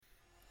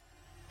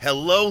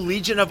Hello,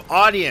 Legion of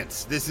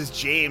Audience. This is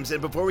James,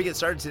 and before we get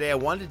started today, I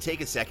wanted to take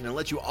a second and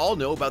let you all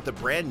know about the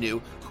brand new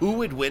Who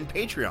Would Win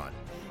Patreon.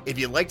 If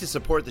you'd like to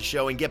support the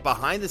show and get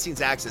behind-the-scenes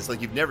access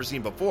like you've never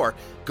seen before,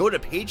 go to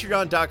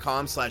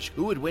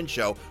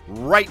patreon.com/whowouldwinshow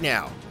right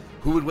now.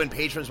 Who Would Win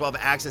patrons will have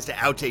access to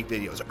outtake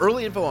videos,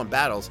 early info on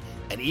battles,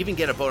 and even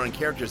get a vote on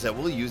characters that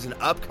we'll use in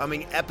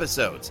upcoming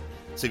episodes.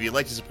 So if you'd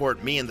like to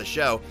support me and the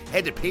show,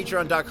 head to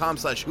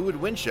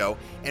patreon.com/whowouldwinshow,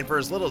 and for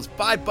as little as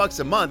 $5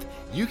 a month,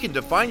 you can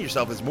define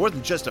yourself as more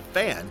than just a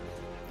fan.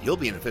 You'll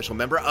be an official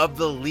member of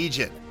the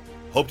Legion.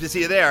 Hope to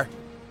see you there.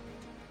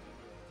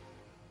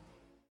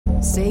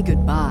 Say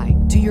goodbye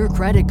to your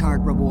credit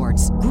card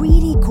rewards.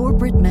 Greedy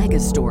corporate mega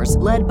stores,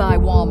 led by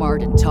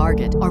Walmart and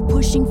Target, are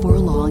pushing for a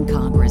law in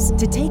Congress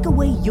to take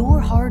away your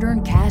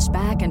hard-earned cash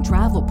back and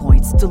travel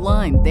points to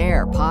line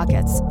their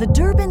pockets. The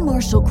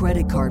Durbin-Marshall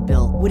credit card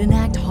bill would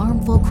enact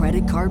harmful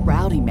credit card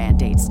routing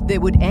mandates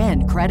that would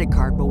end credit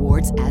card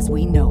rewards as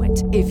we know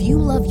it. If you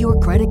love your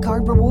credit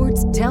card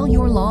rewards, tell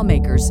your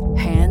lawmakers,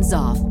 hands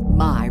off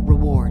my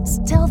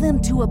rewards. Tell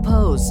them to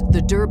oppose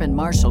the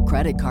Durbin-Marshall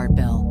credit card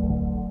bill.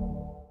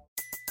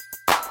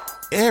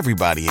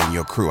 Everybody in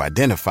your crew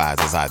identifies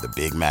as either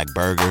Big Mac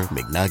Burger,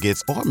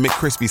 McNuggets, or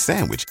McCrispy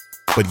Sandwich.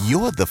 But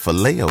you're the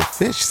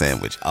Filet-O-Fish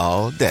Sandwich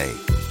all day.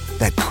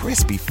 That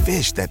crispy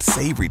fish, that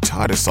savory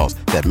tartar sauce,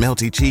 that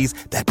melty cheese,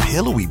 that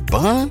pillowy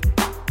bun.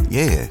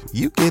 Yeah,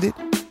 you get it.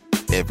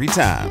 Every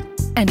time.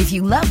 And if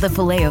you love the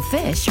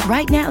Filet-O-Fish,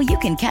 right now you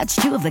can catch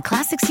two of the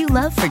classics you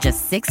love for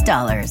just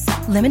 $6.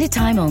 Limited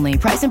time only.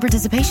 Price and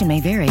participation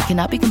may vary.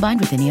 Cannot be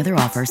combined with any other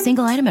offer.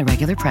 Single item at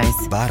regular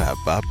price.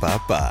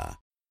 Ba-da-ba-ba-ba.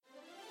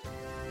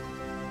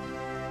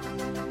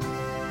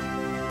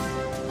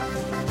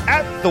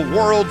 At the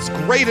world's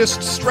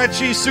greatest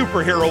stretchy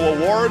superhero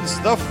awards,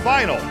 the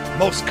final,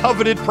 most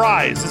coveted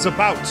prize is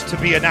about to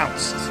be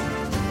announced.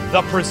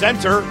 The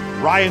presenter,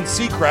 Ryan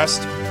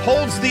Seacrest,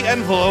 holds the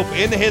envelope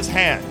in his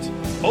hand,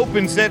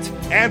 opens it,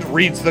 and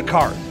reads the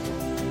card.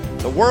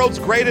 The world's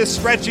greatest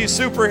stretchy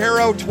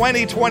superhero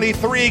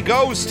 2023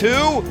 goes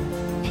to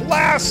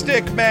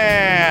Plastic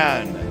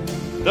Man.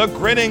 The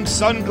grinning,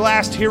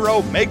 sunglassed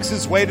hero makes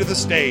his way to the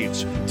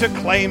stage to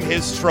claim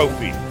his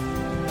trophy.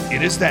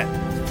 It is then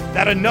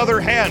that another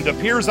hand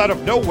appears out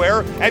of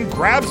nowhere and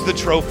grabs the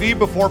trophy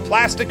before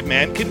Plastic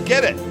Man can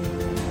get it.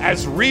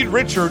 As Reed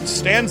Richards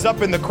stands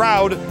up in the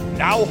crowd,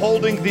 now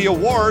holding the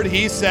award,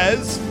 he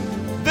says,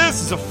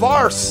 "This is a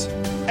farce.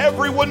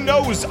 Everyone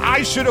knows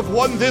I should have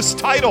won this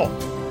title."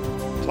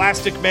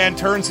 Plastic Man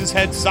turns his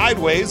head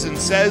sideways and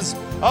says,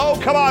 "Oh,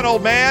 come on,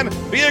 old man,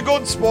 be a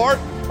good sport,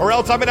 or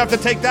else I'm gonna have to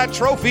take that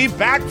trophy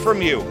back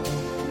from you."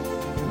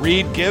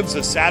 Reed gives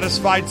a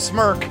satisfied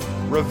smirk,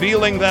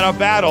 revealing that a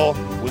battle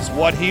was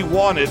what he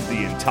wanted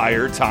the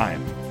entire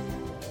time.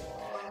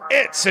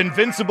 It's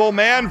Invincible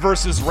Man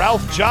versus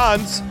Ralph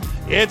Johns.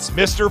 It's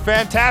Mr.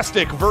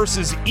 Fantastic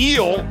versus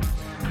Eel.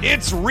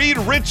 It's Reed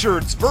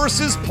Richards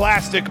versus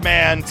Plastic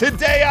Man.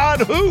 Today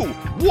on Who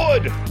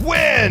Would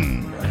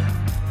Win?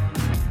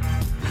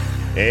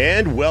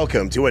 And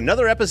welcome to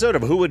another episode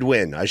of Who Would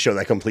Win, a show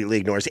that completely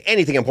ignores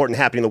anything important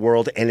happening in the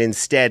world and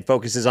instead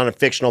focuses on a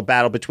fictional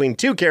battle between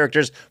two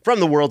characters from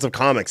the worlds of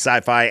comics,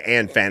 sci-fi,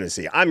 and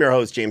fantasy. I'm your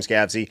host, James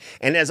Gavsey,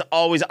 and as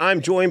always, I'm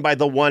joined by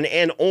the one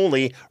and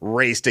only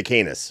Ray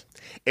Stacanis.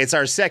 It's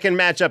our second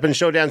matchup in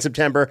Showdown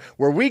September,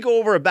 where we go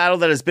over a battle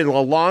that has been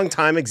a long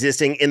time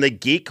existing in the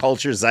geek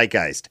culture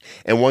zeitgeist.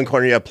 In one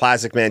corner, you have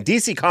Plastic Man,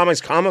 DC Comics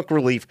comic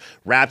relief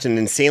wrapped in an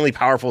insanely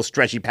powerful,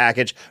 stretchy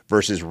package,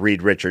 versus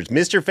Reed Richards,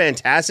 Mr.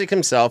 Fantastic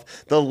himself,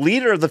 the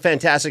leader of the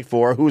Fantastic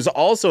Four, who is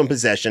also in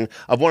possession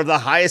of one of the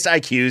highest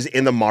IQs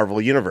in the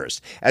Marvel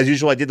Universe. As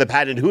usual, I did the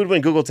patented Who Would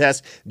Win Google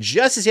test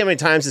just to see how many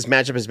times this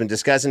matchup has been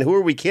discussed, and who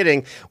are we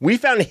kidding? We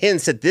found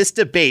hints that this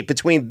debate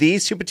between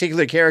these two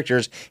particular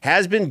characters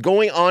has been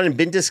going on and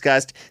been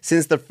discussed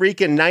since the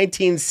freaking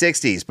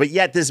 1960s, but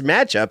yet this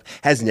matchup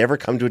has never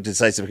come to a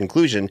decisive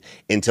conclusion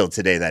until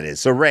today, that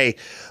is. So Ray,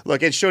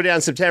 look, it's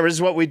Showdown September. This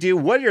is what we do.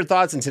 What are your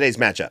thoughts on today's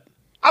matchup?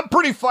 I'm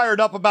pretty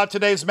fired up about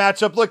today's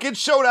matchup. Look, it's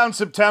Showdown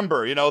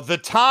September. You know, the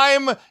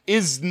time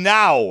is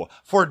now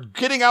for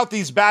getting out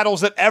these battles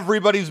that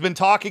everybody's been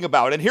talking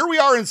about. And here we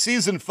are in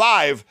season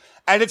 5,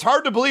 and it's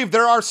hard to believe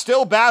there are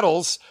still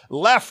battles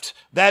left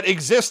that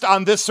exist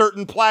on this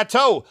certain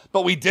plateau.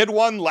 But we did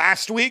one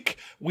last week.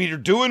 We're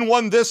doing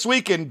one this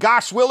week, and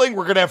gosh willing,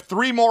 we're going to have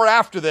 3 more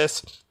after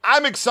this.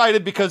 I'm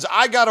excited because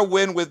I got a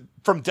win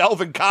from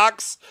Delvin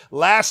Cox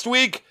last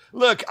week.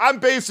 Look, I'm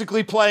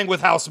basically playing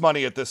with house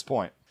money at this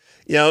point.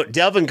 You know,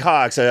 Delvin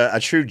Cox, a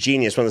true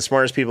genius, one of the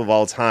smartest people of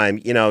all time,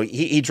 you know,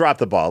 he dropped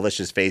the ball, let's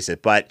just face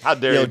it. But, how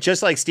dare you?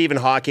 Just like Stephen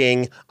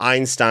Hawking,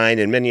 Einstein,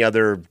 and many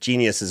other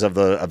geniuses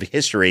of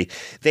history,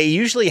 they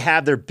usually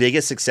have their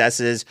biggest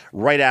successes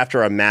right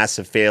after a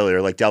massive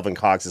failure like Delvin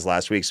Cox's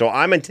last week. So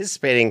I'm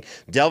anticipating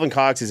Delvin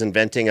Cox is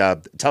inventing a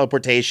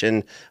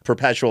teleportation,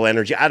 perpetual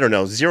energy, I don't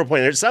know, 0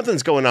 point energy.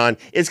 Something's going on.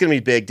 It's going to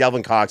be big.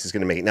 Delvin Cox is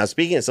going to make it. Now,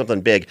 speaking of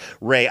something big,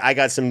 Ray, I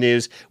got some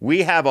news.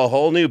 We have a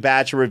whole new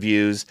batch of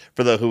reviews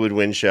for the Who Would Win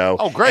Win Show.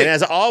 Oh, great. And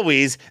as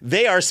always,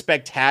 they are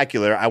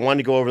spectacular. I wanted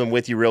to go over them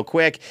with you real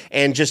quick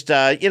and just,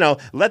 let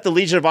the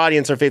Legion of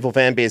Audience, our faithful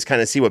fan base,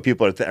 kind of see what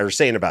people are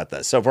saying about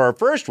this. So for our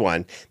first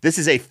one, this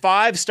is a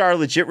 5-star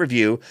legit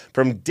review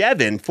from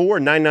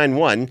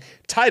Devin4991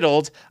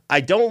 titled,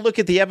 I don't look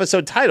at the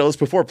episode titles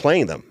before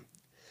playing them.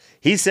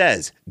 He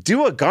says,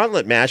 do a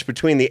gauntlet match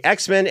between the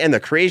X-Men and the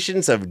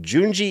creations of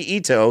Junji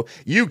Ito,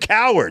 you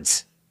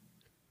cowards.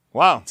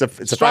 Wow. It's a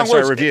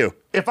 5-star review.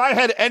 If I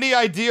had any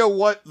idea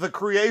what the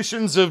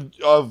creations of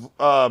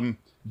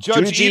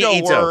Judge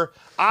Ito were,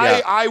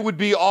 I would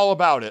be all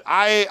about it.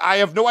 I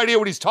have no idea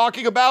what he's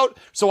talking about,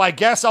 so I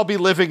guess I'll be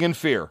living in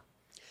fear.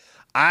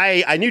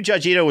 I knew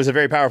Judge Ito was a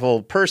very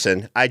powerful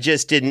person. I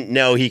just didn't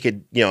know he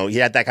could, he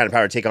had that kind of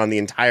power to take on the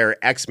entire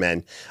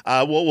X-Men.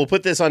 We'll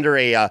put this under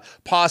a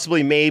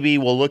possibly, maybe,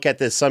 we'll look at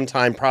this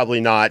sometime, probably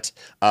not,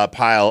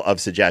 pile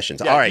of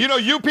suggestions. Yeah, all right.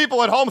 You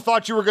people at home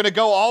thought you were going to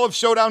go all of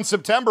Showdown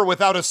September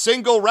without a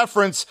single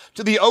reference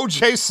to the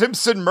O.J.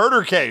 Simpson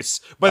murder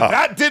case. But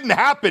that didn't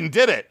happen,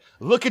 did it?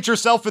 Look at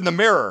yourself in the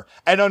mirror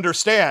and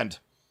understand.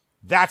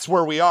 That's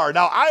where we are.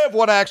 Now, I have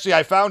one I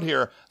found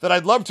here that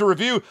I'd love to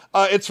review.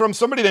 It's from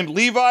somebody named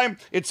Levi.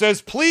 It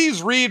says,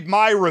 please read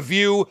my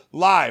review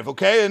live,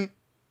 okay? And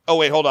oh,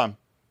 wait, hold on.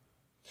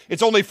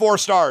 It's only 4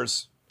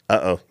 stars.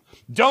 Uh-oh.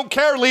 Don't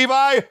care,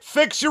 Levi.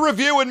 Fix your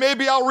review and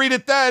maybe I'll read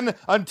it then.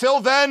 Until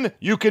then,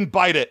 you can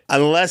bite it.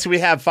 Unless we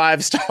have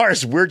 5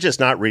 stars, we're just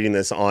not reading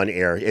this on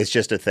air. It's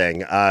just a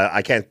thing.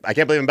 I can't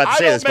believe I'm about to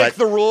say this, but... I don't make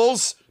the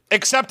rules,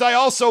 except I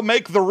also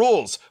make the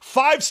rules.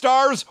 5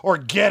 stars or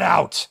get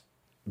out.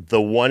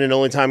 The one and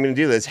only time I'm going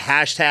to do this.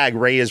 Hashtag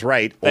Ray is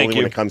right. Thank only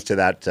you. when it comes to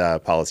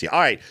that policy. All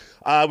right.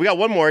 We got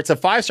one more. It's a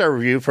 5-star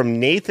review from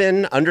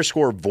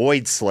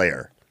Nathan_Void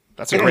Slayer.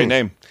 That's a great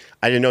name.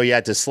 I didn't know you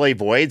had to slay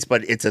voids,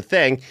 but it's a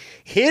thing.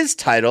 His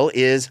title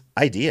is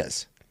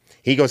Ideas.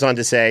 He goes on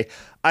to say,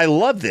 I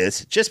love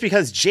this just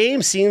because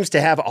James seems to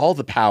have all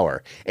the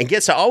power and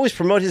gets to always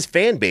promote his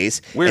fan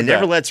base and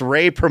never lets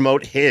Ray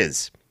promote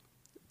his.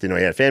 Didn't know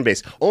he had a fan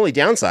base. Only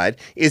downside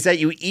is that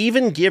you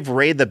even give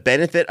Ray the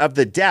benefit of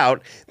the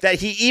doubt that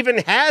he even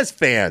has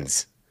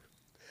fans.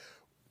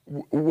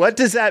 What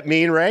does that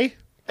mean, Ray?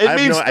 It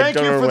means thank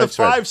you for the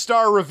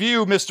 5-star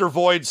review, Mr.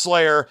 Void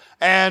Slayer,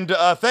 and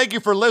thank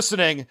you for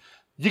listening.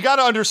 You got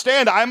to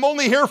understand, I'm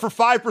only here for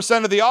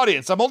 5% of the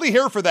audience. I'm only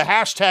here for the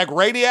hashtag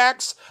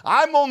Radiacs.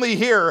 I'm only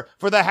here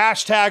for the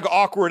hashtag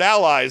Awkward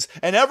Allies.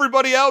 And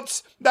everybody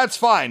else, that's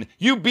fine.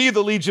 You be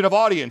the Legion of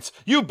Audience.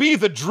 You be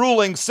the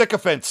drooling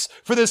sycophants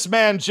for this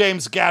man,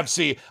 James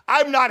Gavsey.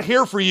 I'm not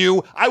here for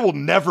you. I will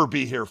never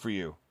be here for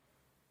you.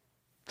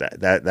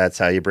 That's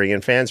how you bring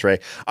in fans, Ray.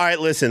 All right,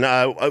 listen,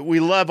 we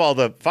love all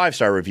the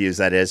 5-star reviews,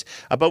 that is,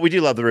 but we do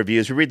love the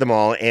reviews. We read them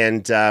all,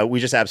 and we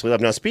just absolutely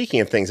love. Now,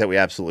 speaking of things that we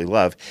absolutely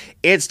love,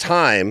 it's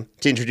time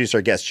to introduce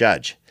our guest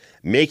judge.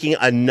 Making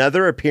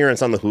another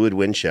appearance on the Who Would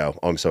Win show.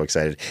 Oh, I'm so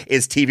excited.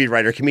 Is TV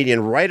writer, comedian,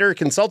 writer,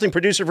 consulting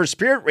producer for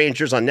Spirit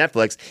Rangers on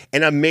Netflix.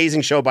 An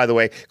amazing show, by the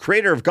way.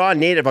 Creator of Gone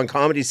Native on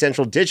Comedy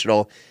Central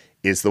Digital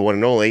is the one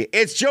and only.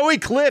 It's Joey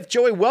Cliff.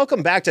 Joey,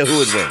 welcome back to Who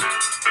Would Win.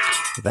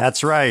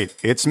 That's right.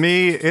 It's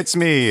me. It's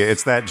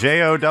that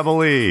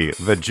J-O-E-E,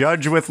 the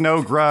judge with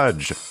no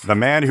grudge, the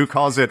man who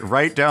calls it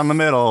right down the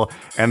middle,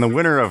 and the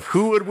winner of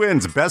Who Would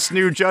Win's Best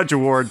New Judge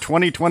Award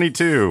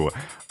 2022.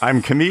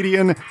 I'm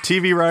comedian,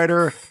 TV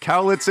writer,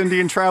 Cowlitz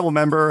Indian travel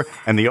member,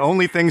 and the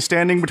only thing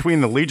standing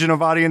between the Legion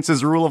of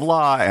Audience's rule of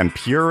law and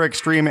pure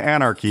extreme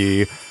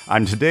anarchy.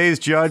 I'm today's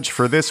judge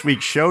for this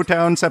week's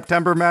Showdown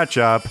September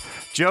matchup,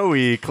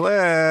 Joey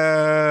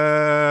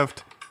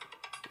Clift.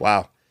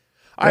 Wow.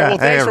 All right, well,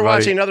 thanks for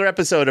watching another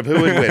episode of Who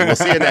Would Win. We'll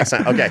see you next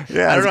time. Okay.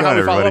 I don't know how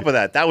we follow up with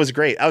that. That was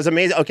great. That was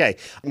amazing. Okay.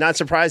 Not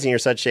surprising. You're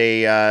such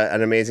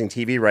an amazing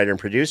TV writer and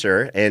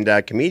producer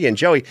and comedian.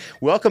 Joey,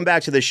 welcome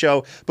back to the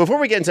show.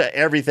 Before we get into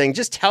everything,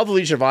 just tell the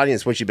Legion of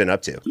Audience what you've been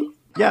up to.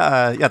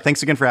 Yeah.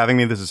 Thanks again for having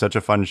me. This is such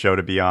a fun show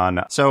to be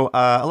on. So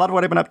a lot of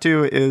what I've been up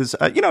to is,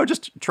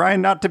 just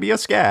trying not to be a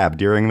scab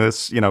during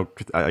this,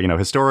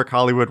 historic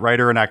Hollywood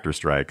writer and actor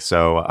strike.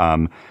 So,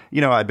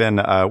 I've been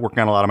working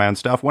on a lot of my own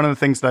stuff. One of the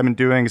things that I've been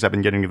doing is I've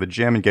been getting to the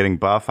gym and getting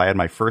buff. I had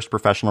my first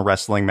professional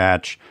wrestling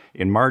match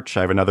in March.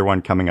 I have another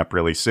one coming up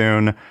really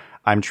soon.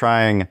 I'm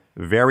trying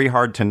very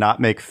hard to not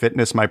make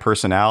fitness my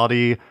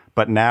personality,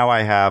 but now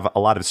I have a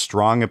lot of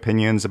strong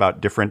opinions about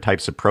different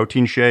types of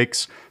protein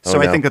shakes.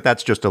 So I think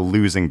that's just a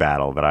losing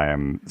battle that I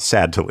am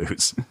sad to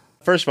lose.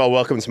 First of all,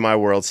 welcome to my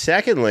world.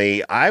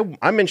 Secondly,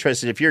 I'm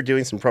interested, if you're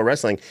doing some pro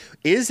wrestling,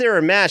 is there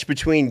a match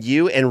between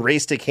you and Ray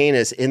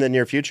Stacanis in the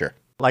near future?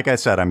 Like I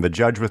said, I'm the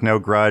judge with no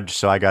grudge,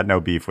 so I got no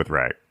beef with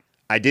Ray.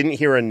 I didn't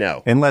hear a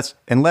no.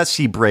 Unless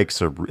he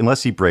breaks a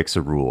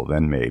rule,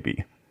 then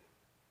maybe.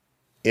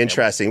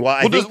 Interesting. Well,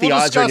 I think the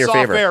odds are in your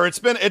favor.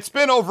 It's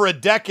been over a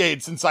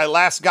decade since I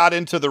last got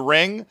into the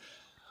ring,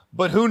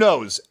 but who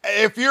knows?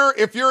 If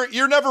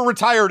you're never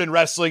retired in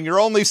wrestling, you're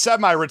only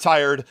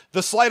semi-retired.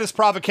 The slightest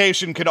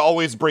provocation could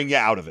always bring you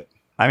out of it.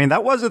 I mean,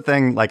 that was a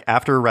thing. Like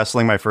after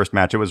wrestling my first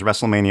match, it was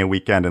WrestleMania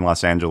weekend in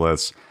Los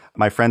Angeles.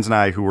 My friends and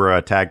I, who were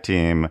a tag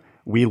team,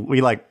 we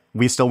like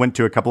we still went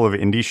to a couple of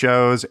indie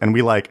shows, and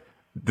we like,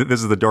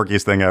 this is the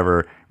dorkiest thing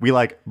ever. We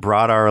like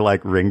brought our like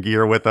ring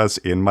gear with us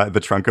in the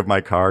trunk of my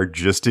car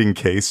just in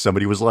case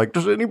somebody was like,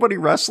 does anybody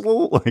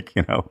wrestle? Like,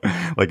 you know,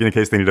 like in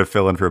case they need to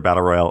fill in for a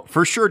battle royale.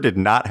 For sure did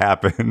not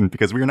happen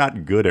because we are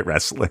not good at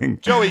wrestling.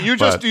 Joey, you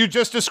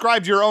just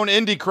described your own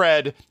indie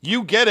cred.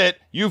 You get it.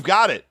 You've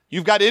got it.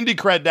 You've got indie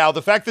cred now.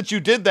 The fact that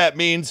you did that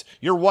means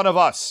you're one of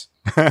us.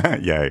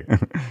 Yay.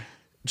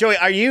 Joey,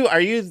 are you,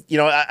 you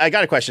know, I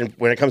got a question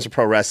when it comes to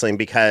pro wrestling,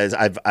 because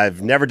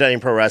I've never done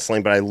any pro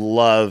wrestling, but I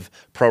love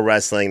pro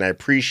wrestling and I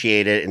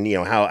appreciate it, and, you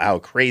know, how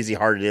crazy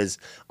hard it is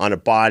on a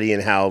body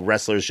and how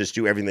wrestlers just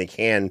do everything they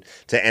can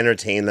to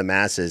entertain the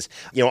masses.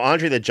 You know,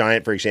 Andre the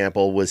Giant, for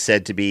example, was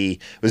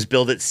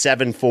billed at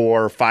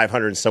 7'4",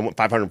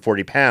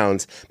 540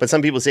 pounds, but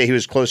some people say he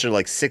was closer to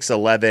like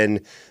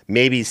 6'11",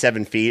 maybe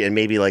 7 feet, and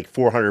maybe like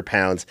 400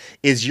 pounds.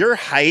 Is your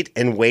height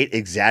and weight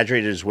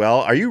exaggerated as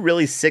well? Are you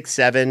really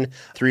 6'7",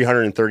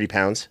 330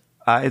 pounds?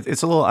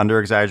 It's a little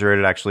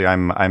under-exaggerated, actually.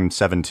 I'm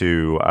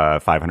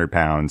 7'2", 500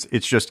 pounds.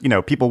 It's just, you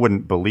know, people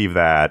wouldn't believe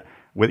that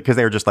because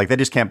they were just like, they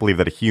just can't believe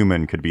that a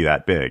human could be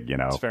that big, you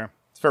know? It's fair.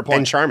 It's a fair point.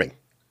 And charming.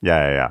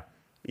 Yeah.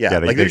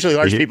 Like usually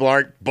large people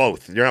aren't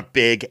both. They're not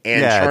big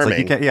and charming.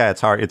 It's like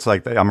it's hard. It's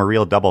like I'm a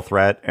real double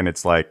threat, and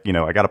it's like, you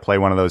know, I got to play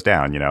one of those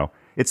down, you know?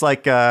 It's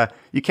like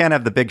you can't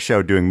have the Big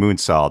Show doing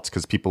moonsaults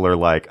because people are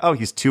like, oh,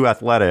 he's too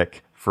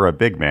athletic for a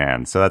big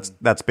man. So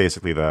that's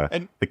basically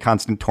the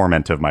constant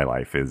torment of my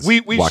life is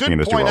walking in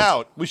those two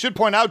worlds. We should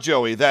point out,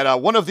 Joey,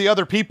 that one of the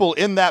other people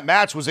in that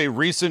match was a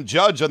recent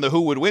judge on the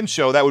Who Would Win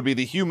show. That would be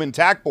the human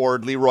tack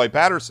board, Leroy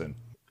Patterson.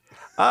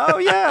 Oh,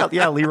 yeah.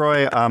 Yeah,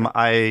 Leroy,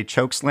 I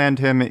chokeslammed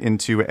him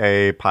into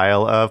a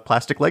pile of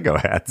plastic Lego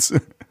heads.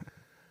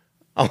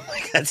 Oh my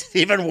God, that's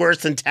even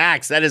worse than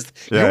tax. That is,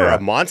 you are a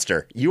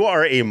monster. You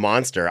are a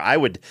monster. I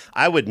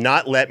would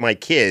not let my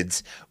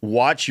kids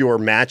watch your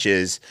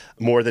matches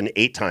more than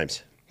 8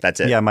 times. That's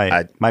it. Yeah,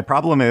 my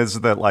problem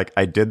is that like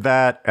I did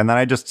that and then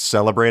I just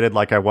celebrated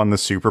like I won the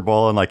Super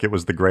Bowl and like it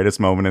was the greatest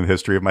moment in the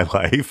history of my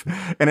life.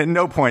 And at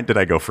no point did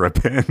I go for a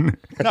pin.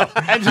 No,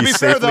 and to he be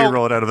fair safely though,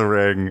 rolled out of the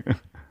ring.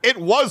 It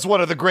was one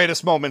of the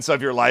greatest moments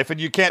of your life, and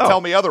you can't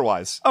tell me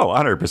otherwise. Oh,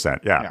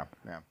 100%. Yeah.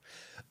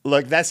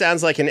 Look, that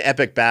sounds like an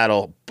epic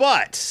battle.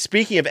 But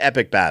speaking of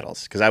epic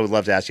battles, because I would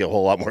love to ask you a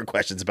whole lot more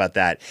questions about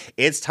that,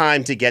 it's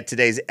time to get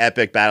today's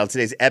epic battle,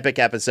 today's epic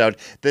episode,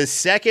 the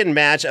second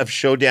match of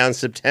Showdown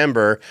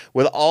September.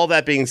 With all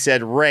that being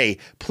said, Ray,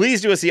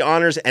 please do us the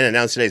honors and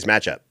announce today's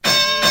matchup.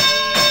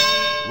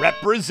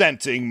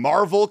 Representing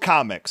Marvel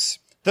Comics,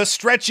 the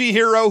stretchy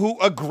hero who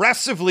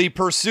aggressively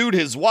pursued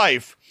his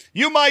wife,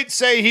 you might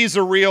say he's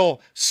a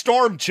real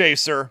storm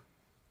chaser,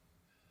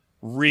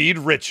 Reed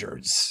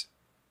Richards.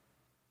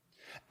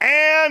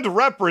 And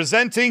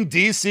representing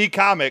DC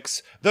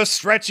Comics, the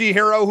stretchy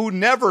hero who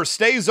never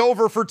stays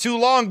over for too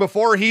long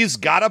before he's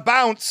gotta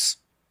bounce,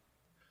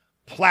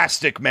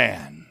 Plastic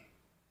Man.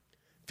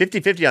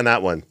 50-50 on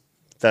that one.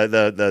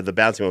 The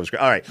bouncing one was great.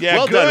 All right. Yeah,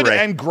 well good done, Ray.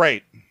 and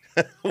great.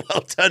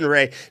 Well done,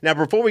 Ray. Now,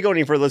 before we go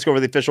any further, let's go over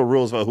the official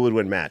rules about who would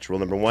win match. Rule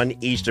number 1,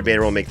 each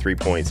debater will make 3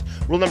 points.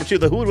 Rule number 2,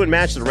 the who would win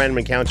match is a random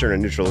encounter in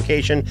a neutral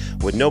location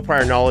with no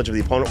prior knowledge of the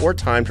opponent or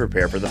time to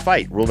prepare for the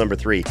fight. Rule number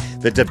 3,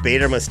 the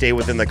debater must stay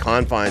within the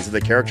confines of the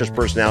character's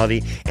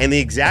personality, and the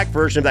exact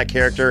version of that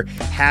character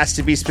has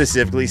to be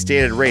specifically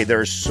stated. Ray, there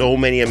are so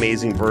many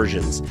amazing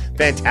versions,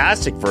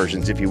 fantastic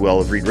versions, if you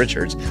will, of Reed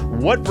Richards.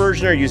 What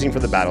version are you using for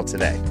the battle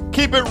today?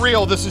 Keep it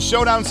real. This is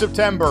Showdown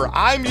September.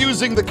 I'm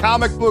using the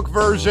comic book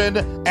version,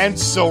 and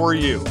so are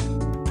you.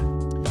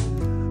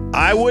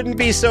 I wouldn't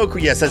be so...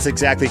 Yes, that's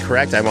exactly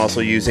correct. I'm also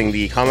using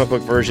the comic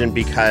book version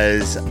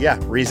because,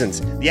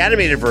 reasons. The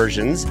animated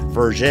versions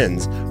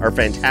are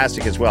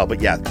fantastic as well.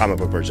 But yeah, comic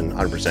book version,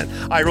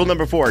 100%. All right, rule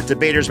number 4.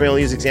 Debaters may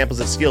only use examples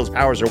of skills,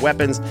 powers, or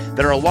weapons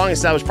that are a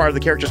long-established part of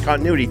the character's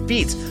continuity.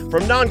 Feats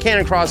from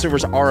non-canon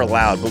crossovers are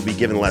allowed, but will be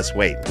given less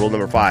weight. Rule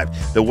number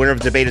 5. The winner of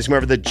the debate is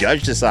whoever the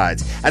judge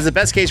decides as the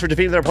best case for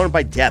defeating their opponent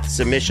by death,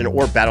 submission,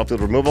 or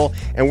battlefield removal,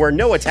 and where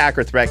no attack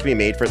or threat can be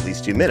made for at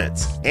least 2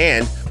 minutes,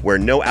 and where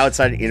no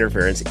outside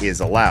interference is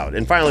allowed.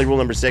 And finally, rule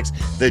number 6,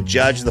 the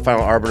judge is the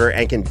final arbiter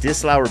and can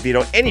disallow or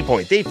veto any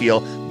point they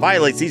feel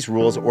violates these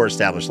rules or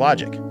established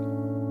logic.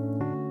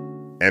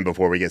 And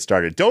before we get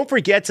started, don't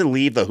forget to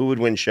leave the Who Would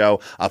Win show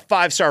a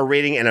 5-star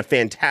rating and a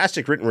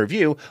fantastic written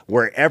review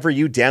wherever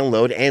you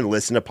download and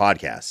listen to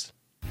podcasts.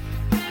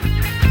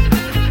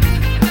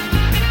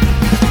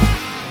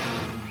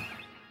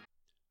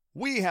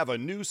 We have a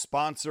new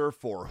sponsor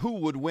for Who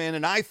Would Win,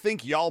 and I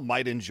think y'all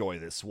might enjoy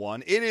this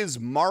one. It is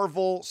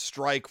Marvel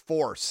Strike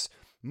Force.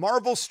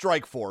 Marvel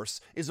Strike Force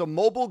is a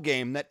mobile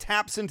game that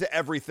taps into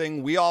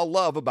everything we all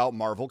love about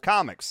Marvel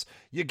Comics.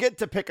 You get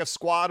to pick a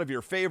squad of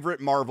your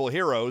favorite Marvel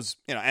heroes,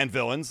 and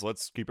villains,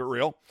 let's keep it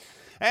real,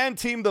 and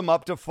team them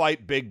up to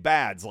fight big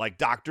bads like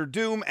Doctor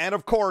Doom and,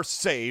 of course,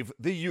 save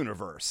the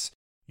universe.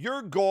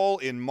 Your goal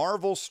in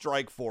Marvel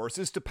Strike Force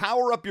is to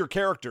power up your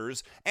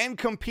characters and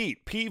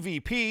compete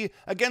PvP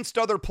against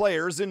other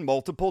players in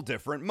multiple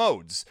different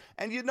modes.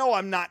 And you know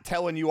I'm not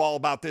telling you all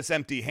about this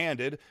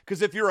empty-handed,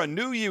 because if you're a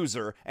new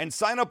user and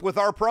sign up with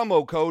our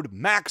promo code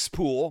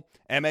MAXPOOL,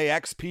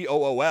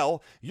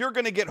 MAXPOOL, you're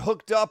going to get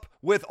hooked up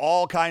with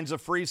all kinds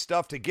of free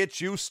stuff to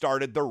get you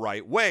started the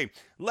right way.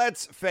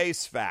 Let's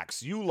face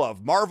facts. You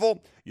love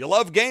Marvel, you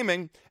love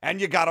gaming, and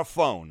you got a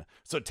phone.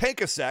 So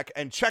take a sec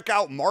and check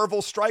out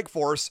Marvel Strike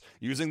Force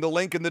using the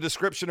link in the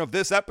description of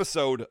this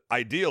episode,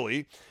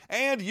 ideally,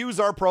 and use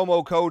our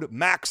promo code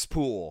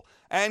MAXPOOL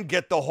and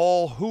get the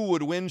whole Who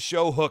Would Win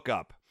show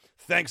hookup.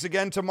 Thanks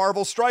again to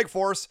Marvel Strike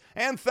Force,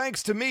 and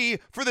thanks to me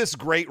for this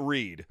great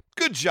read.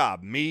 Good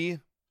job, me.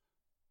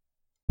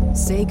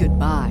 Say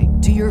goodbye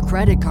to your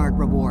credit card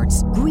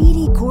rewards.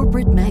 Greedy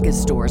corporate mega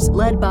stores,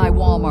 led by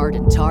Walmart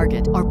and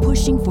Target, are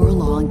pushing for a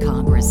law in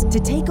Congress to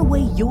take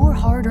away your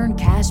hard-earned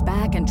cash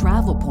back and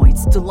travel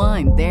points to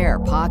line their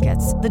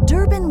pockets. The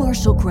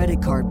Durbin-Marshall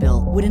credit card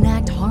bill would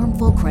enact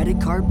harmful credit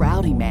card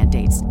routing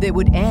mandates that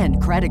would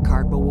end credit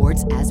card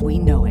rewards as we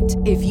know it.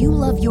 If you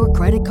love your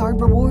credit card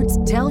rewards,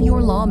 tell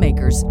your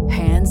lawmakers,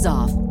 hands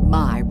off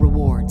my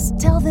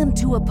rewards. Tell them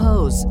to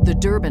oppose the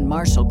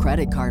Durbin-Marshall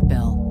credit card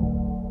bill.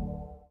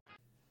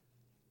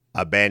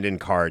 Abandoned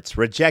carts,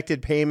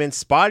 rejected payments,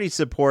 spotty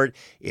support.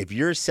 If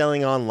you're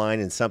selling online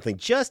and something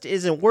just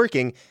isn't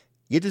working,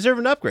 you deserve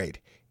an upgrade.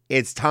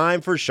 It's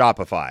time for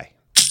Shopify.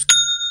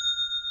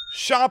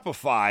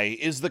 Shopify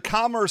is the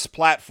commerce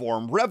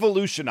platform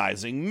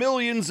revolutionizing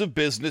millions of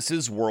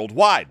businesses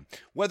worldwide.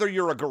 Whether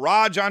you're a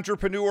garage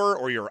entrepreneur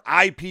or you're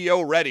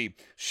IPO ready,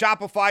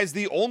 Shopify's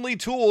the only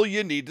tool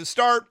you need to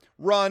start,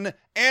 run,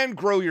 and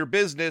grow your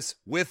business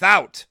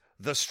without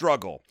the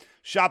struggle.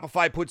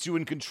 Shopify puts you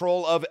in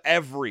control of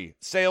every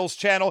sales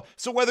channel.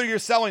 So whether you're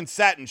selling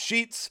satin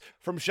sheets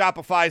from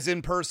Shopify's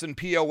in-person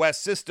POS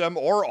system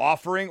or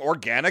offering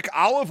organic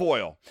olive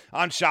oil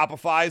on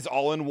Shopify's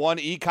all-in-one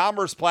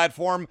e-commerce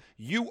platform,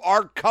 you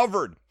are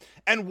covered.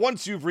 And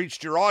once you've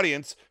reached your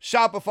audience,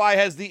 Shopify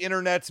has the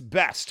internet's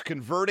best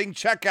converting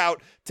checkout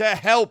to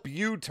help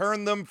you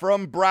turn them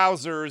from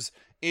browsers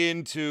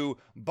into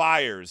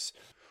buyers.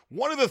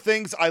 One of the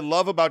things I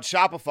love about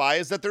Shopify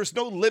is that there's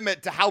no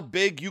limit to how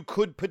big you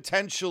could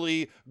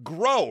potentially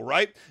grow,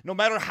 right? No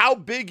matter how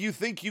big you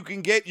think you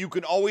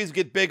can always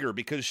get bigger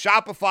because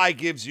Shopify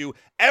gives you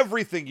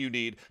everything you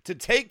need to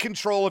take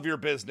control of your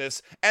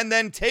business and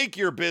then take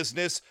your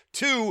business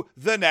to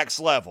the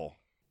next level.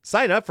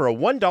 Sign up for a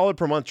 $1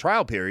 per month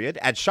trial period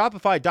at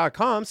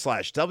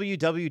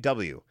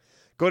shopify.com/WWW.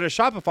 Go to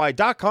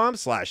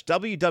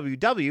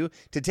shopify.com/WWW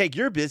to take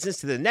your business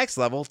to the next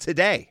level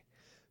today.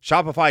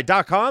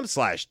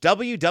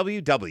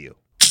 Shopify.com/WWW.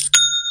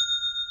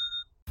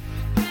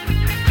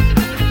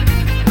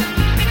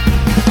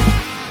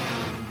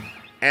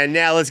 And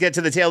now let's get to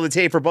the tail of the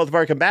tape for both of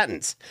our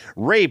combatants.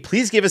 Ray,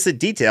 please give us the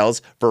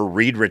details for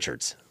Reed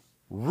Richards.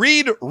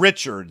 Reed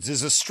Richards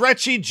is a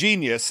stretchy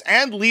genius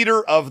and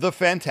leader of the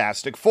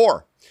Fantastic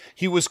Four.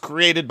 He was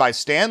created by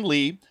Stan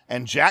Lee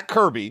and Jack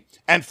Kirby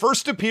and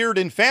first appeared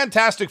in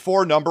Fantastic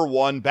Four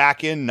 #1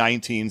 back in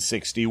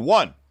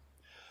 1961.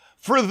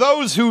 For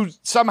those who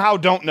somehow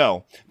don't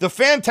know, the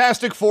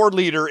Fantastic Four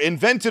leader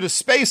invented a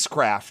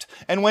spacecraft,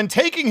 and when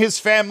taking his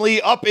family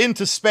up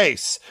into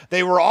space,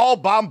 they were all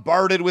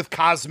bombarded with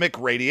cosmic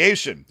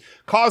radiation,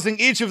 causing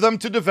each of them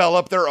to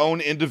develop their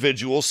own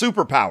individual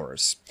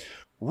superpowers.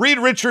 Reed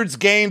Richards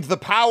gained the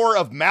power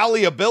of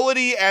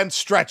malleability and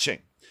stretching.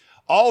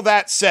 All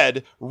that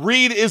said,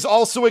 Reed is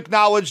also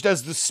acknowledged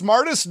as the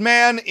smartest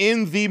man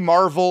in the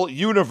Marvel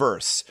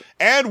Universe,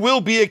 and will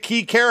be a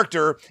key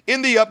character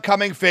in the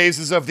upcoming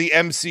phases of the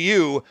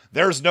MCU,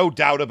 there's no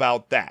doubt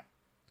about that.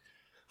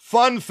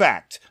 Fun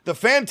fact, the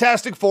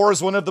Fantastic Four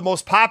is one of the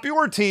most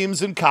popular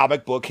teams in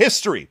comic book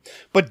history.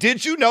 But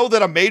did you know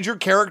that a major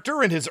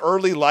character in his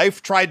early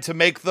life tried to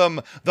make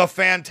them the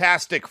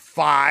Fantastic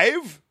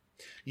Five?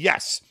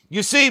 Yes,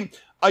 you see,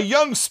 a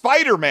young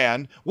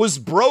Spider-Man was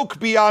broke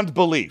beyond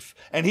belief,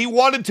 and he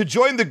wanted to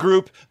join the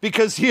group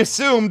because he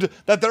assumed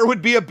that there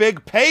would be a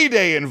big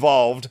payday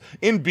involved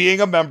in being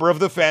a member of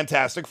the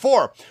Fantastic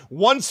Four.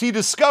 Once he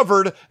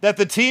discovered that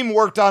the team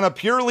worked on a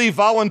purely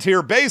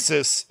volunteer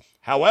basis,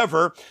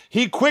 however,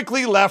 he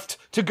quickly left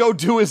to go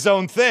do his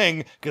own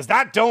thing, because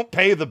that don't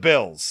pay the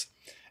bills.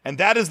 And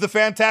that is the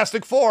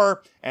Fantastic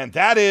Four, and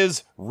that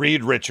is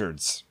Reed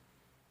Richards.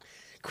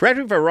 Correct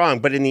me if I'm wrong,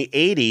 but in the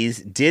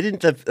 80s,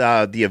 didn't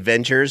the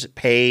Avengers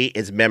pay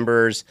its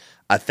members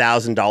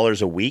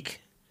 $1,000 a week?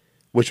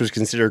 Which was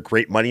considered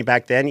great money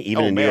back then,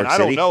 even in New York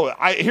City. I don't know.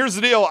 Here's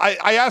the deal.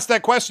 I asked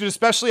that question,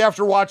 especially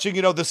after watching,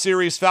 the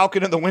series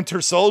Falcon and the Winter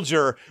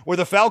Soldier, where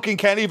the Falcon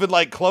can't even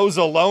close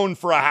a loan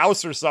for a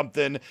house or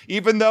something,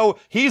 even though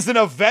he's an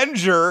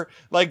Avenger.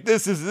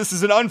 This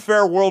is an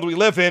unfair world we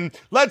live in.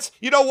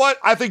 You know what?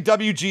 I think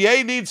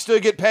WGA needs to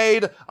get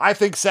paid. I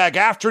think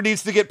SAG-AFTRA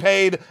needs to get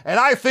paid.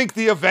 And I think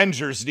the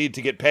Avengers need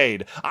to get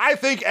paid. I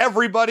think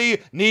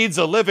everybody needs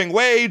a living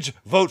wage.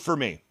 Vote for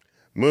me.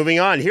 Moving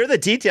on, here are the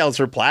details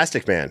for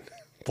Plastic Man.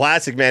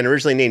 Plastic Man,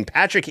 originally named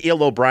Patrick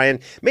Eel O'Brien,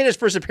 made his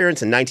first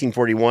appearance in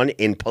 1941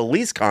 in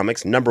Police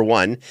Comics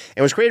 #1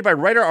 and was created by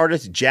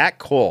writer-artist Jack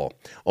Cole.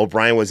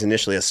 O'Brien was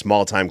initially a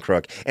small-time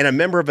crook and a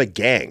member of a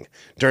gang.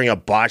 During a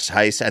botched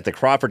heist at the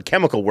Crawford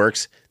Chemical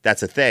Works,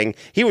 that's a thing,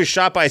 he was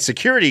shot by a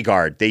security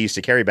guard they used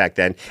to carry back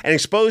then and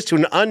exposed to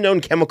an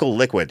unknown chemical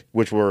liquid,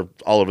 which were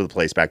all over the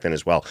place back then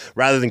as well.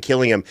 Rather than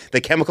killing him,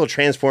 the chemical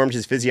transformed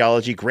his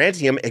physiology,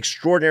 granting him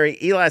extraordinary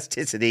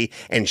elasticity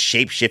and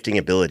shape-shifting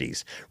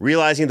abilities.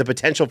 Realizing the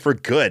potential for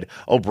good,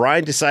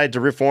 O'Brien decided to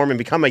reform and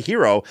become a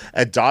hero,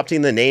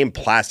 adopting the name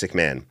Plastic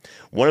Man.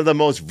 One of the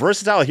most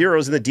versatile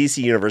heroes in the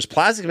DC universe,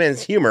 Plastic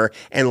Man's humor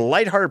and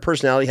lighthearted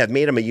personality have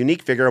made him a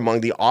unique figure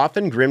among the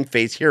often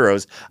grim-faced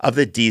heroes of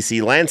the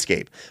DC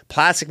landscape.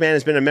 Plastic Man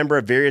has been a member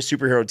of various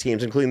superhero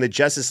teams, including the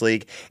Justice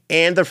League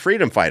and the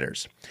Freedom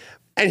Fighters.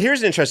 And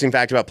here's an interesting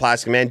fact about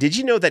Plastic Man. Did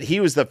you know that he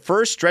was the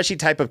first stretchy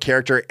type of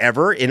character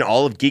ever in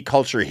all of geek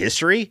culture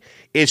history?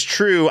 It's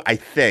true, I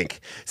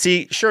think.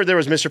 See, sure, there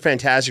was Mr.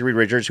 Fantastic, Reed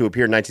Richards, who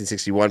appeared in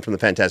 1961 from the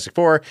Fantastic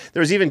Four.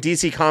 There was even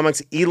DC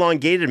Comics'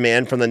 Elongated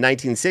Man from the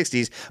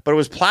 1960s, but it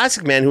was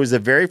Plastic Man who was the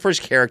very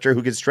first character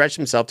who could stretch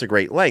himself to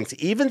great lengths.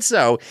 Even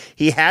so,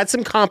 he had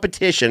some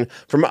competition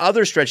from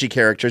other stretchy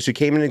characters who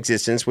came into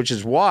existence, which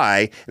is why,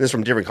 and this is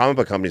from different comic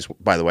book companies,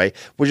 by the way,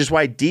 which is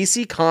why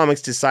DC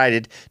Comics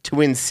decided to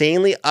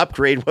insanely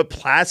upgrade what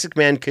Plastic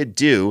Man could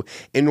do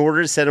in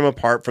order to set him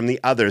apart from the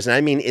others. And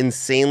I mean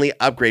insanely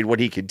upgrade what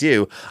he could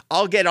do.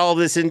 I'll get into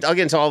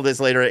all this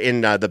later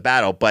in the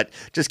battle, but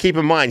just keep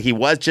in mind, he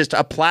was just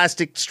a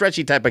plastic,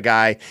 stretchy type of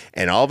guy,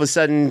 and all of a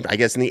sudden, I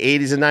guess in the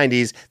 80s and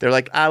 90s, they're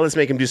like, let's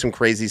make him do some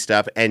crazy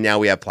stuff, and now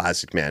we have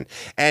Plastic Man.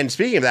 And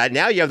speaking of that,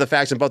 now you have the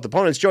facts on both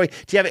opponents. Joey,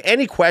 do you have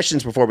any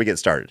questions before we get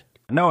started?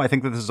 No, I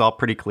think that this is all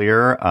pretty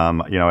clear.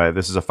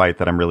 This is a fight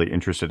that I'm really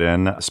interested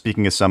in.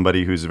 Speaking as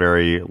somebody who's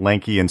very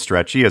lanky and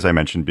stretchy, as I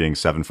mentioned, being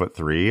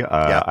 7'3",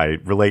 I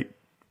relate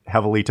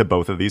heavily to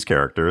both of these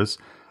characters.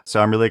 So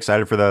I'm really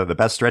excited for the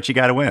best stretchy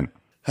guy to win.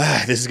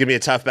 This is going to be a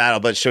tough battle,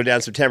 but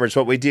Showdown September is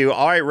what we do.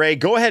 All right, Ray,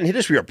 go ahead and hit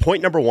us with your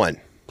point number 1.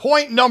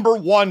 Point number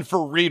 1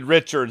 for Reed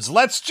Richards.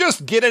 Let's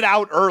just get it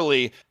out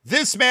early.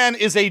 This man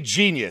is a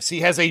genius. He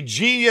has a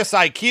genius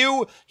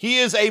IQ. He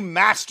is a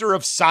master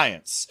of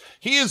science.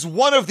 He is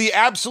one of the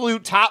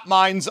absolute top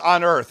minds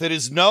on Earth. It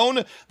is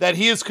known that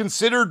he is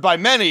considered by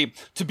many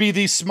to be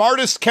the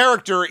smartest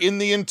character in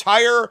the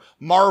entire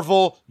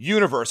Marvel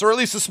universe, or at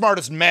least the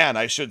smartest man,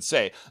 I should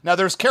say. Now,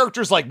 there's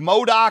characters like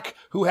MODOK,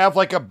 who have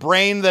like a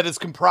brain that is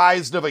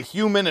comprised of a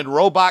human and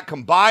robot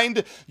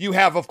combined. You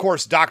have, of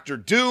course, Dr.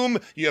 Doom.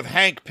 You have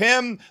Hank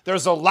Pym.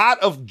 There's a lot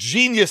of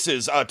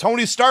geniuses,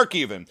 Tony Stark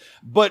even.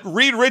 But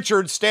Reed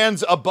Richards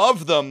stands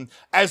above them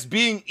as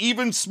being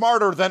even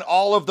smarter than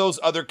all of those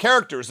other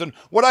characters. And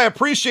what I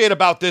appreciate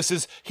about this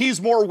is he's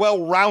more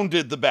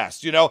well-rounded the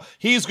best. You know,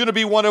 he's going to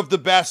be one of the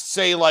best,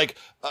 say, like,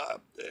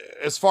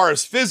 as far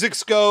as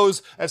physics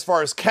goes, as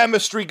far as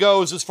chemistry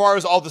goes, as far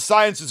as all the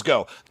sciences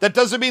go. That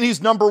doesn't mean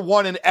he's number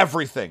 1 in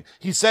everything.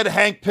 He said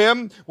Hank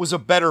Pym was a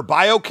better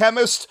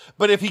biochemist,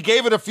 but if he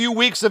gave it a few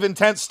weeks of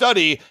intense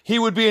study, he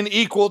would be an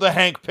equal to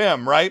Hank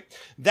Pym, right?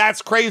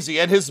 That's crazy.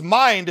 And his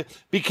mind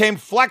became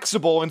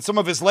flexible in some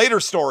of his later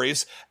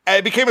stories, and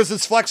it became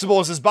as flexible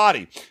as his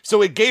body.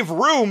 So it gave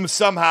room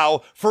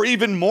somehow for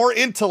even more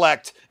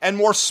intellect and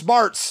more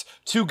smarts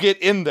to get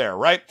in there,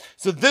 right?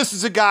 So this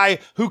is a guy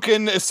who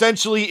can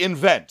essentially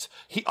invent.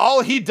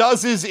 All he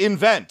does is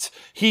invent.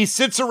 He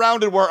sits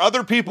around where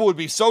other people would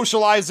be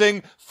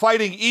socializing,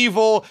 fighting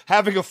evil,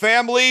 having a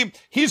family.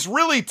 He's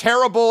really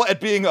terrible at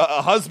being a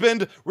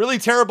husband, really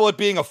terrible at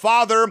being a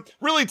father,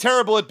 really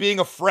terrible at being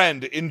a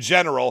friend in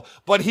general,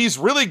 but he's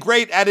really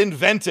great at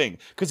inventing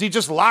because he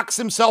just locks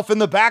himself in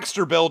the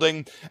Baxter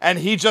Building and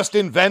he just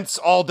invents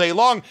all day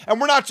long. And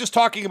we're not just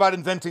talking about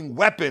inventing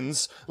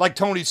weapons like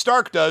Tony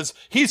Stark does.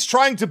 He's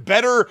trying to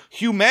better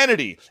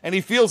humanity and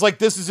he feels like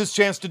this is his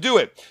chance to do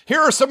it. Here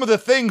are some of the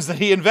things that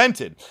he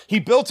invented. He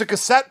built a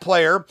cassette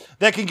player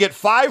that can get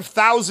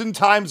 5,000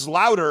 times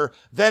louder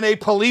than a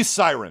police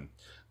siren.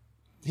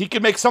 He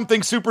can make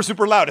something super,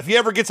 super loud. If he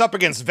ever gets up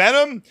against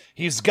Venom,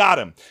 he's got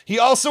him. He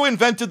also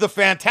invented the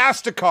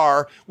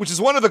Fantasticar, which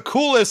is one of the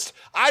coolest.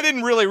 I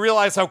didn't really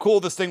realize how cool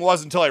this thing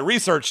was until I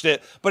researched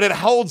it, but it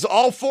holds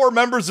all 4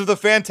 members of the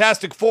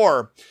Fantastic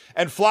Four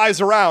and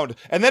flies around.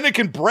 And then it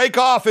can break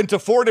off into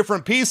 4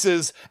 different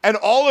pieces, and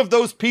all of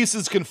those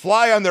pieces can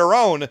fly on their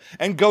own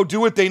and go do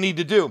what they need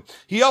to do.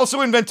 He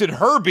also invented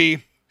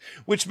Herbie,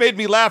 which made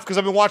me laugh because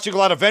I've been watching a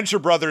lot of Venture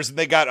Brothers and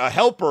they got a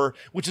helper,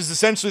 which is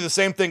essentially the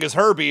same thing as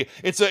Herbie.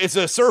 It's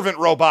a servant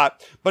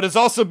robot, but it's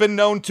also been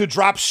known to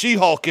drop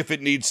She-Hulk if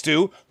it needs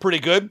to. Pretty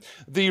good.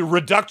 The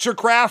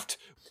Reductocraft.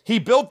 He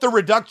built the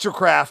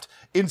Reductocraft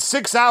in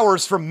 6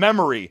 hours from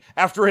memory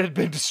after it had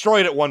been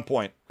destroyed at one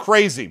point.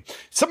 Crazy.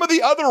 Some of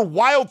the other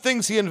wild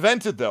things he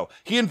invented, though.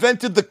 He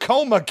invented the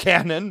Coma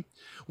Cannon,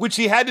 which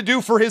he had to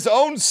do for his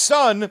own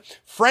son,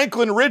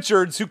 Franklin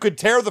Richards, who could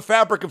tear the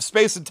fabric of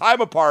space and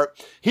time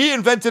apart. He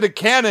invented a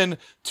cannon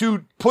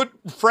to put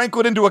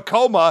Franklin into a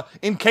coma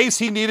in case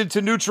he needed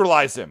to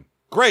neutralize him.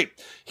 Great.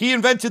 He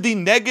invented the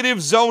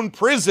negative zone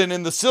prison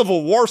in the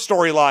Civil War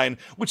storyline,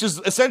 which is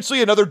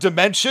essentially another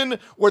dimension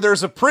where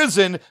there's a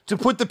prison to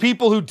put the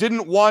people who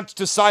didn't want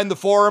to sign the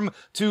form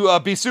to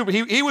be super.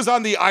 He was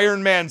on the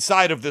Iron Man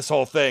side of this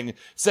whole thing,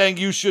 saying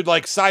you should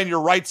like sign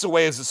your rights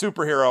away as a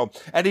superhero.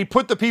 And he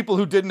put the people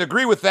who didn't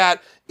agree with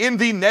that in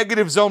the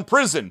negative zone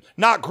prison.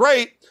 Not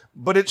great,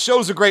 but it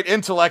shows a great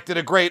intellect and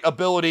a great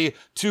ability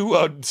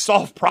to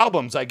solve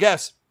problems, I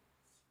guess.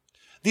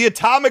 The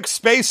atomic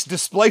space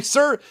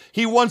displacer,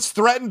 he once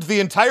threatened the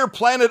entire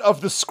planet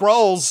of the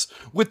Skrulls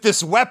with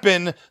this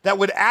weapon that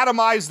would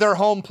atomize their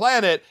home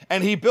planet,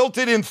 and he built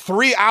it in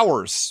 3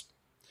 hours.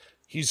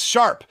 He's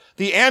sharp.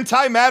 The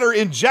antimatter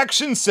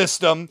injection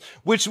system,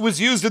 which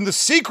was used in the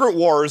Secret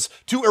Wars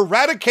to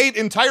eradicate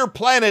entire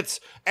planets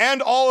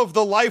and all of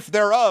the life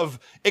thereof.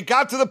 It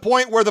got to the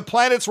point where the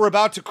planets were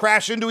about to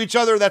crash into each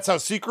other. That's how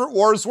Secret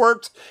Wars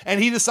worked.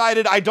 And he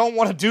decided, I don't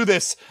want to do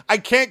this. I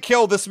can't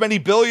kill this many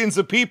billions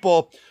of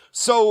people.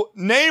 So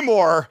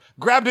Namor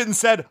grabbed it and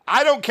said,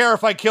 I don't care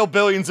if I kill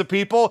billions of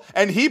people,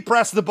 and he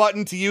pressed the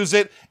button to use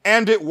it,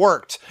 and it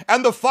worked.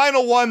 And the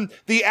final one,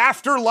 the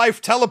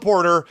afterlife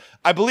teleporter,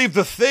 I believe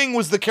the Thing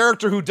was the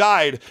character who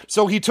died,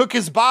 so he took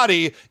his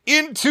body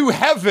into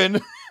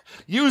heaven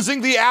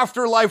using the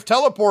afterlife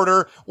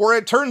teleporter, where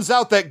it turns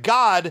out that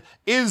God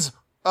is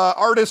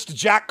artist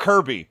Jack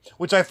Kirby,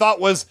 which I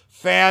thought was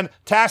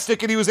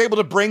fantastic, and he was able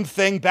to bring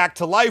Thing back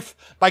to life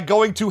by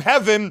going to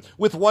heaven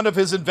with one of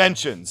his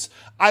inventions.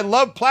 I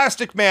love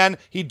Plastic Man.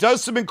 He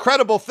does some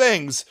incredible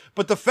things,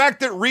 but the fact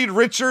that Reed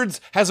Richards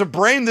has a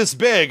brain this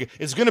big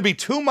is going to be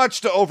too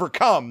much to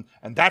overcome,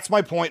 and that's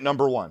my point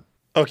number one.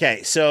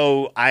 Okay,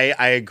 so I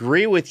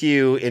agree with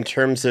you in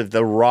terms of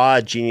the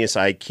raw genius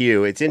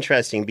IQ. It's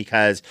interesting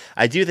because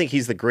I do think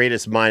he's the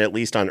greatest mind, at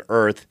least on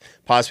Earth,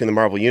 possibly in the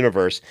Marvel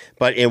Universe.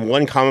 But in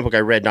one comic book I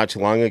read not too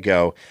long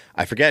ago,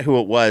 I forget who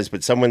it was,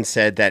 but someone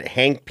said that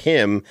Hank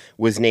Pym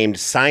was named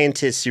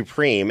Scientist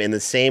Supreme in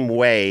the same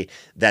way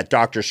that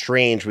Doctor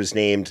Strange was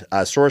named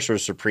Sorcerer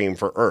Supreme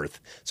for Earth.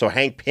 So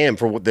Hank Pym,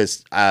 for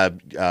this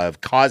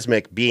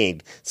cosmic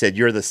being, said,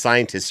 you're the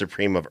Scientist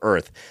Supreme of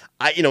Earth.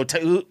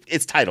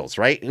 It's titles,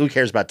 right? Who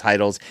cares about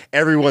titles?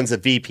 Everyone's a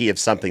VP of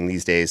something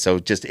these days, so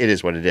just it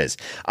is what it is.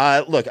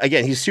 Look,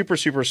 again, he's super,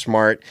 super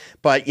smart,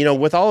 but,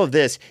 with all of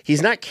this,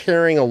 he's not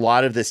carrying a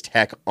lot of this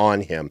tech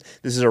on him.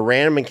 This is a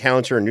random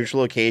encounter, a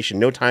neutral location,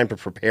 no time to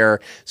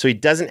prepare, so he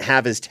doesn't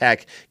have his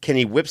tech. Can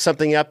he whip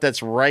something up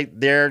that's right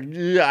there?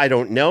 I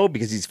don't know,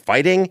 because he's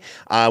fighting.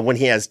 When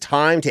he has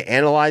time to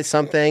analyze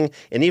something,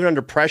 and even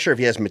under pressure, if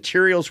he has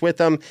materials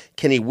with him,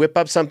 can he whip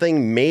up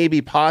something?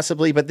 Maybe,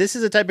 possibly, but this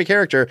is a type of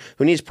character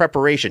who needs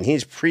preparation. He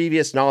needs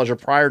previous knowledge or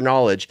prior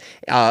knowledge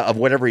of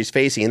whatever he's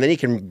facing, and then he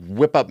can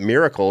whip up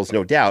miracles,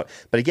 no doubt.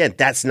 But again,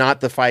 that's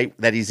not the fight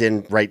that he's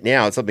in right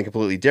now. It's something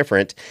completely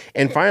different.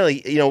 And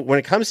finally, when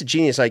it comes to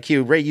genius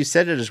IQ, Ray, you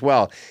said it as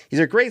well. He's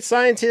a great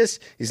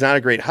scientist. He's not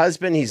a great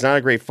husband. He's not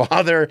a great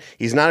father.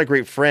 He's not a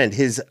great friend.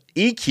 His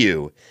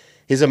EQ,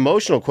 his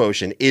emotional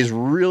quotient, is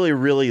really,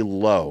 really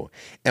low.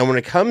 And when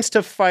it comes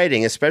to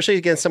fighting, especially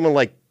against someone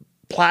like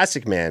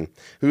Plastic Man,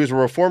 who is a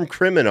reformed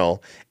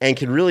criminal and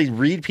can really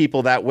read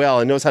people that well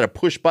and knows how to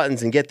push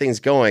buttons and get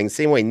things going,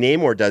 same way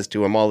Namor does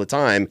to him all the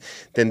time,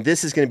 then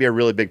this is going to be a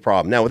really big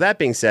problem. Now, with that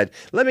being said,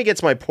 let me get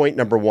to my point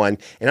number one,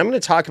 and I'm going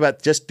to talk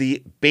about just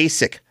the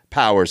basic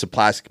powers of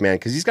Plastic Man,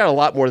 because he's got a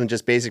lot more than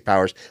just basic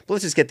powers, but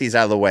let's just get these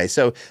out of the way.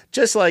 So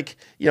just like,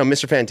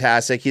 Mr.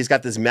 Fantastic, he's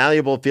got this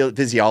malleable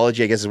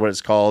physiology, I guess is what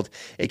it's called.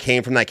 It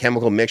came from that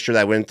chemical mixture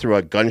that went through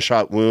a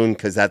gunshot wound,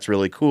 because that's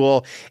really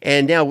cool.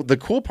 And now the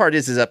cool part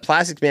is that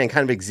Plastic Man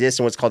kind of exists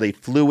in what's called a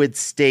fluid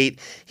state.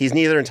 He's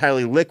neither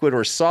entirely liquid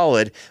or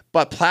solid,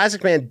 but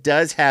Plastic Man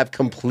does have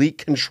complete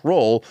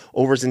control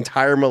over his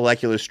entire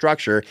molecular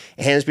structure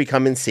and has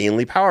become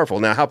insanely powerful.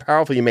 Now, how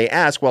powerful, you may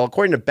ask? Well,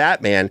 according to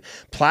Batman,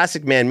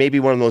 Plastic Man may be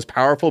one of the most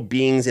powerful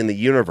beings in the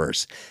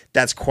universe.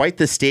 That's quite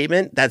the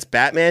statement. That's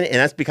Batman, and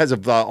that's because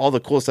of all the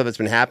cool stuff that's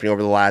been happening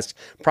over the last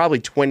probably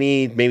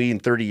 20, maybe even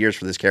 30 years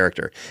for this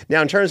character.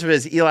 Now, in terms of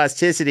his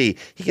elasticity,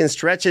 he can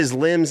stretch his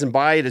limbs and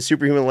body to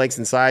superhuman lengths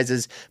and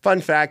sizes.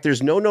 Fun fact,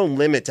 there's no known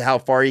limit to how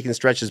far he can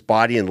stretch his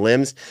body and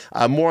limbs.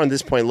 More on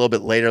this point a little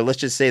bit later. Let's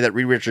just say that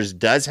Reed Richards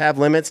does have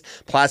limits.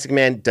 Plastic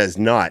Man does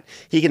not.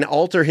 He can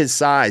alter his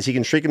size. He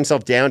can shrink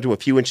himself down to a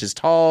few inches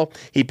tall.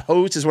 He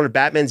posed as one of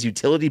Batman's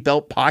utility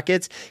belt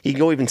pockets. He can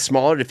go even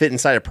smaller to fit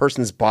inside a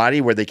person's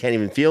body where they can't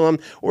even feel him,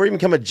 or even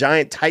become a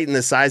giant titan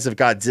the size of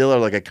Godzilla,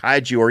 like a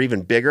kaiju, or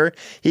even bigger.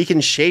 He can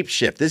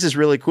shapeshift. This is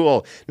really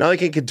cool. Not only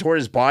can he contort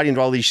his body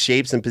into all these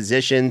shapes and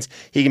positions,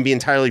 he can be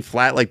entirely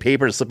flat like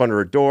paper to slip under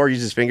a door,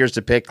 use his fingers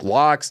to pick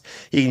locks.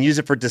 He can use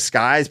it for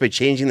disguise by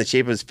changing the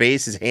shape of his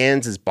face, his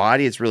hands, his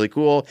body. It's really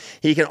cool.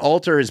 He can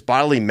alter his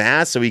bodily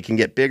mass so he can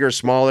get bigger,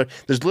 smaller.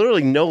 There's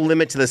literally no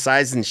limit to the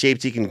sizes and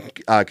shapes he can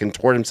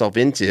contort himself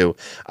into.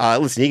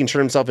 Listen, he can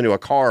turn himself into a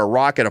car, a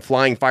rocket, a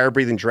flying,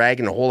 fire-breathing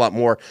dragon, a whole lot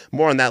more.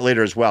 More on that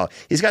later as well.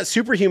 He's got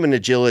superhuman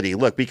agility.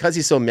 Look, because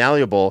he's so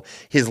malleable,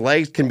 his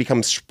legs can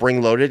become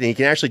spring-loaded, and he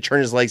can actually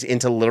turn his legs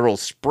into literal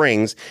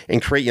springs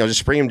and create, just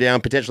spring him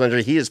down, potential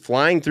injury. He is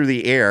flying through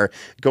the air,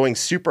 going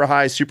super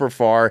high, super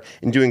far,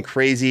 and doing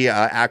crazy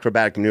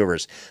acrobatic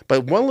maneuvers.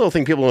 But one little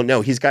thing people don't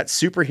know, he's got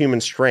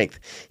superhuman strength.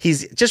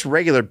 He's just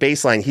regular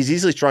baseline. He's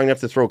easily strong enough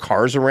to throw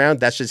cars around.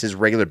 That's just his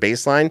regular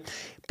baseline.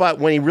 But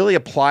when he really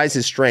applies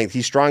his strength,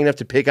 he's strong enough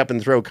to pick up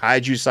and throw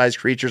kaiju-sized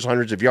creatures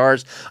hundreds of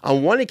yards.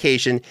 On one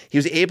occasion, he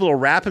was able to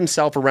wrap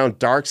himself around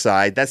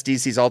Darkseid, that's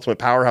DC's ultimate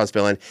powerhouse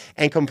villain,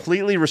 and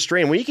completely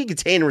restrain. When you can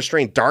contain and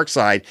restrain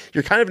Darkseid,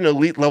 you're kind of an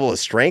elite level of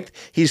strength.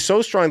 He's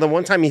so strong that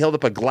one time he held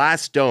up a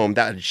glass dome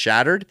that had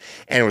shattered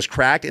and it was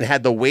cracked and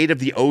had the weight of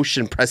the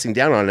ocean pressing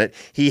down on it.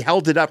 He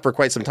held it up for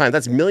quite some time.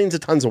 That's millions of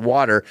tons of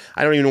water.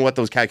 I don't even know what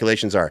those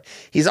calculations are.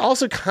 He's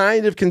also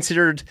kind of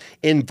considered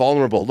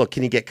invulnerable. Look,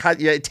 can he get cut?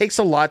 Yeah, it takes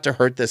a lot to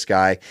hurt this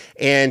guy,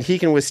 and he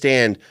can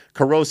withstand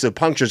corrosive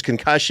punctures,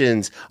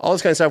 concussions, all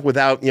this kind of stuff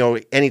without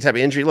any type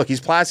of injury. Look, he's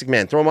Plastic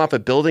Man. Throw him off a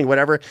building,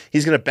 whatever,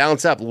 he's going to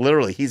bounce up.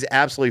 Literally, he's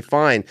absolutely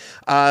fine.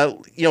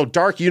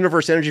 Dark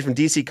Universe energy from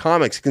DC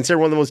Comics, considered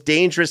one of the most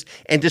dangerous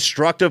and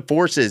destructive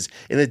forces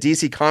in the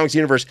DC Comics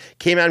universe.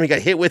 Came out and he got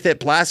hit with it,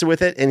 blasted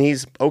with it, and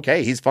he's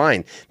okay. He's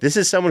fine. This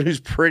is someone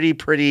who's pretty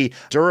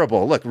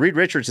durable. Look, Reed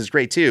Richards is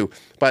great too,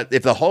 but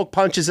if the Hulk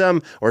punches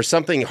him or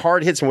something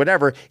hard hits him,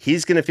 whatever,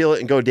 he's going to feel it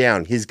and go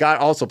down. He's got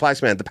also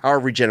Plastic Man, the power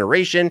of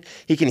regeneration.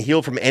 He can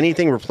heal from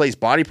anything, replace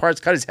body parts,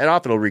 cut his head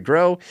off, it'll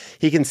regrow.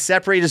 He can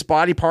separate his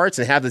body parts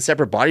and have the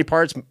separate body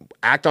parts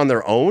act on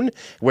their own,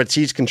 which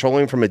he's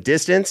controlling from a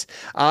distance.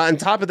 On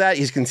top of that,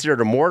 he's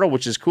considered immortal,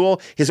 which is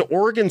cool. His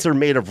organs are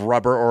made of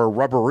rubber or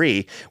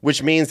rubbery,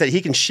 which means that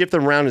he can shift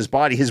them around his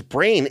body. His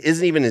brain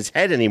isn't even his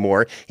head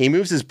anymore. He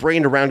moves his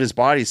brain around his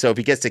body, so if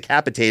he gets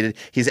decapitated,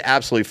 he's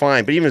absolutely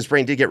fine. But even if his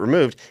brain did get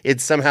removed, it'd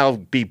somehow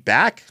be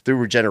back through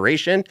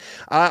regeneration.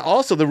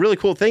 Also, the really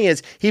cool thing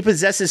is he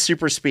possesses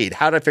super speed.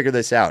 How did I figure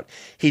this out?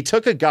 He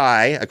took a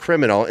guy, a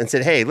criminal, and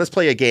said, hey, let's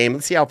play a game.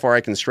 Let's see how far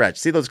I can stretch.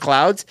 See those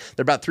clouds?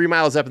 They're about 3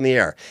 miles up in the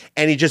air.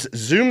 And he just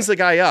zooms the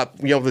guy up,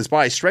 with his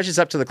body, stretches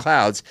up to the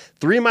clouds,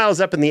 3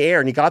 miles up in the air,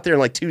 and he got there in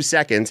like 2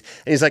 seconds.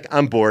 And he's like,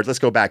 I'm bored. Let's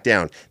go back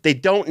down. They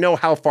don't know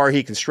how far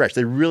he can stretch.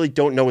 They really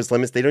don't know his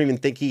limits. They don't even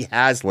think he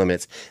has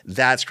limits.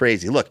 That's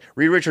crazy. Look,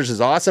 Reed Richards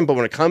is awesome, but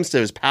when it comes to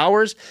his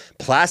powers,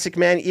 Plastic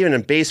Man, even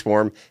in base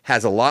form,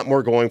 has a lot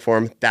more going for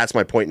him. That's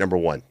my point number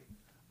one.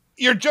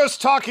 You're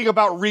just talking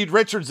about Reed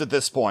Richards at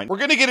this point. We're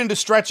going to get into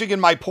stretching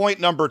in my point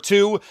number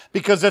 2,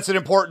 because that's an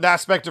important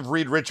aspect of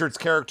Reed Richards'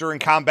 character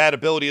and combat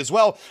ability as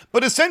well.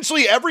 But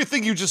essentially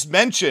everything you just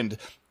mentioned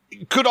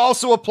could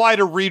also apply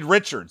to Reed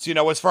Richards.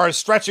 As far as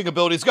stretching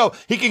abilities go,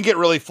 he can get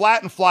really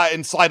flat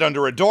and slide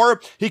under a door.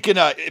 He can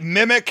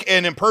mimic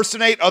and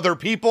impersonate other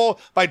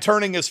people by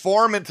turning his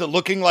form into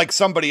looking like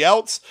somebody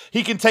else.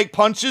 He can take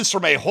punches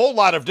from a whole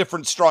lot of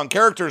different strong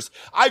characters.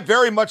 I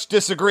very much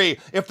disagree.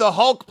 If the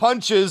Hulk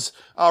punches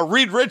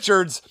Reed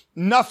Richards,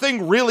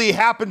 nothing really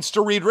happens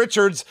to Reed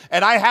Richards,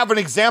 and I have an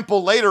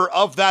example later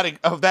of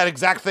that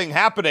exact thing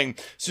happening,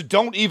 so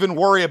don't even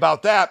worry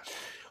about that.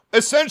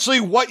 Essentially,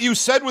 what you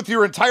said with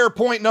your entire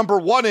point number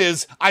 1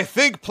 is, I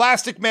think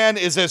Plastic Man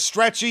is as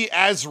stretchy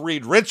as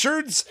Reed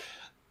Richards,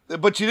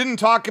 but you didn't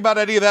talk about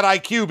any of that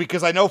IQ,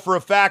 because I know for a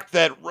fact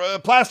that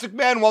Plastic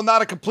Man, while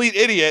not a complete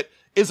idiot,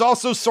 is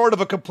also sort of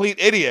a complete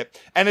idiot,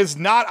 and is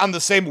not on the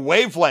same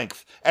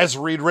wavelength as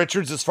Reed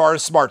Richards as far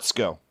as smarts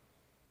go.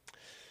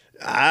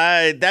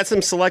 That's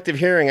some selective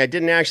hearing. I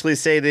didn't actually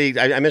say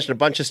I mentioned a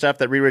bunch of stuff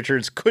that Reed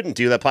Richards couldn't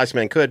do that Plastic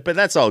Man could, but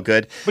that's all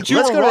good. But you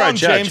were wrong,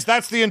 James.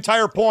 That's the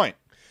entire point.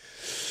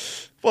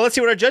 Well, let's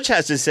see what our judge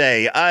has to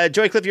say.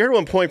 Joey Cliff, you heard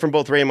one point from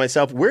both Ray and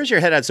myself. Where's your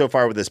head at so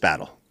far with this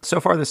battle? So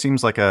far, this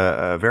seems like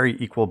a very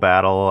equal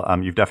battle.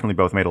 You've definitely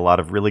both made a lot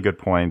of really good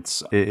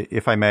points.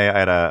 If I may, I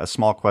had a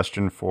small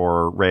question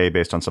for Ray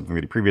based on something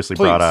that he previously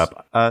brought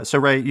up. So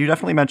Ray, you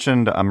definitely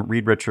mentioned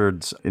Reed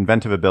Richards'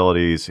 inventive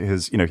abilities. He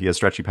has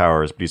stretchy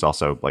powers, but he's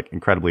also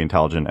incredibly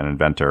intelligent and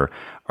inventor.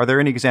 Are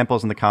there any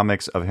examples in the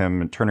comics of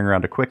him turning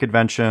around a quick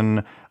invention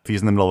if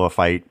he's in the middle of a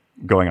fight,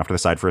 going off to the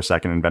side for a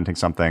second, inventing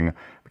something?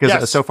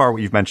 Because so far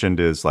what you've mentioned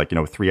is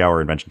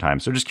 3-hour invention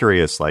time. So just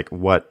curious,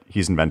 what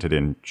he's invented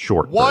in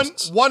short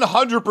bursts.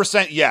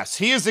 100% yes.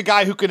 He is a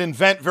guy who can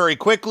invent very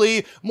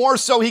quickly. More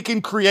so, he can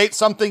create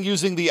something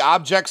using the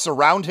objects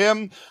around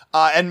him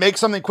and make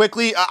something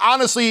quickly.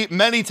 Honestly,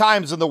 many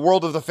times in the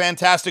world of the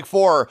Fantastic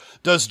Four,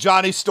 does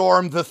Johnny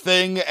Storm, The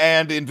Thing,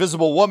 and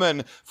Invisible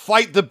Woman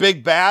fight the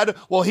big bad?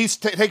 Well, he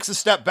takes a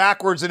step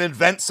backwards and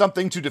invents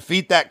something to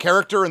defeat that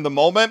character in the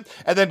moment,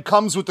 and then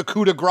comes with the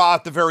coup de grace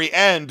at the very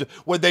end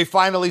when they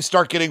finally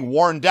start getting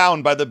worn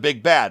down by the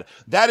big bad.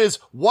 That is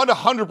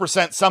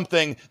 100%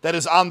 something that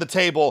is on the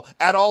table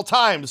at all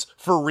times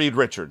for Reed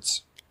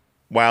Richards.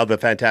 While the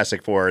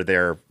Fantastic Four,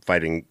 they're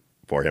fighting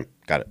for him.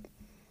 Got it.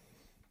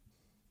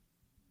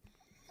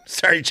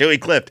 Sorry, Joey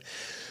clipped.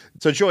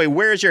 So, Joey,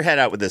 where's your head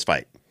at with this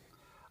fight?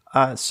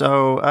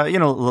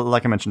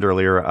 Like I mentioned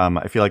earlier,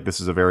 I feel like this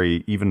is a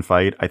very even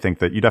fight. I think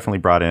that you definitely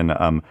brought in,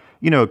 a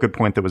good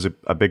point that was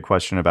a big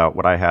question about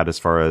what I had as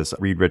far as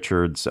Reed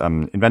Richards'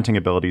 inventing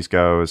abilities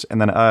goes.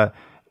 And then,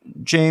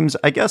 James,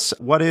 I guess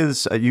what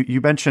is,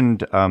 you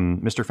mentioned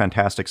Mr.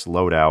 Fantastic's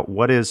loadout.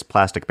 What is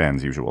Plastic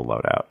Man's usual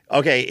loadout?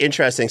 Okay,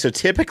 interesting. So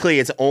typically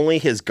it's only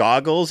his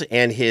goggles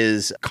and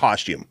his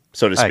costume,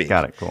 so to speak.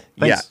 Got it. Cool.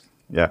 Thanks.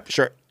 Yeah.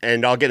 Sure.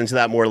 And I'll get into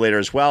that more later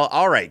as well.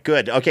 All right,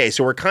 good. Okay,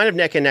 so we're kind of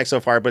neck and neck so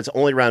far, but it's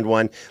only round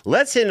one.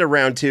 Let's hit into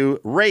round two.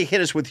 Ray, hit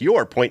us with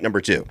your point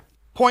number 2.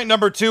 Point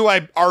number 2,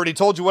 I already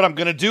told you what I'm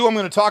going to do. I'm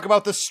going to talk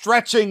about the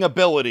stretching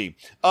ability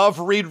of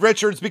Reed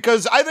Richards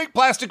because I think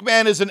Plastic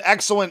Man is an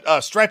excellent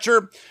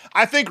stretcher.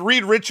 I think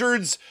Reed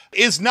Richards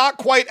is not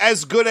quite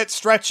as good at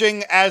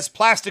stretching as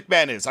Plastic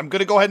Man is. I'm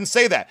going to go ahead and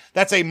say that.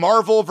 That's a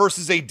Marvel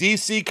versus a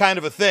DC kind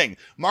of a thing.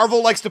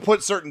 Marvel likes to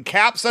put certain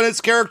caps on its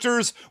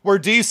characters where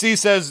DC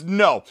says,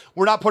 no,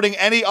 we're not putting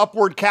any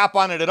upward cap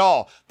on it at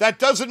all. That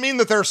doesn't mean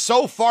that they're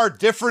so far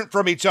different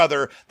from each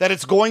other that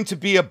it's going to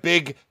be a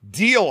big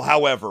deal,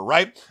 however,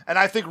 right? And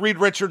I think Reed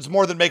Richards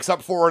more than makes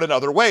up for it in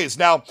other ways.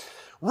 Now,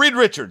 Reed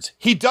Richards,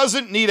 he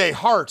doesn't need a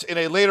heart in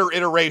a later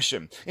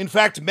iteration. In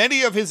fact,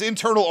 many of his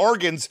internal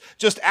organs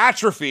just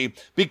atrophy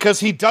because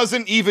he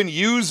doesn't even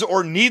use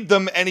or need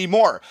them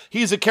anymore.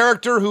 He's a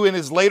character who in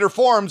his later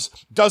forms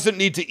doesn't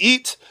need to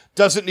eat,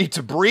 doesn't need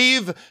to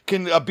breathe,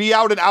 can be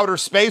out in outer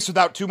space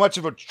without too much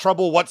of a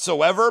trouble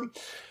whatsoever.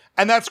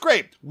 And that's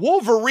great.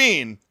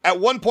 Wolverine at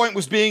one point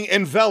was being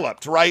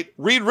enveloped, right?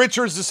 Reed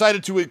Richards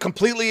decided to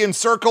completely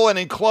encircle and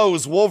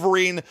enclose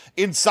Wolverine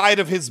inside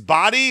of his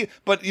body,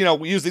 but,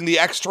 using the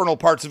external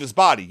parts of his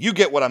body. You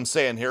get what I'm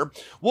saying here.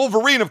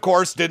 Wolverine, of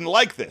course, didn't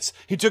like this.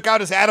 He took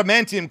out his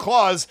adamantium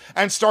claws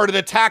and started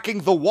attacking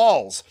the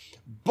walls.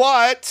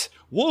 But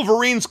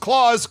Wolverine's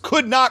claws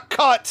could not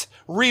cut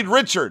Reed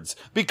Richards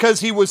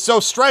because he was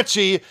so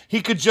stretchy,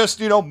 he could just,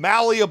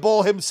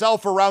 malleable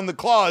himself around the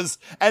claws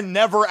and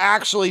never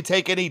actually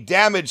take any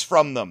damage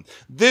from them.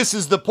 This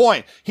is the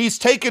point. He's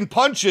taken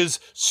punches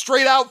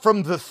straight out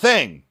from The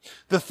Thing.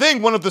 The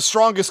Thing, one of the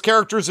strongest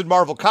characters in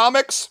Marvel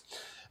Comics.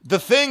 The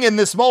Thing in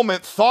this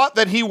moment thought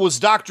that he was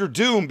Dr.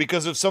 Doom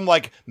because of some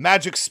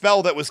magic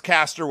spell that was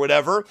cast or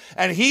whatever,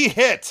 and he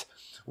hit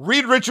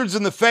Reed Richards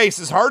in the face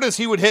as hard as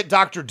he would hit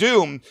Dr.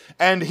 Doom,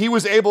 and he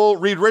was able,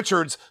 Reed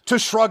Richards, to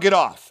shrug it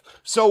off.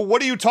 So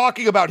what are you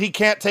talking about? He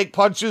can't take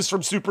punches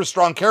from super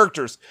strong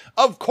characters.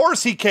 Of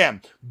course he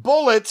can.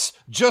 Bullets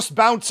just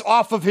bounce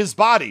off of his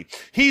body.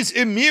 He's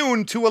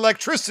immune to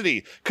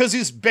electricity because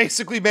he's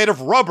basically made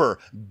of rubber.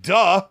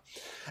 Duh.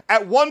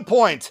 At one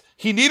point,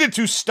 he needed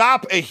to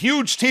stop a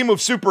huge team of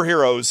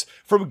superheroes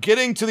from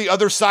getting to the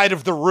other side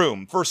of the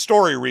room for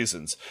story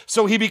reasons.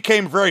 So he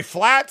became very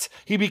flat,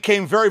 he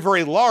became very,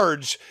 very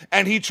large,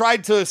 and he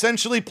tried to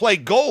essentially play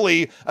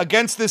goalie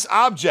against this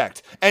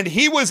object. And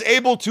he was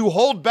able to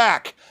hold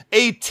back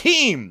a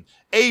team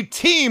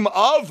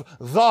of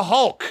the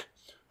Hulk,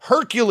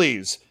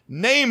 Hercules,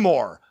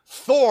 Namor,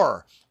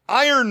 Thor,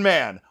 Iron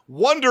Man,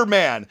 Wonder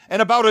Man,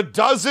 and about a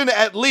dozen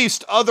at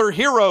least other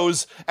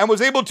heroes, and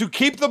was able to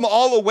keep them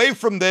all away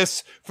from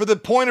this for the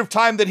point of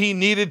time that he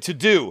needed to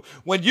do.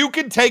 When you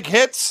can take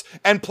hits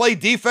and play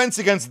defense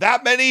against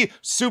that many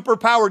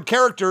superpowered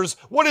characters,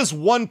 what is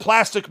one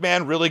Plastic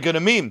Man really going to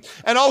mean?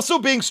 And also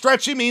being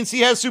stretchy means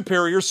he has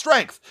superior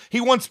strength.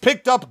 He once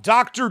picked up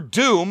Dr.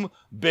 Doom,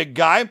 big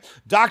guy.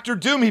 Dr.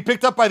 Doom, he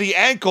picked up by the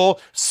ankle,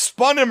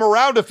 spun him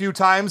around a few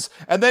times,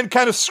 and then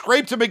kind of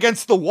scraped him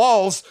against the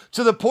walls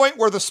to the point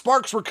where the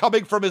sparks were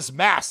coming from his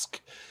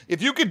mask.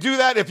 If you could do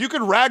that, if you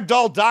could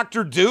ragdoll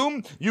Dr.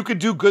 Doom, you could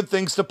do good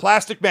things to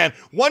Plastic Man.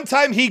 One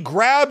time he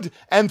grabbed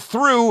and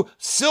threw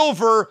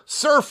Silver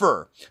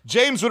Surfer.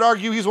 James would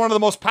argue he's one of the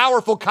most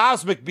powerful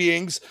cosmic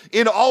beings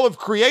in all of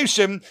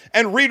creation,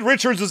 and Reed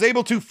Richards was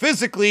able to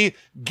physically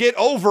get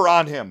over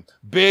on him.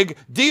 Big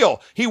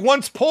deal. He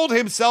once pulled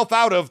himself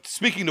out of,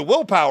 speaking to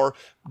willpower,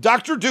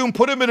 Dr. Doom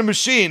put him in a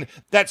machine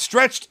that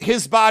stretched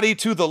his body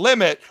to the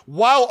limit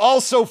while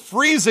also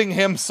freezing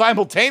him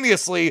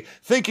simultaneously,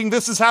 thinking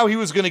this is how he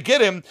was going to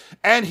get him.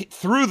 And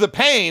through the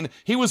pain,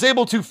 he was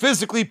able to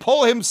physically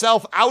pull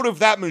himself out of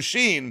that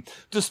machine,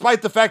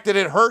 despite the fact that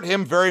it hurt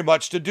him very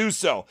much to do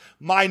so.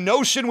 My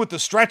notion with the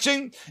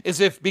stretching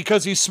is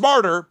because he's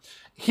smarter,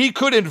 he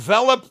could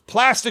envelop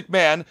Plastic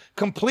Man,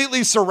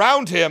 completely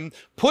surround him,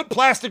 put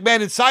Plastic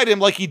Man inside him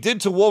like he did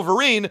to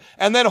Wolverine,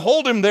 and then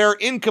hold him there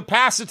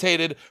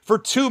incapacitated for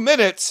 2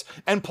 minutes,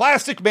 and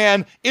Plastic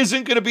Man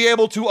isn't going to be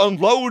able to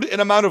unload an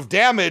amount of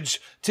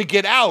damage to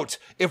get out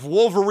if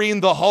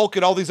Wolverine, the Hulk,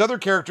 and all these other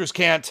characters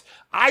can't.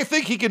 I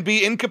think he can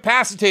be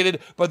incapacitated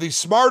by the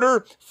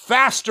smarter,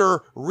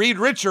 faster Reed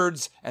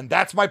Richards, and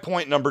that's my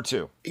point number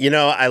 2. You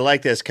know, I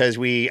like this because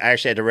I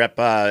actually had to rep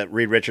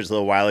Reed Richards a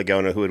little while ago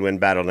in a Who Would Win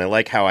battle, and I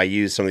like how I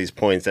use some of these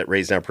points that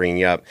Ray's not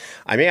bringing up.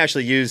 I may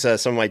actually use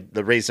some of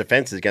the Ray's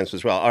defenses against him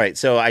as well. All right,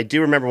 so I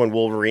do remember when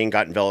Wolverine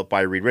got enveloped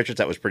by Reed Richards.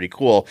 That was pretty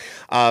cool.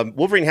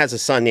 Wolverine has a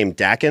son named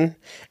Daken,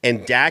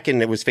 and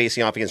Daken was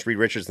facing off against Reed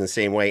Richards in the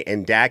same way,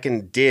 and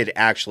Daken did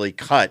actually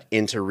cut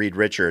into Reed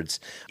Richards.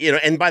 You know,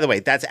 and by the way,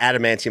 that's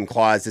adamantium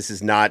claws. This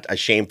is not a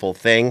shameful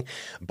thing,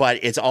 but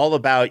it's all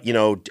about, you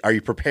know, are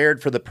you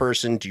prepared for the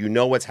person? Do you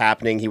know what's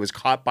happening? He was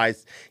caught by,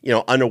 you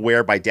know,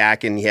 unaware by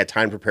Daken. He had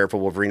time to prepare for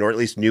Wolverine, or at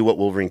least knew what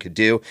Wolverine could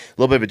do. A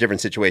little bit of a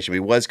different situation. He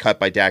was cut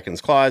by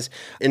Daken's claws.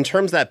 In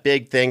terms of that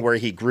big thing where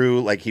he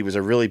grew like he was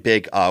a really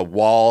big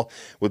wall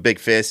with big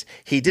fists,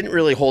 he didn't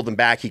really hold them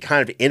back. He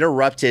kind of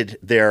interrupted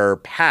their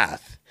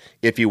path,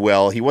 if you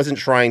will. He wasn't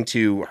trying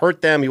to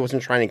hurt them. He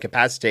wasn't trying to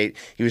incapacitate.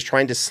 He was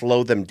trying to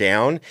slow them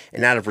down.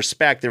 And out of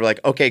respect, they were like,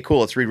 okay,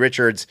 cool, it's Reed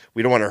Richards.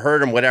 We don't want to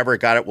hurt him, whatever.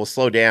 Got it. We'll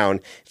slow down.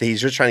 He's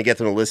just trying to get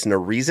them to listen to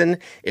reason.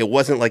 It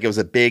wasn't like it was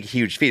a big,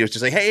 huge feat. It was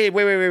just like, hey,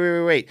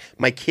 wait.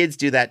 My kids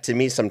do that to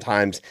me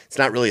sometimes. It's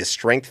not really a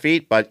strength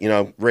feat, but, you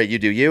know, Ray, you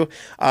do you.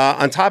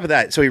 On top of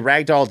that, so he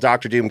ragdolled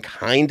Dr. Doom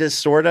kind of,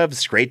 sort of,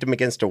 scraped him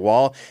against a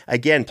wall.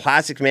 Again,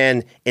 Plastic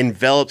Man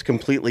enveloped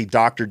completely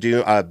Dr.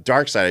 Doom,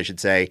 Darkseid, I should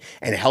say,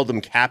 and held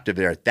him captive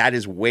there. That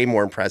is way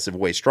more impressive,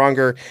 way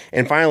stronger.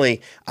 And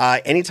finally,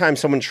 anytime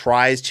someone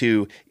tries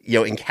to, you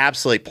know,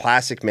 encapsulate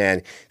Plastic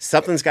Man,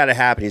 something's got to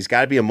happen. He's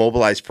got to be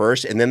immobilized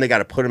first, and then they got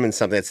to put him in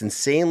something that's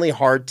insanely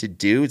hard to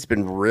do. It's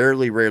been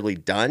rarely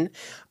done.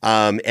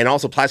 And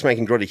also, Plastic Man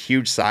can grow to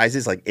huge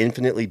sizes, like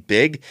infinitely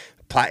big,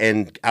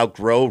 and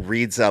outgrow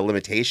Reed's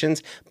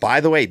limitations. By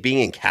the way,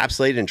 being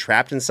encapsulated and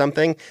trapped in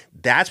something,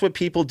 that's what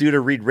people do to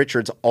Reed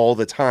Richards all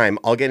the time.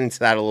 I'll get into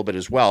that a little bit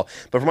as well.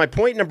 But for my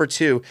point number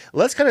 2,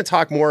 let's kind of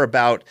talk more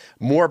about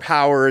more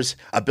powers,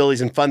 abilities,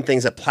 and fun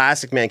things that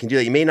Plastic Man can do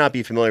that you may not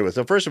be familiar with.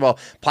 So first of all,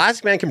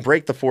 Plastic Man can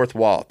break the fourth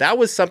wall. That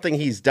was something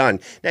he's done.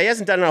 Now, he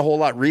hasn't done it a whole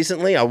lot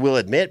recently, I will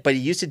admit, but he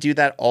used to do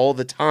that all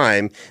the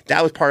time.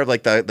 That was part of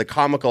like the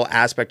comical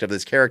aspect of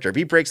this character. If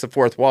he breaks the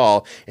fourth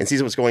wall and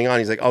sees what's going on,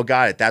 he's like, oh,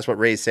 got it. That's what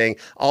Ray's saying.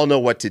 I'll know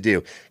what to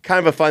do. Kind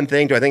of a fun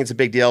thing. Do I think it's a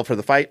big deal for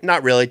the fight?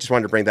 Not really. Just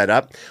wanted to bring that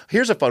up.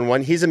 Here's a fun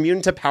one. He's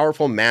immune to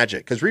powerful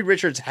magic because Reed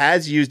Richards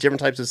has used different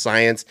types of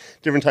science,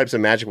 different types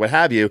of magic, what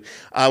have you.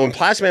 When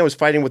Plastic Man was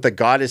fighting with the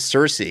goddess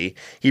Circe,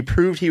 he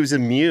proved he was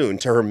immune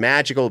to her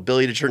magical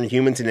ability to turn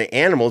humans into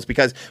animals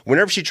because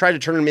whenever she tried to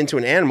turn him into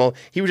an animal,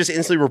 he would just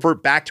instantly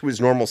revert back to his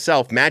normal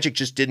self. Magic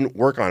just didn't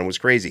work on him. It was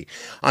crazy.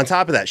 On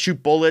top of that,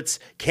 shoot bullets,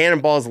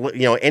 cannonballs,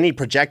 you know, any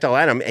projectile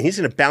at him, and he's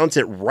going to bounce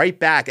it right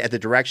back at the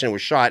direction it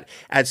was shot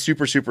at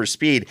super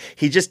speed.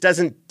 He just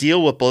doesn't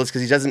deal with bullets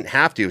because he doesn't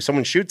have to. If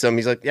someone shoots him,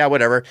 he's like, yeah,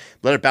 whatever.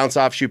 Let it bounce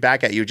off, shoot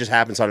back at you. It just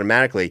happens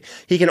automatically.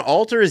 He can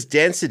alter his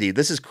density.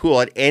 This is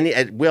cool at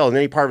will in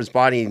any part of his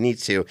body he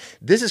needs to.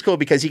 This is cool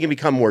because he can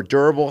become more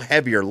durable,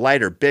 heavier,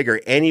 lighter,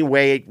 bigger, any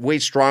way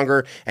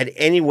stronger at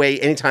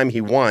anytime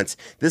he wants.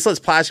 This lets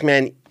Plastic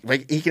Man,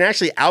 like, he can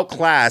actually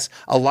outclass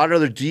a lot of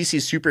other DC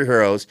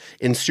superheroes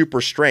in super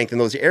strength in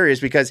those areas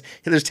because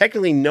there's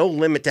technically no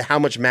limit to how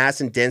much mass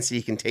and density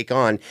he can take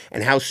on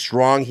and how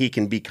strong he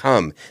can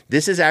become.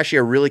 This is actually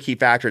a really key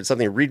factor. It's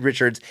something Reed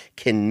Richards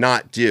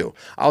cannot do.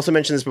 I also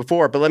mentioned this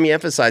before, but let me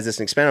emphasize this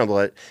and expand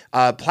on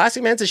it.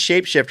 Plastic Man's a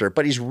shapeshifter,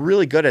 but he's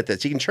really good at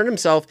this. He can turn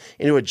himself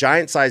into a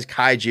giant-sized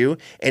kaiju,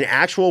 an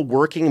actual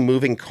working,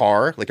 moving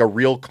car, like a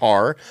real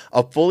car,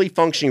 a fully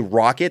functioning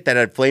rocket that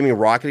had flaming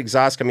rocket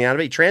exhaust coming out of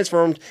it. He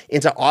transformed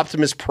into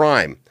Optimus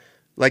Prime,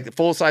 like the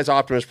full-size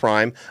Optimus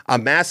Prime, a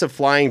massive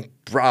flying,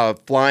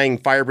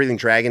 fire-breathing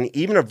dragon,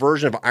 even a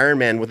version of Iron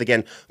Man with,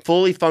 again,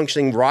 fully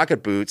functioning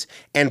rocket boots,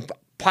 and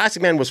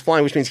Plastic Man was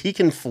flying, which means he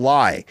can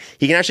fly.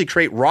 He can actually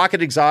create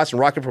rocket exhaust and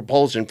rocket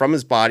propulsion from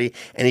his body,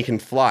 and he can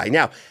fly.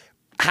 Now,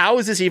 how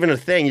is this even a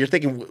thing? You're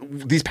thinking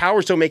these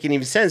powers don't make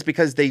any sense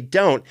because they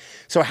don't.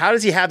 So how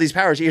does he have these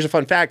powers? Here's a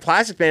fun fact.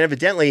 Plastic Man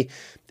evidently,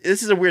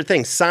 this is a weird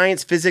thing.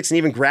 Science, physics, and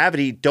even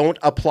gravity don't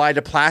apply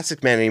to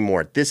Plastic Man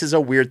anymore. This is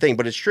a weird thing,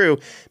 but it's true.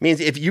 It means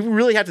if you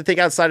really have to think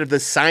outside of the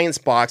science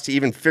box to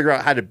even figure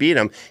out how to beat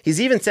him, he's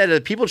even said that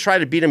if people try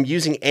to beat him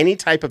using any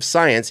type of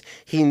science,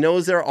 he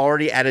knows they're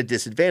already at a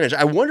disadvantage.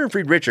 I wonder if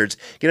Reed Richards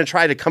going to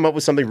try to come up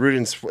with something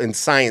rooted in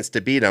science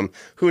to beat him.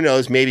 Who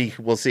knows? Maybe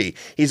we'll see.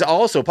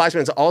 Plastic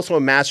Man's also a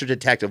master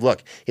detective.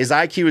 Look, his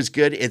IQ is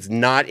good. It's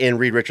not in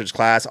Reed Richards'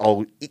 class.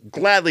 I'll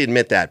gladly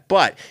admit that.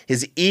 But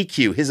his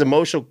EQ, his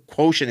emotional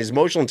quotient, his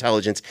emotional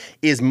intelligence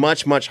is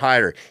much, much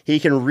higher. He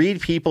can read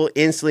people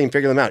instantly and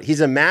figure them out.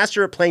 He's a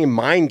master at playing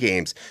mind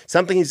games,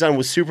 something he's done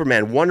with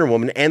Superman, Wonder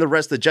Woman, and the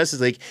rest of the Justice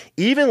League,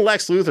 even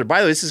Lex Luthor. By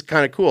the way, this is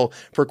kind of cool.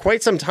 For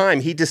quite some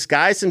time, he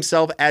disguised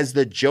himself as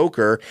the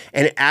Joker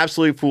and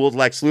absolutely fooled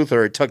Lex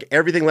Luthor. It took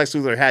everything Lex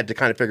Luthor had to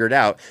kind of figure it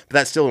out, but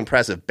that's still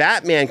impressive.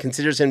 Batman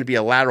considers him to be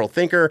a lateral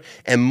thinker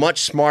and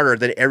much smarter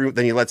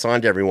than he lets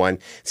on to everyone.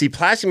 See,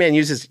 Plastic Man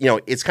uses,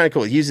 it's kind of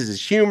cool. He uses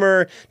his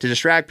humor to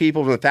distract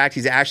people from the fact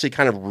he's actually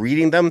kind of of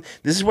reading them.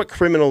 This is what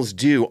criminals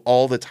do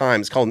all the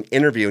time. It's called an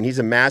interview, and he's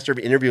a master of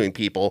interviewing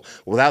people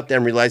without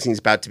them realizing he's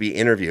about to be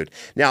interviewed.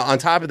 Now, on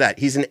top of that,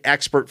 he's an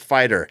expert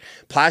fighter.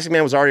 Plastic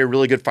Man was already a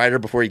really good fighter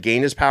before he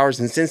gained his powers,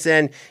 and since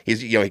then,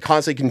 he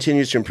constantly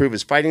continues to improve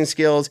his fighting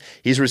skills.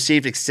 He's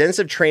received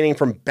extensive training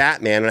from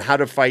Batman on how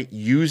to fight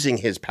using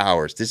his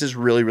powers. This is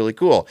really, really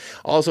cool.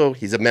 Also,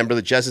 he's a member of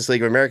the Justice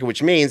League of America,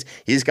 which means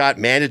he's got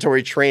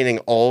mandatory training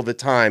all the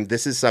time.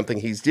 This is something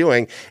he's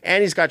doing,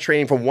 and he's got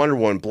training from Wonder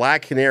Woman,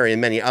 Black Canary,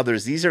 and many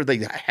others. These are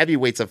the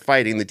heavyweights of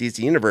fighting in the DC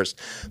Universe.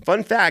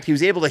 Fun fact, he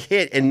was able to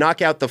hit and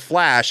knock out the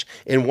Flash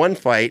in one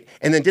fight,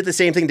 and then did the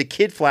same thing to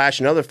Kid Flash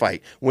in another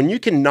fight. When you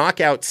can knock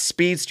out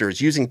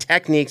speedsters using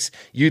techniques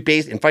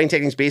and fighting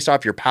techniques based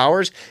off your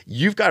powers,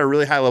 you've got a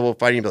really high level of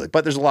fighting ability.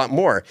 But there's a lot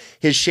more.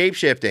 His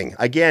shapeshifting,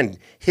 again,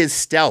 his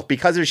stealth.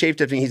 Because of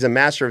shapeshifting, he's a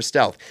master of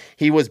stealth.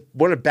 He was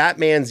one of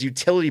Batman's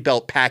utility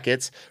belt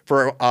packets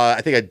for,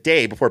 I think, a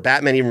day before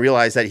Batman even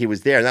realized that he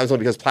was there. And that was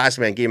only because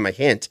Plastic Man gave him a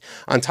hint.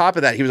 On top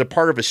of that, he was a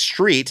part of a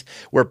street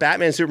where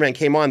Batman and Superman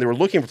came on. They were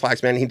looking for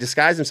Plastic Man, and he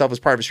disguised himself as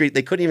part of a street.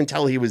 They couldn't even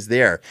tell he was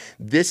there.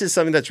 This is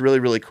something that's really,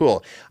 really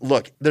cool.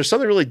 Look, there's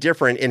something really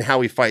different in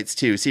how he fights,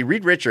 too. See,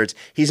 Reed Richards,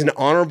 he's an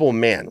honorable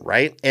man,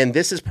 right? And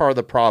this is part of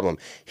the problem.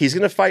 He's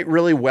going to fight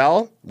really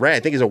well, right? I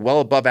think he's a well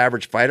above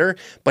average fighter,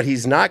 but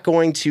he's not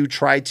going to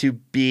try to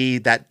be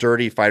that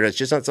dirty fighter. It's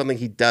just not something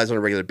he does on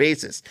a regular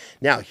basis.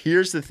 Now,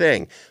 here's the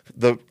thing.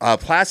 The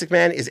Plastic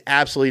Man is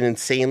absolutely an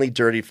insanely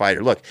dirty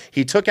fighter. Look,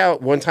 he took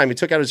out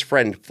his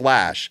friend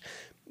Flash,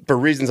 for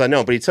reasons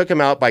unknown, but he took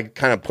him out by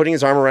kind of putting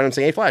his arm around him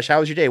saying, "Hey, Flash, how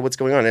was your day? What's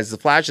going on?" As the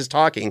Flash is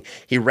talking,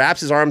 he wraps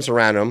his arms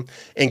around him,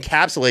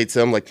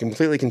 encapsulates him, like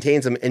completely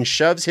contains him, and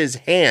shoves his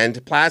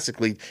hand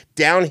plastically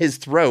down his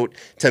throat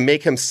to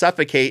make him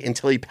suffocate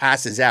until he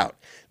passes out.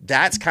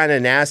 That's kind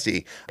of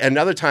nasty.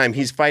 Another time,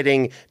 he's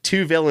fighting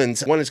two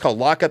villains. One is called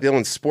Lockup, the other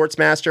one's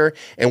Sportsmaster.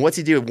 And what's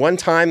he do? One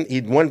time,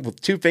 with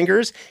two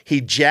fingers,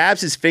 he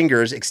jabs his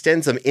fingers,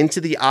 extends them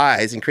into the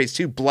eyes, and creates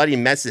two bloody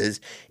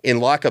messes in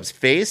Lockup's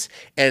face.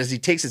 And as he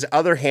takes his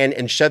other hand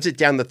and shoves it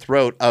down the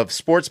throat of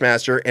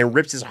Sportsmaster and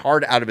rips his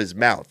heart out of his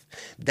mouth.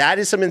 That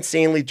is some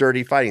insanely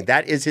dirty fighting.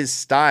 That is his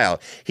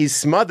style. He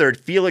smothered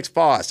Felix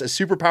Faust, a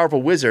super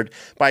powerful wizard,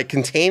 by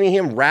containing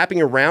him,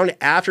 wrapping around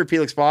after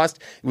Felix Faust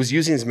was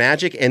using his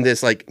magic, and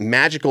this like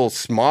magical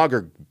smog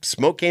or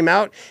smoke came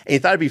out, and he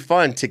thought it'd be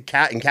fun to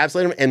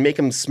encapsulate him and make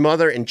him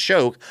smother and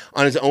choke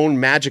on his own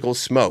magical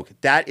smoke.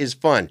 That is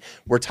fun.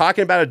 We're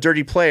talking about a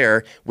dirty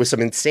player with some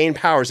insane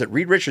powers that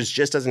Reed Richards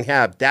just doesn't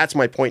have. That's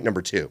my point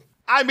number 2.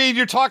 I mean,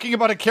 you're talking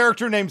about a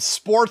character named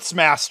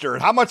Sportsmaster.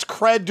 How much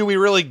cred do we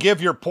really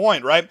give your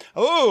point, right?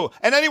 Oh,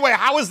 and anyway,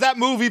 how is that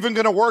move even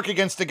going to work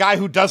against a guy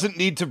who doesn't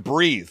need to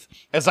breathe?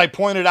 As I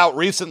pointed out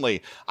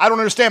recently, I don't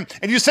understand.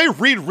 And you say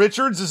Reed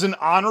Richards is an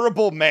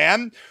honorable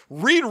man?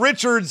 Reed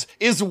Richards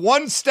is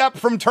one step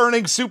from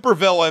turning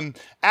supervillain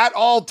at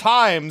all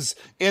times.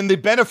 In the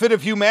benefit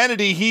of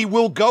humanity, he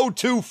will go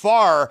too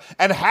far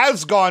and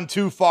has gone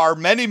too far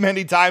many,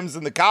 many times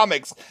in the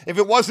comics. If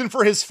it wasn't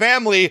for his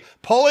family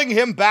pulling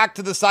him back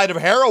to the side of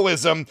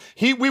heroism,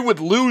 we would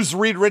lose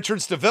Reed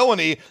Richards to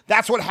villainy.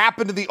 That's what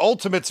happened in the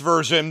Ultimates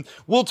version.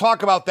 We'll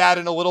talk about that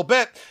in a little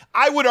bit.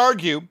 I would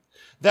argue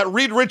that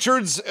Reed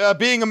Richards,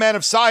 being a man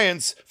of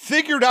science,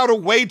 figured out a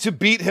way to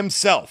beat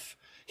himself.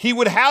 He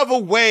would have a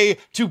way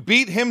to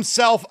beat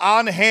himself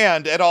on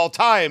hand at all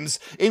times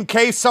in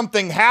case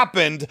something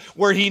happened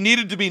where he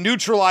needed to be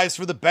neutralized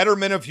for the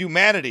betterment of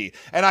humanity.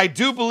 And I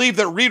do believe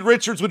that Reed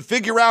Richards would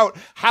figure out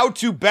how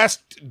to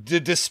best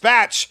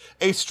dispatch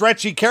a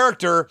stretchy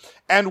character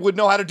and would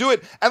know how to do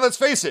it. And let's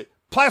face it,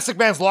 Plastic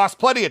Man's lost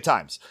plenty of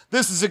times.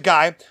 This is a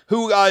guy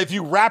who, if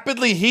you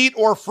rapidly heat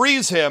or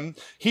freeze him,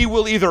 he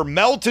will either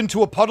melt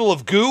into a puddle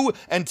of goo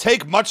and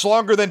take much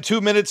longer than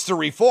 2 minutes to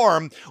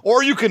reform,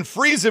 or you can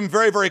freeze him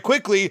very, very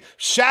quickly,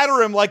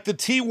 shatter him like the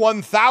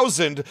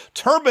T-1000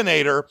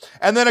 Terminator,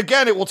 and then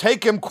again, it will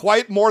take him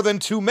quite more than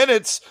 2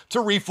 minutes to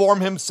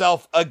reform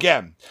himself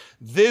again.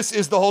 This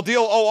is the whole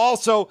deal. Oh,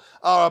 also,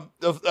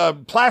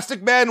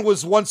 Plastic Man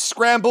was once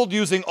scrambled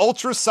using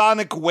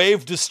ultrasonic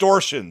wave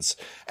distortions.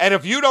 And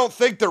if you don't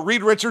think that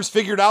Reed Richards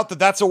figured out that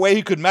that's a way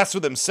he could mess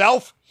with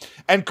himself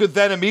and could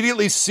then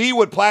immediately see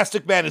what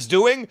Plastic Man is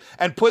doing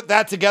and put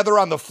that together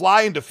on the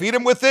fly and defeat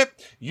him with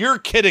it, you're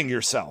kidding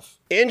yourself.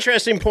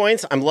 Interesting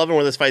points. I'm loving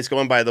where this fight's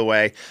going, by the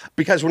way,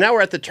 because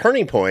we're at the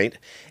turning point,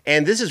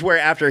 and this is where,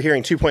 after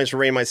hearing 2 points from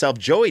Ray and myself,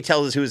 Joey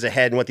tells us who's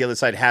ahead and what the other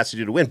side has to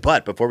do to win.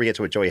 But before we get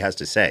to what Joey has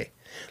to say,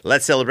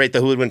 let's celebrate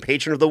the Who Would Win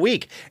Patron of the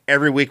Week.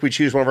 Every week we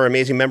choose one of our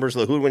amazing members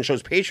of the Who Would Win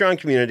Show's Patreon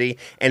community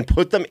and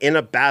put them in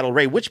a battle.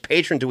 Ray, which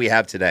patron do we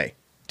have today?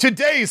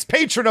 Today's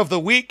patron of the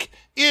week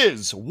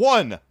is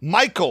one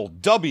Michael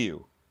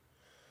W.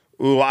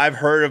 Ooh, I've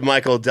heard of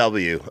Michael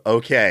W.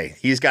 Okay,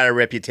 he's got a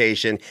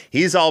reputation.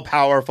 He's all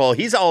powerful.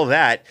 He's all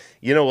that.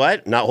 You know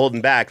what? Not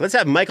holding back. Let's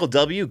have Michael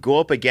W. go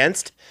up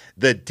against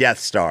the Death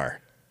Star.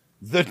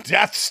 The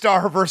Death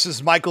Star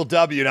versus Michael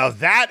W. Now,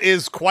 that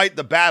is quite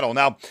the battle.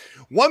 Now,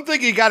 One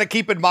thing you got to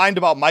keep in mind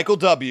about Michael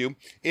W.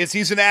 is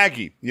he's an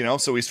Aggie,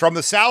 so he's from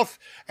the South,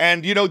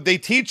 and, they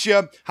teach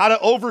you how to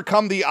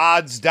overcome the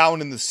odds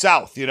down in the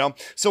South,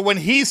 So when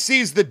he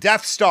sees the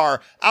Death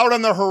Star out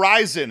on the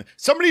horizon,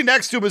 somebody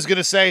next to him is going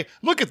to say,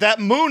 look at that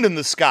moon in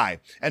the sky.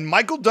 And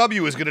Michael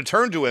W. is going to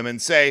turn to him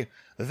and say,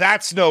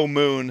 that's no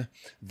moon.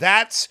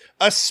 That's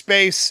a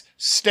space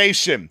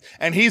station.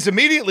 And he's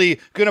immediately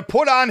going to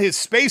put on his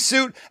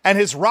spacesuit and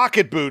his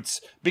rocket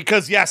boots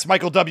because, yes,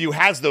 Michael W.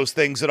 has those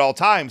things at all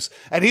times.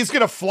 And he's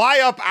going to fly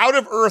up out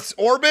of Earth's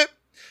orbit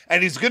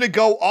and he's going to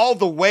go all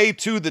the way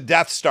to the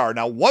Death Star.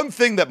 Now, one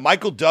thing that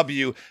Michael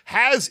W.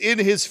 has in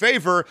his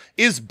favor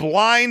is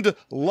blind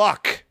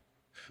luck.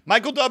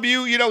 Michael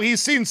W.,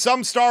 he's seen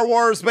some Star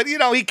Wars, but,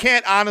 he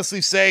can't honestly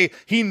say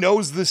he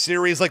knows the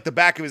series like the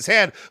back of his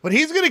hand. But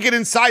he's going to get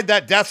inside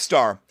that Death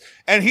Star,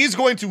 and he's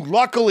going to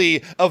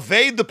luckily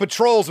evade the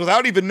patrols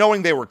without even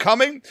knowing they were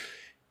coming.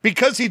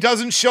 Because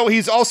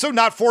he's also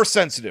not force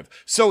sensitive.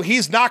 So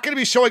he's not going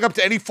to be showing up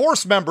to any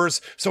force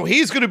members. So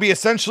he's going to be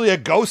essentially a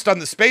ghost on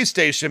the space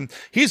station.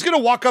 He's going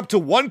to walk up to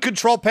one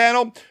control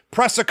panel,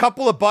 press a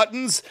couple of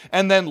buttons,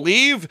 and then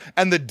leave.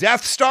 And the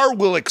Death Star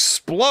will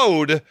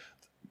explode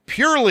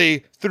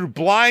purely through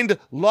blind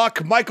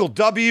luck. Michael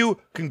W.,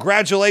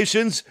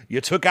 congratulations.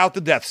 You took out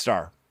the Death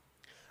Star.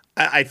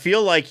 I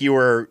feel like you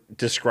were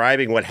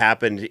describing what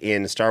happened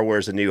in Star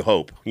Wars A New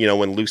Hope,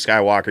 when Luke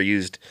Skywalker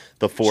used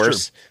the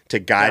Force to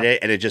guide it,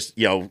 and it just,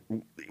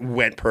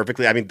 went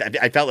perfectly. I mean,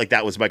 I felt like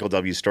that was Michael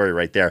W.'s story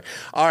right there.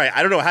 All right,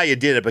 I don't know how you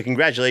did it, but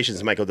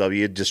congratulations, Michael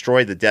W. You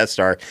destroyed the Death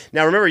Star.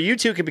 Now, remember, you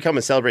too can become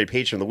a celebrated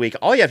patron of the week.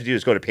 All you have to do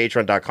is go to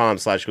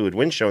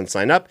patreon.com/whowouldwin show and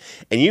sign up,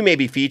 and you may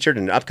be featured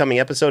in an upcoming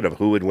episode of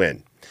Who Would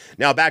Win.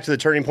 Now, back to the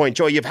turning point.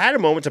 Joey, you've had a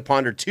moment to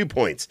ponder 2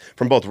 points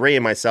from both Ray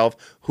and myself.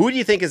 Who do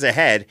you think is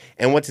ahead,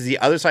 and what does the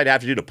other side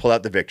have to do to pull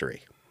out the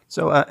victory?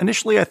 So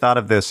initially, I thought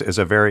of this as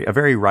a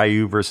very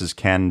Ryu versus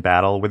Ken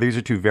battle, where these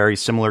are two very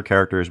similar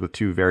characters with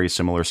two very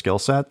similar skill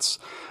sets.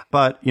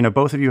 But,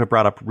 both of you have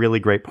brought up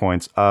really great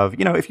points of,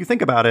 if you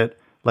think about it,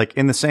 like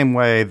in the same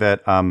way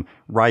that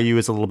Ryu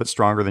is a little bit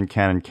stronger than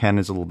Ken and Ken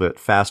is a little bit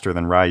faster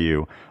than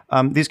Ryu,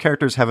 these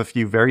characters have a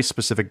few very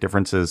specific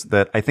differences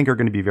that I think are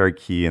going to be very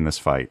key in this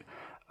fight.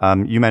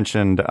 You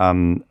mentioned,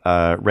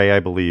 Ray, I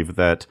believe,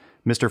 that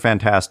Mr.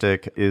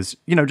 Fantastic is,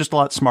 just a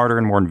lot smarter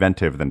and more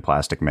inventive than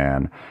Plastic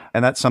Man.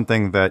 And that's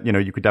something that,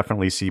 you could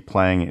definitely see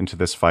playing into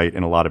this fight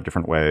in a lot of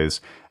different ways.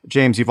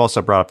 James, you've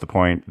also brought up the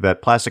point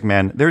that Plastic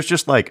Man, there's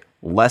just like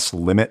less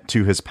limit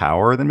to his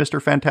power than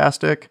Mr.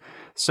 Fantastic.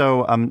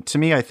 So to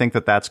me, I think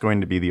that that's going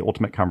to be the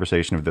ultimate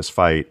conversation of this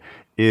fight.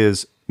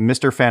 Is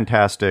Mr.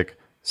 Fantastic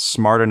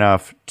smart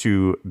enough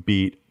to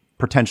beat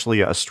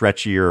potentially a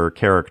stretchier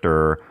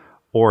character,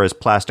 or is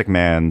Plastic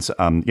Man's,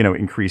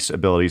 increased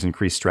abilities,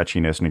 increased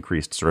stretchiness, and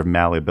increased sort of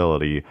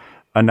malleability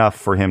enough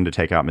for him to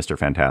take out Mr.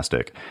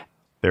 Fantastic?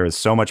 There is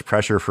so much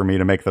pressure for me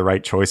to make the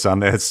right choice on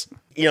this.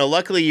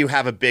 Luckily you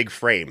have a big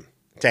frame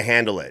to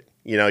handle it.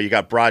 You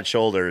got broad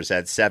shoulders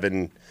at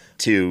 7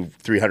 to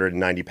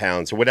 390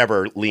 pounds or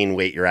whatever lean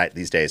weight you're at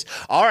these days.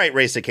 All right,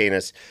 Ray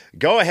Sacanis,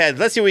 go ahead.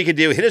 Let's see what we can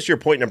do. Hit us your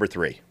point number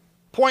 3.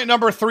 Point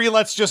number 3,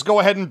 let's just go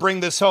ahead and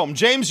bring this home.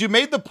 James, you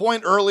made the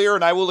point earlier,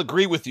 and I will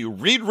agree with you.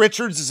 Reed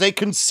Richards is a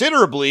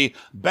considerably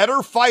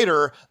better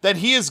fighter than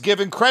he is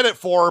given credit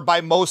for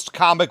by most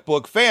comic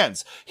book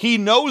fans. He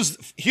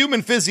knows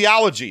human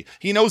physiology.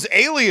 He knows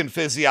alien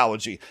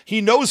physiology.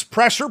 He knows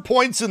pressure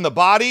points in the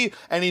body,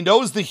 and he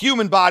knows the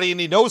human body, and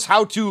he knows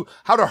how to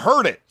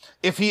hurt it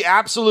if he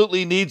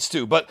absolutely needs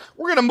to. But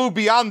we're going to move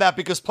beyond that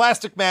because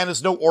Plastic Man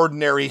is no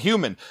ordinary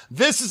human.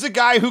 This is a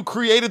guy who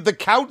created the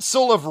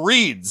Council of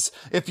Reeds.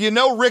 If you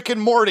know Rick and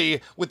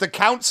Morty with the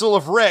Council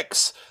of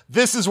Ricks,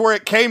 this is where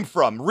it came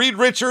from. Reed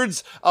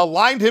Richards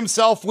aligned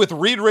himself with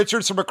Reed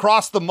Richards from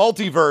across the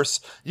multiverse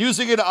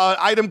using an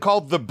item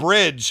called the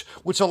Bridge,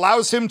 which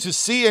allows him to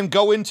see and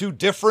go into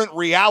different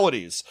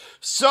realities.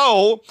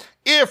 So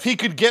if he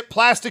could get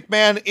Plastic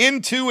Man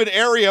into an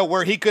area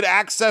where he could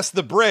access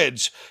the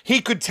bridge, he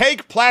could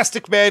take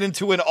Plastic Man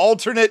into an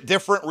alternate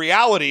different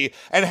reality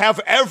and have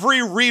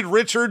every Reed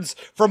Richards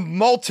from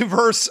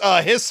multiverse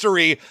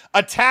history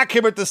attack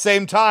him at the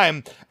same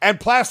time, and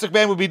Plastic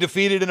Man would be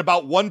defeated in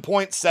about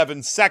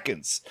 1.7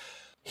 seconds.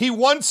 He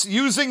once,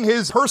 using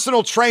his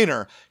personal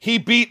trainer, he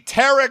beat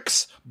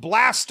Terex,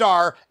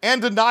 Blastar,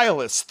 and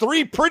Annihilus,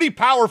 3 pretty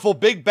powerful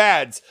big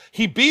bads.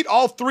 He beat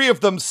all 3 of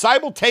them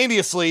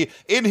simultaneously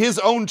in his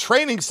own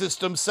training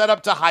system set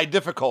up to high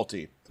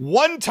difficulty.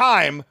 One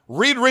time,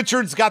 Reed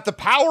Richards got the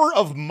power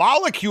of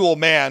Molecule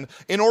Man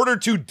in order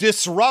to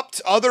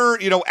disrupt other,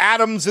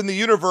 atoms in the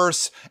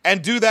universe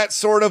and do that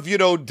sort of,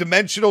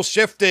 dimensional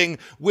shifting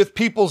with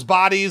people's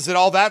bodies and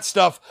all that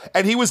stuff.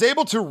 And he was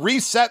able to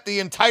reset the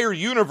entire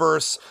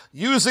universe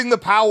using the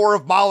power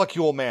of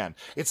Molecule Man.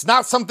 It's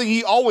not something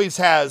he always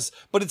has,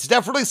 but it's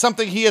definitely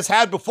something he has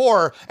had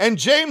before. And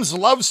James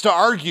loves to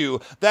argue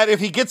that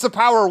if he gets a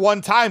power one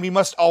time, he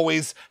must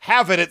always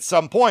have it at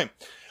some point.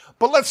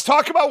 But let's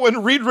talk about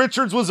when Reed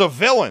Richards was a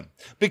villain.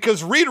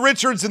 because Reed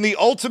Richards in the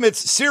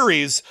Ultimates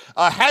series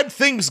had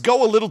things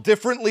go a little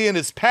differently in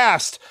his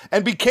past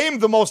and became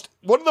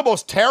one of the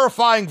most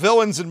terrifying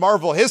villains in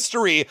Marvel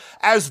history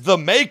as the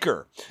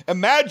Maker.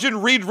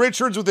 Imagine Reed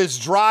Richards with his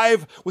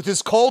drive, with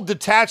his cold,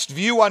 detached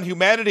view on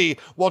humanity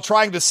while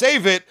trying to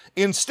save it,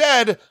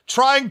 instead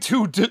trying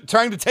to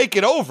take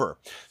it over.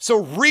 So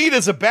Reed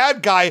as a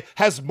bad guy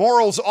has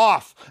morals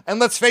off. And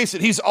let's face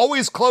it, he's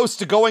always close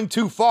to going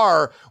too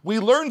far. We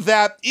learned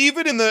that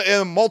even in the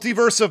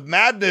Multiverse of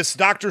Madness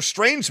Doctor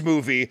Strange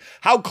movie,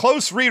 how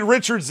close Reed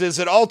Richards is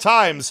at all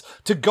times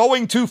to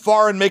going too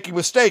far and making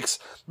mistakes.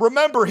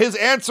 Remember, his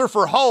answer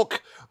for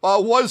Hulk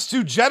was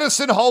to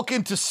jettison Hulk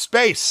into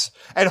space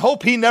and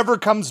hope he never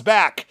comes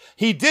back.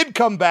 He did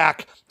come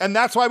back, and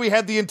that's why we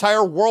had the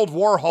entire World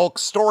War Hulk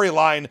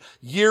storyline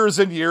years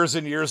and years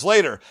and years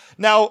later.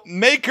 Now,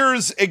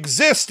 Makers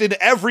exist in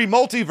every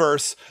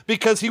multiverse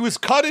because he was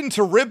cut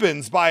into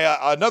ribbons by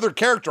another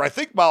character. I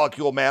think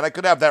Molecule Man. I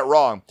could have that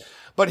wrong.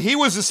 But he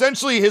was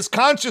essentially, his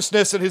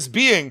consciousness and his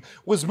being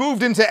was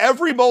moved into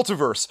every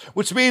multiverse,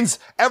 which means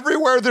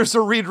everywhere there's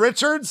a Reed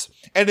Richards,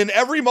 and in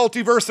every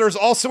multiverse there's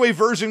also a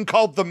version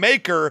called the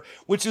Maker,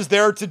 which is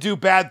there to do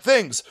bad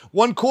things.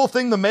 One cool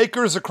thing the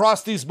Makers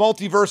across these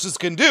multiverses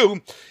can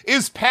do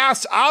is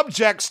pass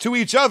objects to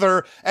each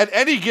other at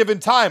any given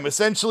time.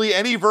 Essentially,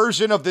 any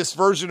version of this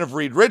version of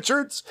Reed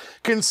Richards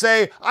can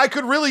say, I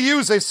could really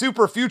use a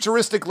super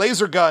futuristic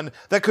laser gun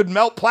that could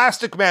melt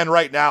Plastic Man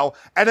right now,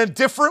 and a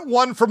different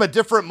one from a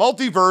different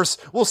multiverse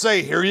will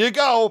say, here you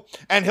go,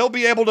 and he'll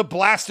be able to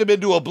blast him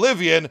into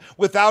oblivion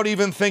without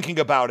even thinking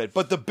about it.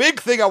 But the big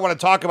thing I want to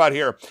talk about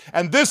here,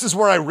 and this is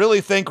where I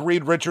really think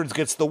Reed Richards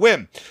gets the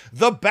win,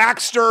 the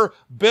Baxter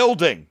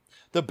Building.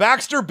 The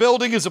Baxter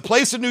Building is a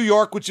place in New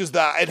York,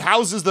 it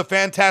houses the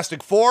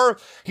Fantastic Four.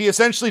 He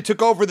essentially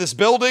took over this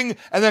building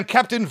and then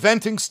kept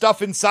inventing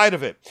stuff inside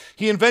of it.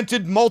 He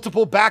invented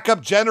multiple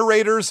backup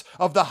generators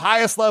of the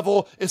highest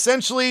level.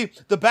 Essentially,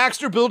 the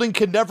Baxter Building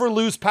can never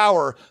lose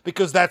power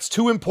because that's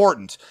too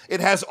important. It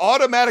has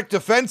automatic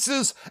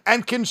defenses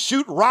and can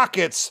shoot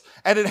rockets,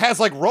 and it has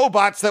like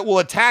robots that will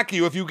attack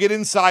you if you get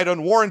inside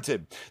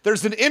unwarranted.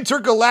 There's an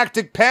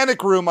intergalactic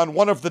panic room on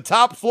one of the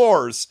top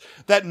floors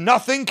that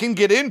nothing can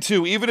get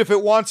into, even if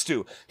it wants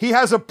to. He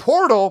has a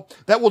portal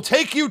that will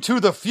take you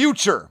to the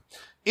future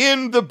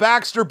in the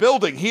Baxter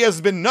Building. He has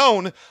been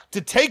known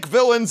to take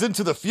villains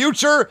into the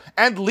future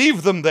and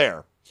leave them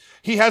there.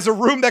 He has a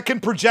room that can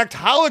project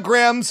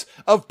holograms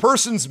of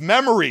persons'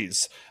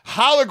 memories.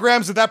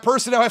 Holograms that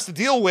person now has to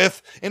deal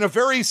with in a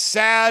very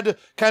sad,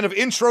 kind of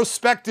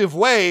introspective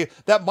way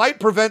that might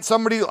prevent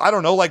somebody, I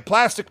don't know, like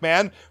Plastic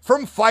Man,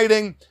 from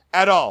fighting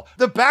at all.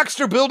 The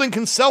Baxter Building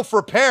can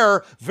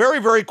self-repair very,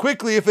 very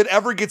quickly if it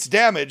ever gets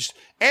damaged,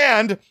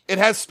 and it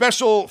has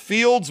special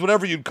fields,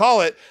 whatever you'd call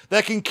it,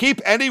 that can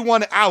keep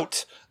anyone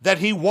out that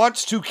he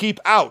wants to keep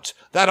out.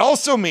 That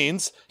also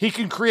means he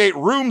can create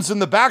rooms in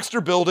the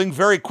Baxter Building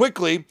very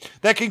quickly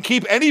that can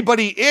keep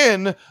anybody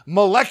in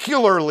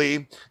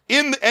molecularly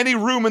in any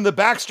room in the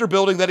Baxter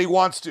Building that he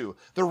wants to.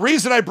 The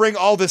reason I bring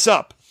all this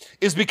up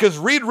is because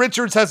Reed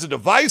Richards has a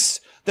device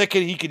that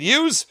he can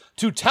use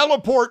to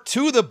teleport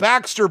to the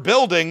Baxter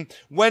Building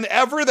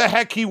whenever the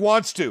heck he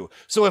wants to.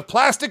 So if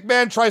Plastic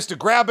Man tries to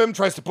grab him,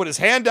 tries to put his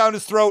hand down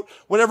his throat,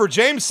 whatever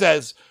James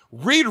says,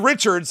 Reed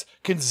Richards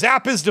can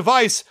zap his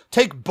device,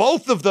 take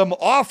both of them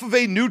off of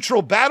a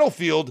neutral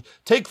battlefield,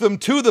 take them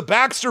to the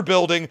Baxter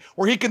Building,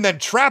 where he can then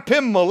trap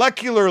him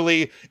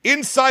molecularly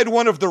inside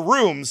one of the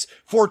rooms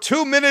for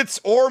 2 minutes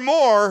or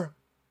more.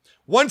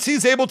 Once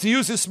he's able to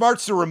use his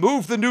smarts to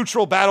remove the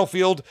neutral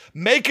battlefield,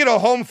 make it a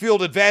home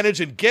field advantage,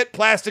 and get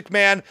Plastic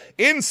Man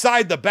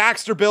inside the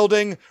Baxter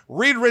Building,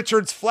 Reed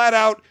Richards flat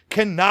out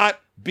cannot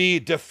be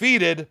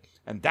defeated.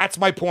 And that's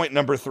my point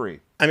number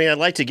 3. I mean, I'd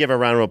like to give a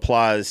round of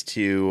applause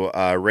to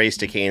Ray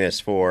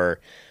Stacanis for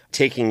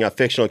taking a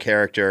fictional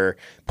character,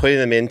 putting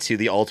them into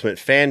the ultimate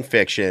fan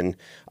fiction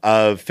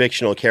of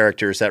fictional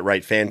characters that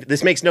write fan.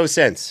 This makes no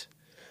sense.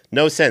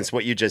 No sense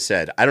what you just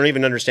said. I don't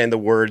even understand the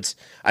words.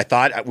 I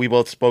thought we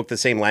both spoke the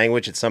same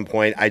language at some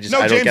point. I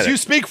don't James, get it. You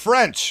speak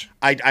French.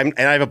 And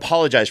I've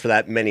apologized for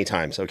that many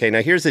times. Okay,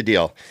 now here's the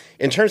deal.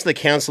 In terms of the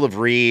Council of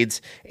Reeds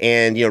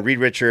and, Reed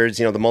Richards,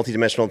 the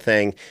multidimensional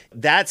thing,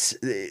 that's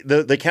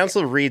the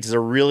Council of Reeds is a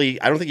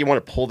really, I don't think you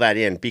want to pull that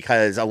in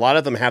because a lot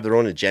of them have their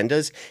own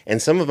agendas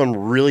and some of them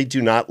really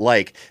do not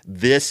like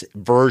this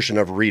version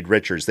of Reed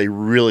Richards. They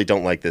really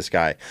don't like this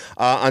guy.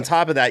 On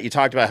top of that, you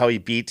talked about how he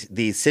beat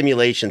the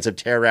simulations of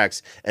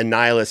Terrax and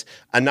Nihilus.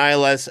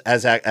 Nihilus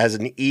has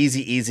an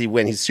easy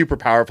win. He's super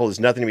powerful.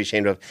 There's nothing to be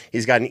ashamed of.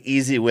 He's got an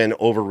easy win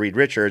over Reed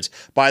Richards.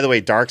 By the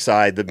way,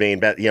 Darkseid, the main,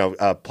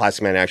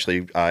 Plastic Man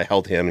actually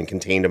held him and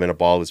contained him in a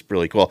ball. It was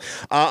really cool.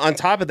 On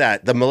top of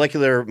that, the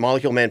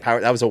Molecule Man power,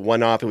 that was a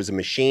one-off. It was a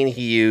machine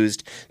he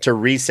used to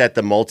reset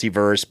the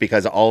multiverse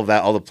because all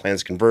the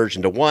plans converged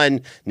into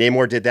one.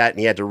 Namor did that, and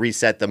he had to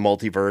reset the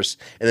multiverse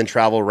and then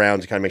travel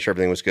around to kind of make sure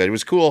everything was good. It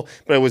was cool,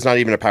 but it was not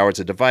even a power. It's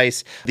a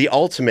device. The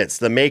Ultimates,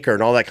 the Maker,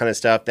 and all that kind of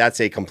stuff. That's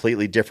a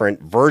completely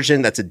different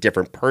version. That's a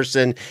different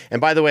person. And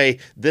by the way,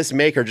 this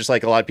maker, just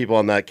like a lot of people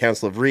on the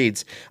Council of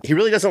Reeds, he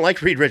really doesn't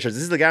like Reed Richards.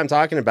 This is the guy I'm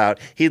talking about.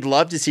 He'd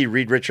love to see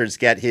Reed Richards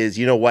get his,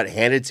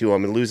 handed to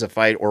him and lose a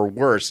fight or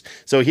worse.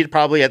 So he'd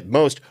probably at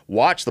most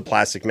watch the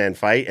Plastic Man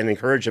fight and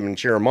encourage him and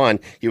cheer him on.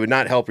 He would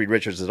not help Reed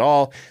Richards at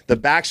all. The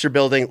Baxter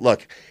Building,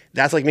 look,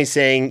 that's like me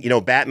saying,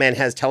 Batman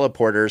has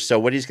teleporters, so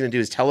what he's going to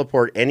do is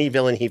teleport any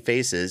villain he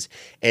faces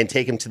and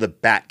take him to the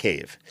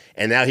Batcave.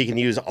 And now he can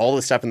use all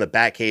the stuff in the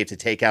Batcave to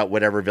take out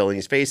whatever villain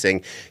he's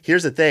facing.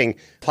 Here's the thing.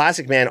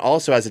 Plastic Man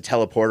also has a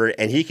teleporter,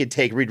 and he could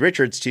take Reed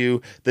Richards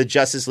to the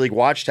Justice League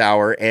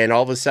Watchtower, and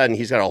all of a sudden,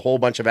 he's got a whole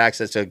bunch of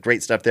access to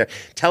great stuff there.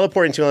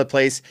 Teleporting to another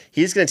place,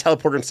 he's going to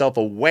teleport himself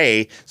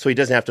away so he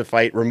doesn't have to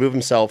fight, remove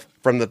himself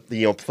from the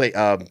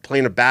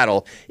plane of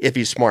battle if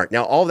he's smart.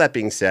 Now, all of that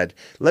being said,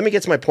 let me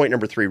get to my point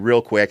number 3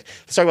 real quick.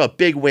 Let's talk about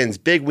big wins,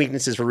 big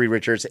weaknesses for Reed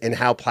Richards, and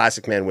how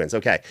Plastic Man wins.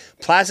 Okay,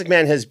 Plastic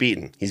Man has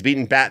beaten. He's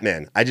beaten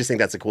Batman. I just think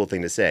that's a cool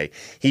thing to say.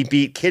 He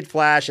beat Kid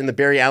Flash and the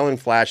Barry Allen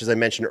Flash, as I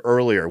mentioned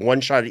earlier. One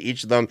shot at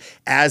each of them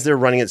as they're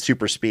running at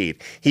super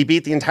speed. He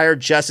beat the entire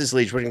Justice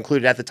League, which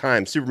included at the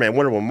time Superman,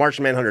 Wonder Woman,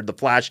 Martian Manhunter, The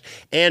Flash,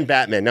 and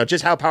Batman. Now,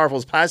 just how powerful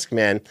is Plastic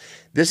Man?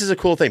 This is a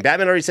cool thing.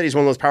 Batman already said he's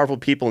one of the most powerful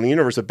people in the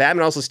universe, but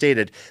Batman also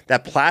stated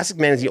that Plastic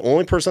Man is the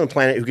only person on the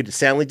planet who could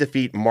soundly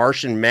defeat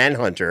Martian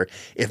Manhunter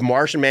if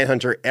Martian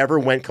Manhunter ever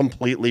went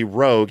completely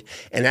rogue.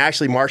 And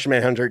actually, Martian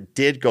Manhunter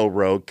did go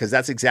rogue, because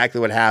that's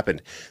exactly what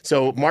happened.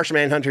 So Martian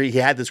Manhunter, he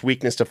had this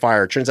weakness to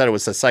fire. It turns out it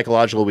was a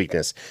psychological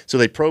weakness. So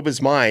they probe his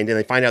mind, and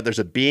they find out there's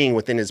a being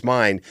within his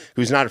mind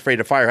who's not afraid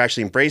of fire, who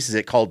actually embraces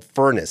it, called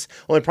Furnace.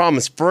 Only problem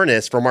is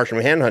Furnace for Martian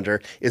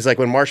Manhunter is like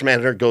when Martian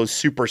Manhunter goes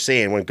Super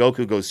Saiyan, when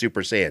Goku goes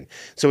Super Saiyan.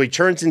 So he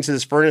turns into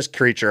this furnace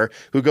creature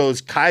who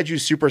goes kaiju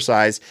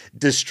supersize,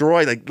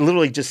 destroy, like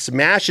literally just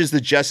smashes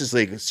the Justice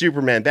League,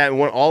 Superman,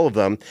 Batman, all of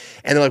them.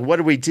 And they're like, what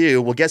do we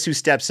do? Well, guess who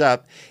steps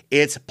up?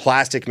 It's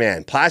Plastic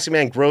Man. Plastic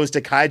Man grows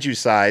to kaiju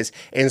size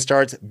and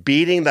starts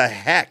beating the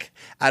heck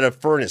out of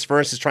Furnace.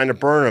 Furnace is trying to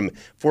burn him.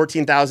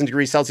 14,000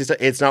 degrees Celsius.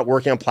 It's not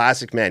working on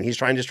Plastic Man. He's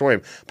trying to destroy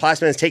him.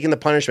 Plastic Man's taking the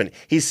punishment.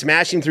 He's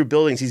smashing through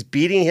buildings. He's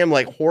beating him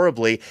like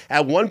horribly.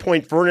 At one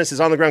point, Furnace is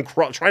on the ground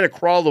trying to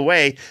crawl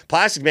away.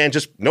 Plastic Man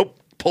just, nope,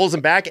 pulls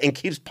him back and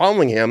keeps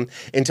pummeling him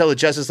until the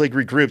Justice League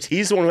regroups.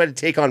 He's the one who had to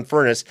take on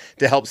Furnace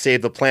to help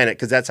save the planet,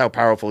 because that's how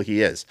powerful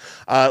he is.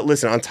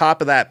 Listen, on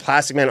top of that,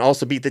 Plastic Man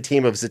also beat the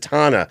team of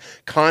Zatanna,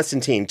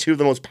 Constantine, two of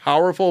the most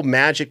powerful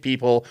magic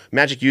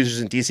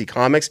users in DC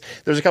Comics.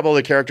 There's a couple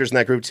other characters in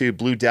that group too,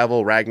 Blue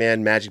Devil,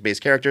 Ragman,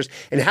 magic-based characters.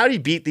 And how did he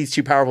beat these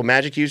two powerful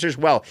magic users?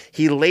 Well,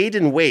 he laid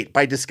in wait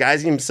by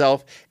disguising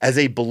himself as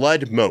a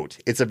blood moat.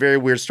 It's a very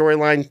weird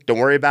storyline. Don't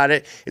worry about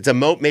it. It's a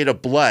moat made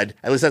of blood.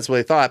 At least that's what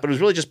they thought. But it was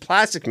really just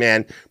Plastic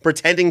Man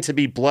pretending to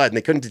be blood, and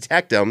they couldn't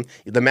detect him,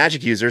 the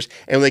magic users.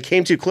 And when they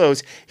came too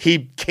close,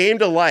 he came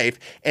to life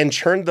and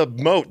turned the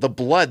moat, the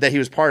blood that he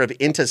was part of,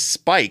 into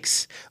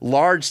spikes,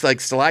 large like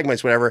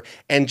stalagmites, whatever,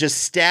 and just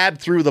stabbed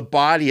through the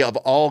body of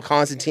all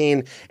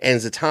Constantine and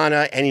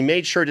Zatanna. And he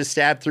made sure to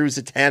stab through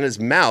Zatanna's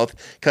mouth,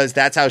 because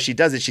that's how she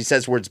does it. She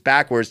says words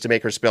backwards to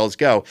make her spells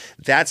go.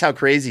 That's how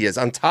crazy he is.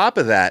 On top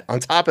of that,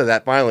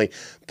 finally,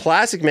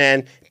 Plastic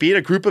Man beat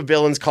a group of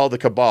villains called the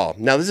Cabal.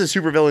 Now, this is a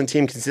supervillain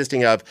team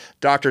consisting of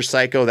Dr.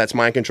 Psycho, that's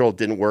mind control,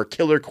 didn't work.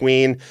 Killer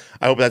Queen,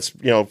 I hope that's,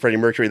 Freddie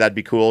Mercury, that'd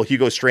be cool.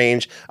 Hugo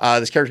Strange,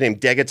 this character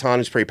named Degaton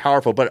is pretty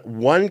powerful, but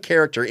one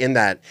character in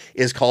that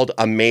is called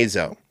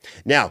Amazo.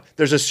 Now,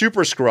 there's a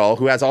Super Skrull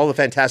who has all the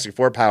Fantastic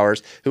Four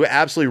powers, who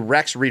absolutely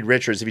wrecks Reed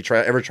Richards if he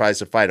ever tries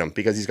to fight him,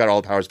 because he's got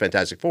all the powers of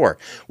Fantastic Four.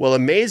 Well,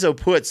 Amazo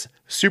puts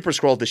Super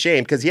Skrull to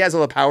shame because he has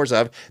all the powers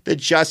of the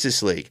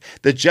Justice League.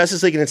 The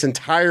Justice League in its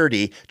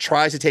entirety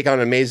tries to take on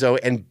Amazo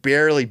and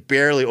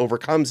barely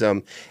overcomes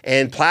him.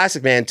 And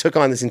Plastic Man took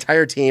on this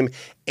entire team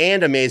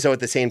and Amazo at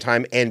the same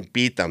time and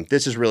beat them.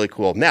 This is really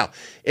cool. Now,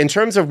 in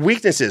terms of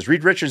weaknesses,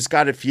 Reed Richards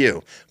got a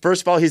few.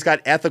 First of all, he's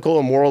got ethical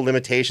and moral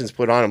limitations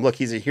put on him. Look,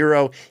 he's a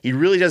hero. He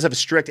really does have a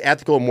strict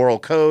ethical and moral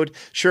code.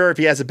 Sure, if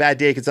he has a bad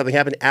day, could something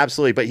happen?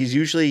 Absolutely. But he's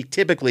usually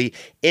typically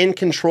in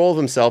control of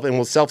himself and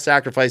will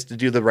self-sacrifice to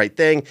do the right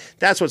thing.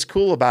 That's what's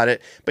cool about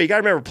it. But you got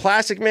to remember,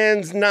 Plastic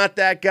Man's not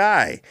that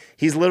guy.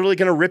 He's literally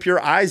going to rip your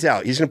eyes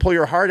out. He's going to pull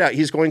your heart out.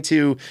 He's going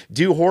to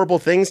do horrible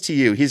things to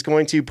you. He's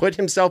going to put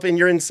himself in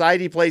your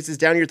insidey places,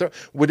 down your throat.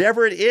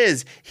 Whatever it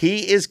is,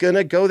 he is going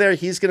to go there.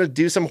 He's going to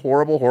do some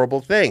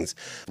horrible things.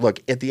 Look,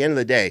 at the end of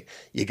the day,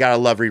 you got to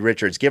love Reed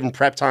Richards. Give him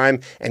prep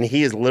time, and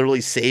he is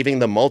literally saving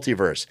the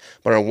multiverse.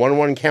 But on a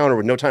one-on-one encounter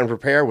with no time to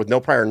prepare, with no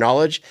prior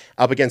knowledge,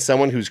 up against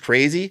someone who's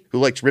crazy, who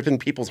likes ripping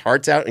people's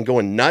hearts out and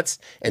going nuts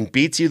and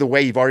beats you the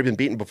way you've already been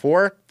beaten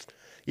before,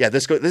 yeah,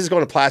 this is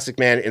going to Plastic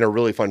Man in a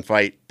really fun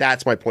fight.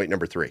 That's my point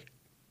number 3.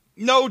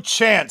 No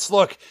chance.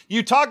 Look,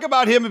 you talk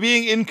about him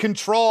being in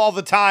control all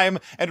the time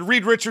and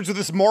Reed Richards with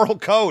this moral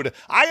code.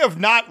 I have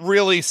not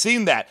really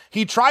seen that.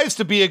 He tries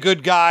to be a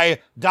good guy, ...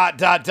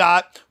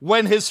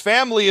 when his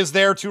family is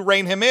there to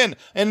rein him in.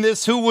 In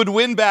this Who Would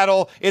Win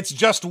battle, it's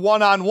just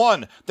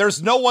one-on-one.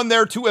 There's no one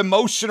there to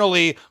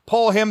emotionally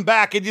pull him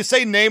back. And you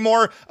say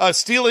Namor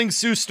stealing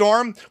Sue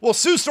Storm? Well,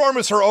 Sue Storm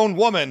is her own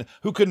woman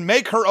who can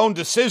make her own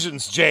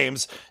decisions,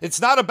 James.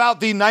 It's not about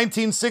the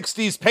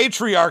 1960s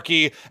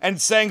patriarchy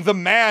and saying the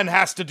man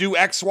has to do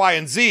X, Y,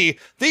 and Z.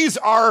 These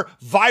are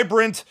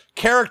vibrant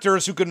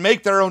characters who can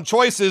make their own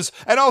choices,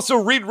 and also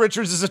Reed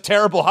Richards is a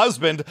terrible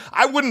husband.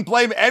 I wouldn't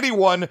blame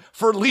anyone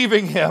for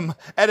leaving him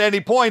at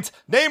any point.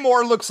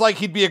 Namor looks like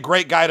he'd be a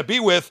great guy to be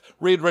with.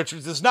 Reed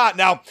Richards is not.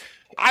 Now,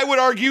 I would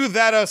argue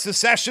that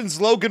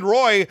Secession's Logan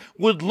Roy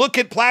would look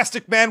at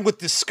Plastic Man with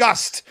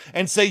disgust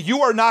and say,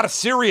 you are not a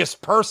serious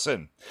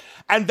person.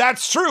 And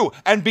that's true.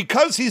 And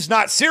because he's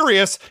not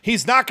serious,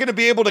 he's not going to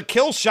be able to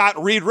kill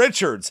shot Reed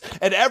Richards.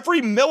 At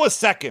every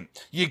millisecond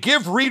you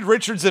give Reed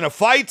Richards in a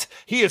fight,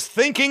 he is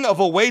thinking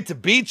of a way to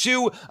beat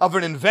you, of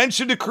an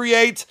invention to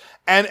create,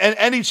 and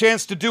any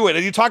chance to do it.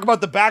 And you talk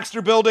about the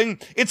Baxter Building,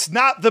 it's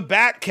not the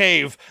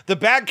Batcave. The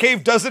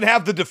Batcave doesn't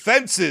have the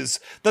defenses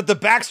that the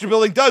Baxter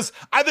Building does.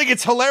 I think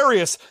it's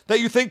hilarious that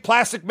you think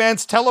Plastic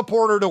Man's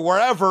teleporter to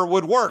wherever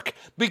would work,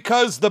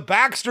 because the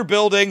Baxter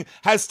Building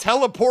has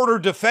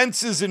teleporter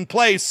defenses in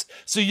place,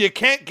 so you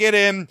can't get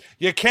in,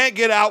 you can't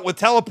get out with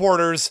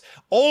teleporters.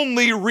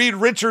 Only Reed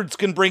Richards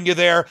can bring you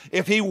there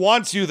if he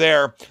wants you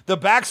there. The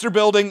Baxter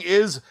Building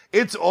is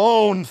its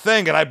own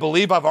thing, and I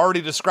believe I've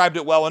already described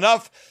it well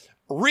enough.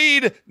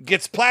 Reed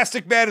gets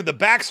Plastic Man in the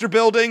Baxter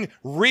Building.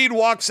 Reed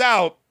walks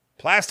out.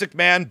 Plastic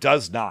Man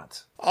does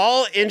not.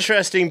 All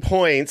interesting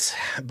points,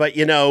 but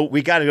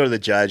we got to go to the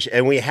judge,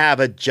 and we have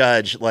a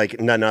judge like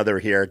none other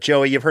here.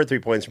 Joey, you've heard 3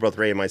 points from both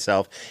Ray and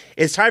myself.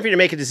 It's time for you to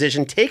make a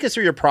decision. Take us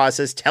through your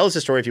process, tell us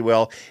a story if you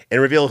will,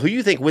 and reveal who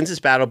you think wins this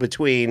battle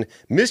between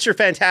Mr.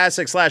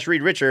 Fantastic /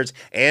 Reed Richards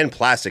and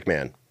Plastic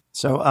Man.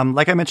 So,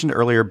 like I mentioned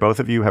earlier, both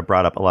of you have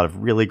brought up a lot of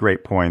really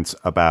great points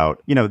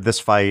about, this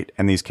fight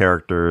and these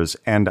characters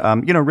and,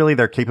 really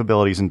their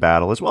capabilities in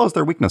battle as well as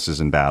their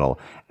weaknesses in battle.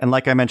 And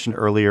like I mentioned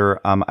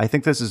earlier, I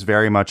think this is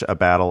very much a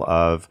battle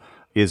of,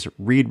 is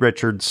Reed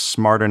Richards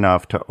smart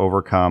enough to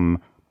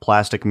overcome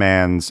Plastic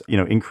Man's,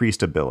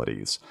 increased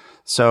abilities?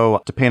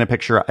 So to paint a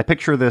picture, I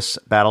picture this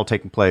battle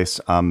taking place,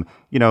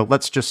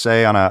 let's just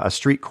say on a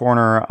street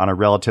corner on a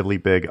relatively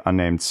big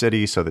unnamed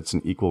city. So that's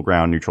an equal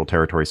ground, neutral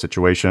territory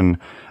situation.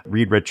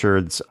 Reed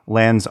Richards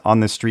lands on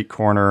this street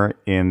corner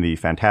in the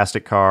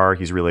Fantastic car.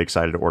 He's really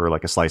excited to order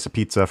like a slice of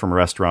pizza from a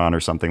restaurant or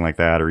something like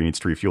that, or he needs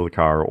to refuel the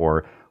car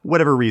or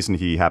whatever reason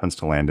he happens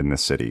to land in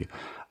this city.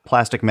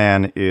 Plastic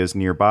Man is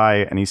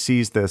nearby and he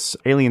sees this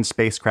alien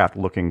spacecraft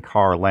looking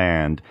car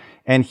land.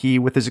 And he,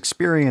 with his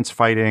experience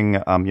fighting,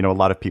 a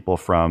lot of people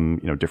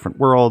from, different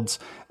worlds,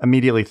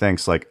 immediately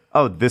thinks like,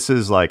 oh, this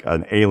is like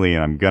an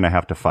alien I'm going to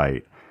have to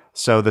fight.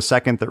 So the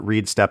second that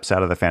Reed steps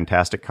out of the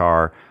Fantastic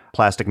car,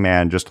 Plastic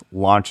Man just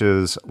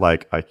launches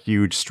like a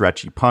huge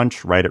stretchy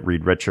punch right at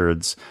Reed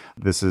Richards.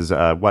 This is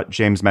what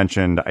James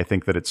mentioned. I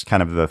think that it's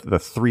kind of the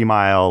 3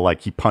 mile,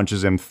 like he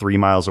punches him 3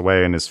 miles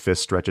away and his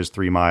fist stretches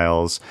 3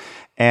 miles.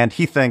 And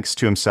he thinks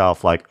to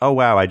himself like, oh,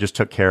 wow, I just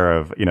took care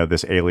of,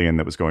 this alien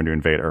that was going to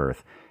invade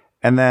Earth.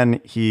 And then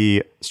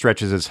he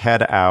stretches his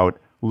head out,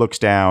 looks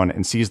down,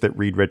 and sees that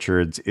Reed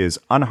Richards is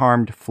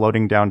unharmed,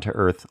 floating down to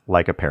Earth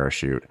like a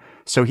parachute.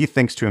 So he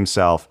thinks to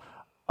himself,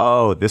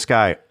 oh, this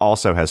guy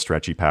also has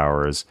stretchy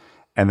powers.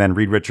 And then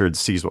Reed Richards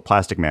sees what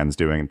Plastic Man's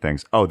doing and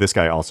thinks, oh, this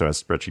guy also has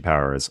stretchy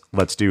powers.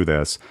 Let's do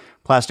this.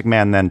 Plastic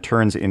Man then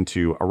turns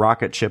into a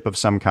rocket ship of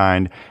some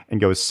kind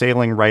and goes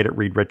sailing right at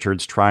Reed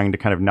Richards, trying to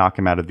kind of knock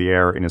him out of the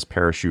air in his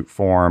parachute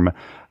form.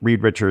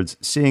 Reed Richards,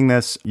 seeing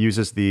this,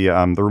 uses the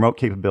remote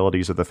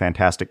capabilities of the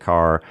Fantastic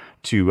car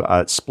to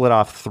split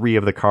off 3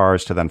 of the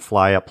cars to then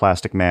fly up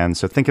Plastic Man.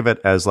 So think of it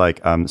as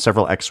like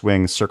several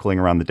X-Wings circling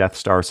around the Death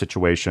Star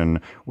situation,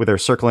 where they're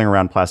circling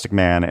around Plastic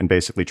Man and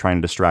basically trying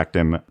to distract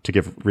him to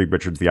give Reed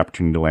Richards the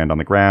opportunity to land on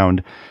the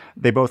ground.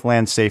 They both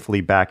land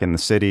safely back in the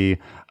city.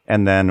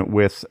 And then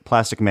with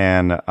Plastic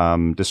Man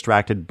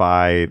distracted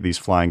by these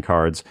flying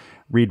cards,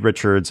 Reed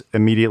Richards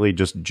immediately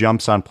just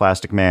jumps on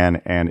Plastic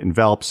Man and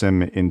envelops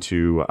him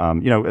into,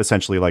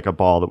 essentially like a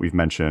ball that we've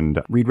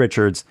mentioned. Reed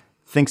Richards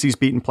thinks he's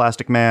beaten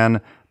Plastic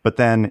Man, but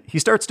then he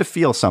starts to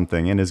feel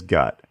something in his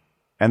gut.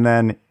 And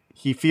then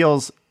he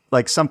feels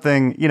like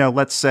something,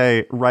 let's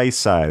say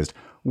rice-sized,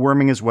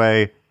 worming his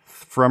way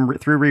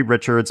through Reed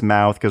Richards'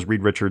 mouth, because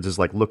Reed Richards is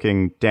like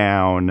looking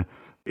down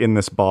in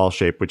this ball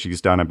shape, which he's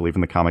done, I believe,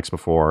 in the comics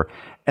before.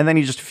 And then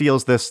he just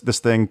feels this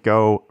thing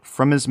go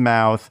from his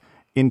mouth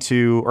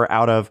into or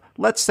out of,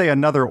 let's say,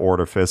 another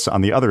orifice on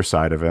the other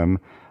side of him.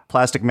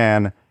 Plastic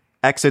Man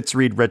exits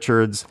Reed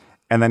Richards,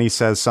 and then he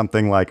says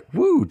something like,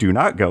 woo, do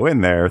not go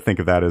in there. Think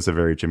of that as a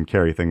very Jim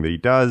Carrey thing that he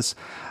does.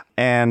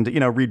 And,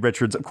 Reed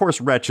Richards, of course,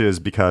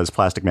 retches because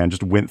Plastic Man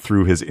just went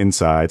through his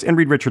insides. And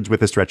Reed Richards,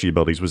 with his stretchy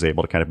abilities, was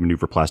able to kind of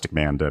maneuver Plastic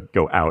Man to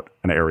go out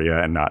an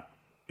area and not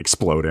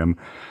explode him.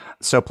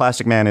 So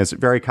Plastic Man is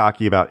very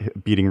cocky about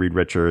beating Reed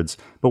Richards,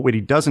 but what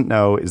he doesn't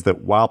know is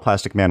that while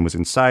Plastic Man was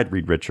inside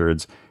Reed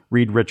Richards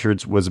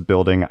was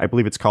building, I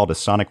believe it's called a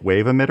sonic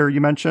wave emitter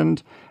you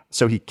mentioned.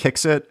 So he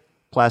kicks it.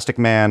 Plastic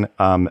Man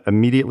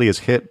immediately is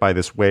hit by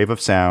this wave of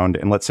sound,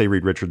 and let's say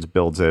Reed Richards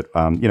builds it,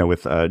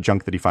 with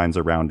junk that he finds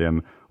around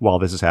him while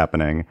this is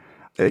happening.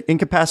 It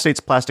incapacitates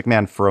Plastic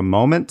Man for a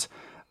moment,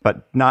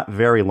 but not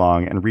very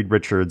long, and Reed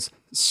Richards,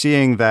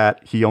 seeing that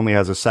he only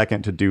has a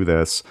second to do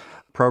this,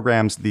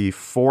 programs the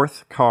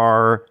fourth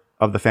car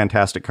of the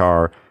Fantastic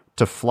Car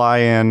to fly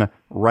in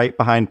right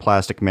behind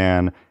Plastic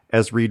Man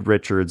as Reed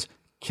Richards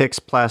kicks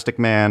Plastic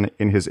Man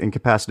in his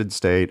incapacitated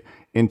state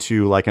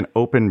into like an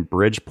open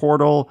bridge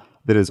portal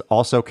that is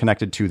also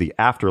connected to the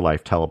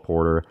Afterlife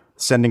teleporter,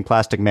 sending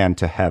Plastic Man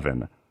to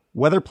heaven.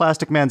 Whether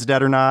Plastic Man's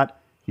dead or not,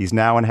 he's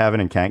now in heaven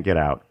and can't get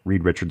out.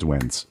 Reed Richards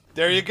wins.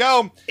 There you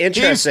go.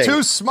 Interesting. He's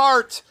too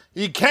smart.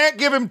 You can't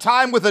give him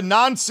time with a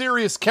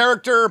non-serious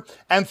character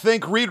and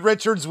think Reed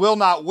Richards will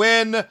not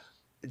win.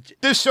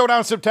 This Showdown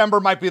in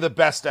September might be the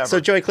best ever. So,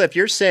 Joey Cliff,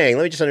 you're saying,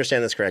 let me just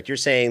understand this correct. You're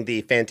saying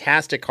the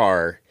Fantastic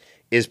Car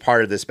is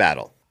part of this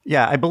battle.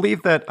 Yeah, I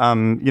believe that,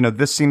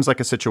 this seems like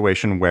a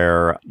situation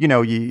where,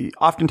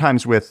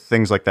 oftentimes with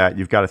things like that,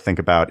 you've got to think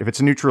about if it's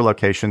a neutral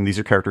location, these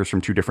are characters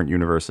from two different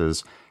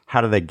universes.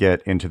 How do they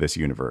get into this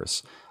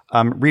universe?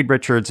 Reed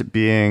Richards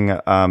being,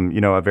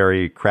 a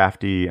very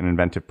crafty and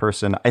inventive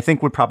person, I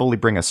think would probably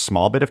bring a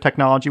small bit of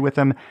technology with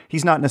him.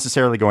 He's not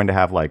necessarily going to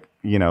have like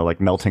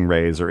melting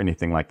rays or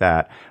anything like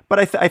that. But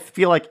I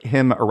feel like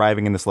him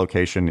arriving in this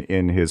location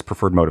in his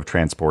preferred mode of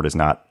transport is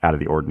not out of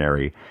the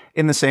ordinary.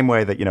 In the same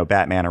way that,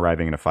 Batman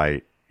arriving in a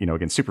fight,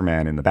 against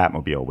Superman in the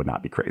Batmobile would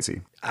not be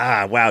crazy.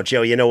 Ah, wow,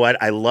 Joe, you know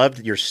what? I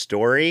loved your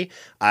story.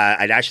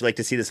 I'd actually like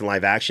to see this in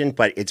live action,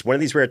 but it's one of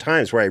these rare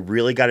times where I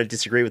really got to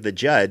disagree with the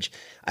judge.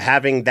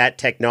 Having that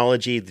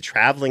technology, the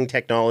traveling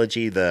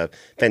technology, the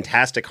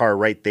Fantastic Car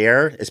right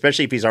there,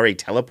 especially if he's already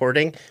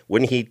teleporting,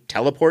 wouldn't he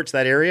teleport to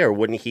that area or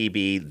wouldn't he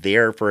be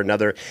there for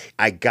another?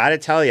 I got to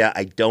tell you,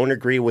 I don't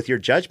agree with your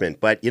judgment,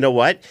 but you know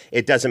what?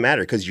 It doesn't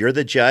matter because you're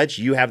the judge.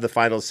 You have the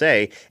final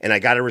say, and I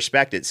got to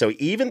respect it. So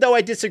even though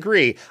I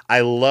disagree, I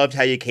loved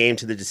how you came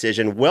to the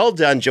decision. Well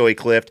done, Joey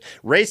Clift.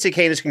 Ray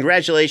Cicadas,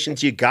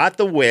 congratulations. You got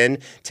the win.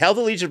 Tell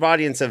the Legion of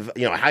audience of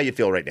how you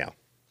feel right now.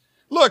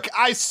 Look,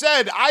 I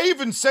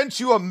even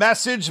sent you a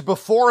message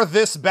before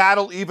this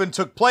battle even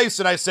took place,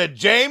 and I said,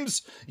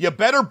 James, you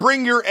better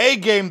bring your A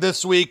game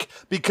this week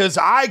because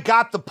I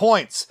got the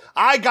points.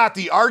 I got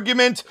the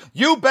argument.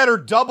 You better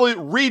double,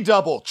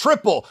 redouble,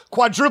 triple,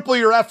 quadruple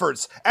your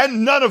efforts,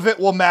 and none of it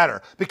will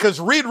matter because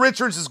Reed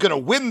Richards is going to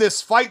win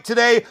this fight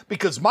today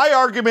because my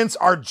arguments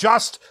are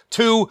just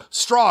too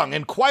strong.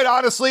 And quite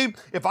honestly,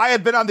 if I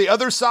had been on the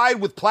other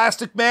side with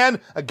Plastic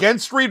Man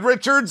against Reed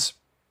Richards,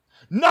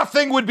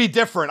 nothing would be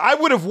different. I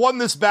would have won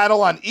this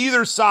battle on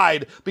either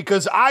side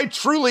because I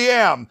truly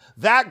am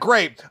that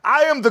great.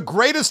 I am the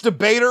greatest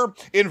debater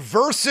in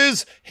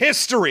versus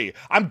history.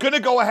 I'm going to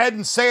go ahead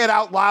and say it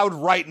out loud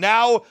right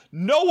now.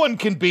 No one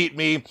can beat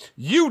me.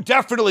 You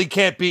definitely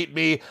can't beat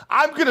me.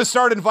 I'm going to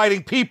start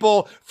inviting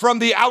people from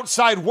the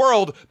outside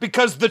world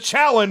because the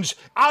challenge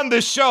on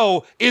this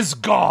show is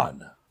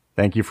gone.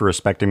 Thank you for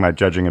respecting my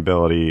judging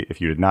ability. If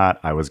you did not,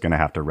 I was going to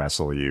have to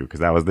wrestle you because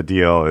that was the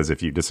deal, is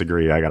if you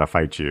disagree, I got to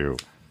fight you.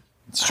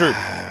 It's true.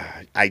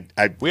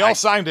 We all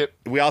signed it.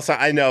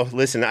 I know.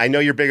 Listen, I know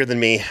you're bigger than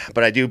me,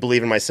 but I do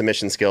believe in my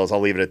submission skills. I'll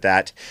leave it at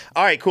that.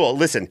 All right, cool.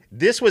 Listen,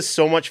 this was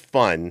so much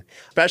fun,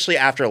 especially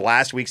after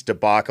last week's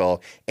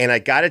debacle. And I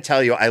got to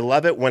tell you, I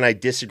love it when I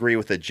disagree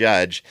with a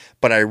judge,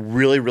 but I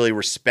really, really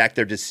respect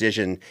their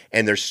decision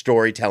and their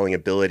storytelling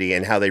ability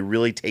and how they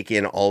really take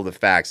in all the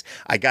facts.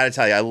 I got to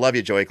tell you, I love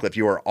you, Joey Cliff.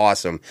 You are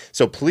awesome.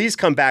 So please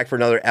come back for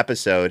another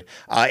episode.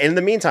 And in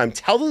the meantime,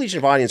 tell the Legion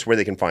of Audience where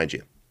they can find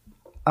you.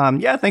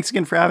 Thanks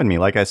again for having me.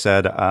 Like I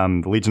said,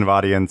 the Legion of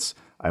Audience,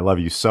 I love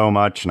you so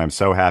much, and I'm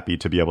so happy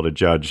to be able to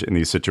judge in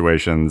these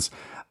situations.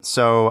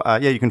 So,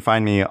 you can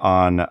find me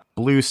on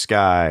Blue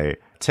Sky,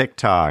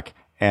 TikTok,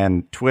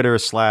 and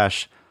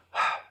Twitter/X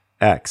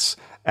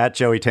at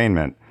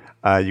Joeytainment.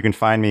 You can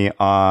find me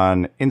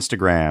on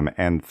Instagram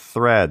and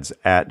Threads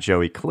at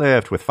Joey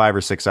Clift with 5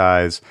 or 6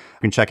 eyes.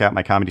 You can check out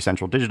my Comedy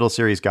Central digital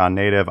series, Gone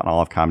Native, on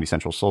all of Comedy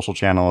Central's social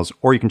channels,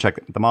 or you can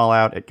check them all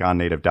out at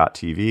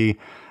gonenative.tv.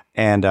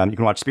 And you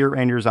can watch Spirit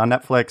Rangers on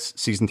Netflix.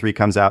 Season 3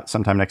 comes out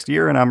sometime next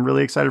year, and I'm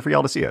really excited for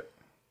y'all to see it.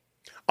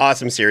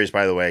 Awesome series,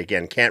 by the way.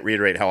 Again, can't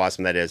reiterate how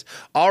awesome that is.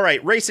 All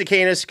right, Ray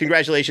Cicadas,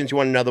 congratulations. You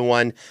won another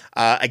one.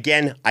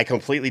 Again, I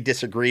completely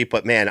disagree,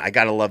 but man, I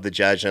got to love the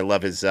judge, and I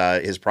love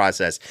his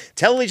process.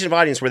 Tell the Legion of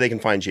Audience where they can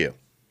find you.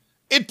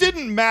 It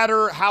didn't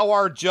matter how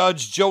our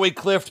judge, Joey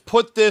Clift,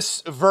 put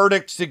this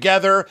verdict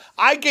together.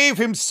 I gave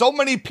him so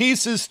many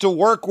pieces to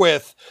work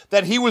with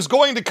that he was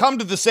going to come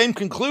to the same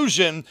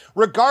conclusion,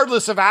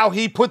 regardless of how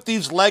he put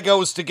these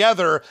Legos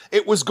together.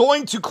 It was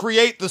going to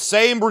create the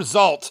same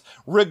result.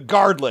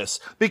 regardless,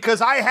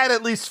 because I had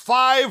at least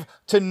 5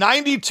 to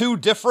 92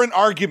 different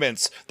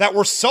arguments that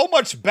were so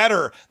much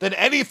better than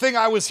anything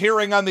I was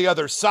hearing on the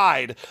other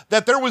side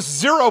that there was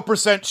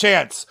 0%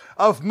 chance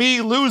of me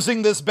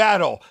losing this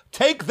battle.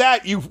 Take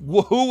that, you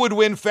Who Would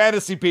Win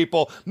fantasy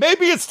people.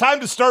 Maybe it's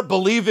time to start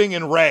believing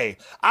in Ray.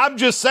 I'm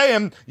just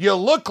saying, you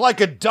look like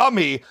a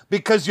dummy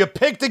because you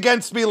picked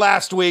against me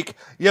last week,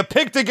 you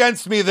picked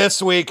against me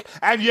this week,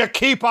 and you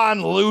keep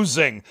on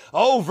losing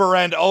over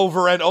and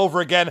over and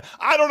over again.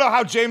 I don't know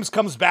how James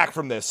comes back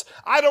from this.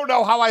 I don't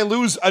know how I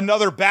lose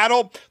another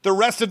battle the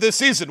rest of this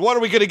season. What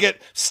are we going to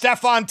get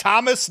Stephon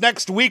Thomas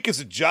next week as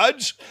a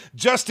judge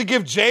just to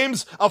give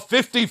James a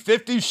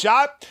 50-50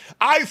 shot?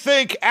 I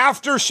think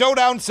after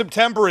Showdown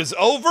September is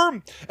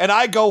over and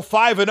I go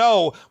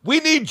 5-0,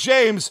 we need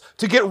James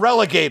to get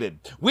relegated.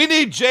 We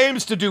need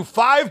James to do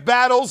 5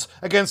 battles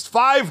against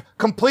 5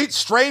 complete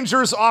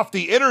strangers off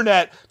the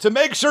internet to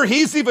make sure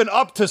he's even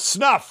up to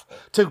snuff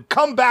to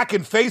come back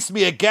and face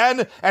me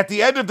again at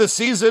the end of the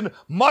season,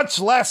 much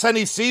less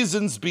any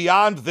seasons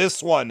beyond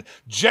this one.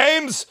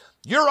 James,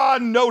 you're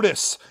on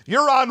notice.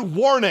 You're on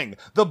warning.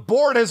 The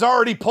board has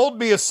already pulled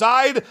me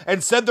aside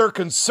and said they're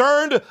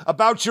concerned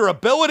about your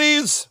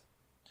abilities,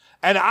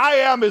 and I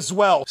am as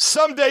well.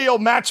 Someday you'll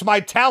match my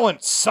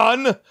talent,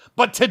 son,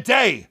 but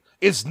today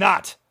is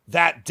not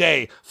that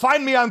day.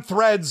 Find me on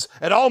Threads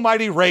at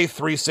Almighty Ray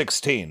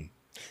 316.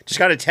 Just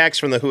got a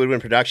text from the Who Would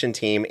Win production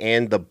team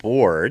and the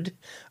board.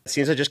 It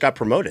seems I just got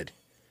promoted.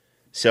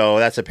 So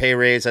that's a pay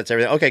raise. That's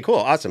everything. Okay, cool.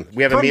 Awesome.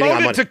 We have a meeting on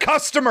Monday. Promoted to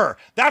customer.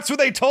 That's what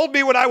they told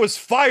me when I was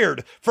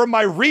fired from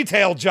my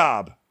retail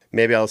job.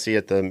 Maybe I'll see you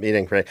at the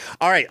meeting.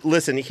 All right,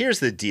 listen, here's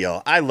the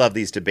deal. I love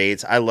these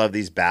debates. I love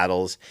these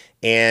battles.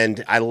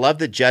 And I love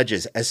the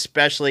judges,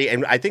 especially.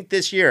 And I think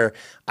this year,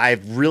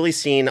 I've really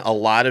seen a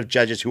lot of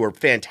judges who are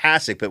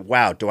fantastic. But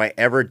wow, do I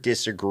ever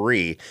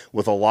disagree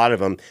with a lot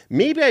of them?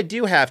 Maybe I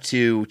do have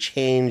to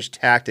change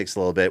tactics a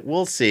little bit.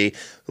 We'll see.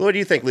 What do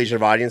you think, Legion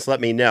of Audience?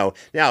 Let me know.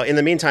 Now, in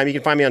the meantime, you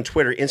can find me on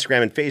Twitter,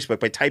 Instagram, and Facebook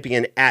by typing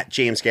in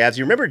 @JamesGabs.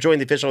 You remember to join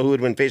the official Who Would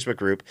Win Facebook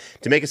group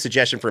to make a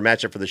suggestion for a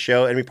matchup for the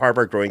show and be part of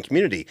our growing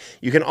community.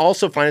 You can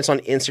also find us on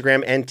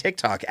Instagram and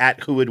TikTok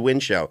 @Who Would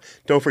Win Show.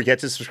 Don't forget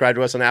to subscribe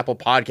to us on Apple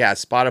Podcasts,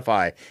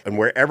 Spotify, and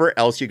wherever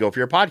else you go for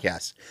your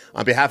podcasts.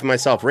 On behalf of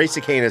myself, Ray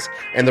Cicanis,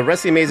 and the rest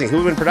of the amazing Who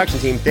Would Win production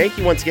team, thank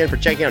you once again for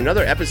checking out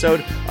another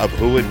episode of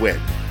Who Would Win.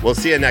 We'll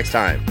see you next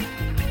time.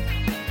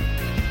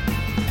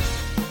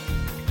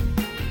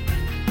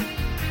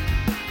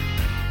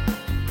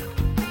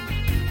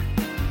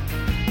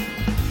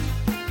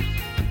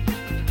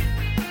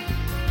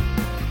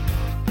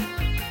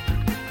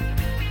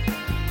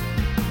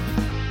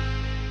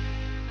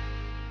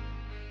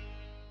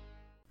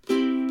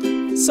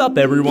 Sup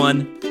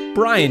everyone,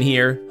 Brian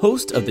here,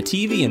 host of the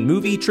TV and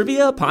Movie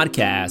Trivia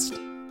Podcast.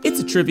 It's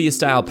a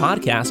trivia-style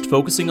podcast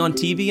focusing on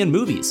TV and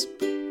movies.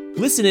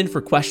 Listen in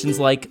for questions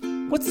like,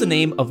 what's the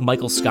name of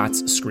Michael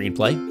Scott's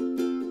screenplay?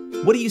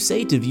 What do you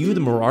say to view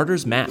the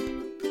Marauders map?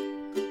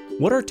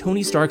 What are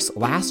Tony Stark's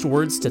last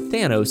words to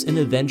Thanos in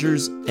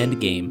Avengers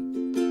Endgame?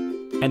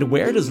 And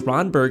where does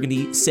Ron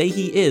Burgundy say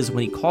he is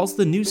when he calls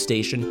the news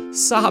station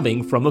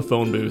sobbing from a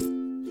phone booth?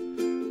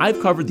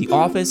 I've covered The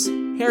Office,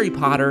 Harry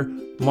Potter,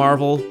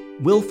 Marvel,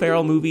 Will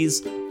Ferrell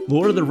movies,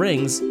 Lord of the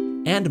Rings,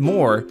 and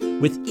more,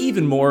 with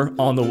even more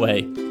on the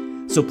way.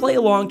 So play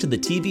along to the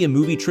TV and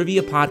Movie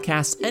Trivia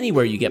Podcast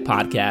anywhere you get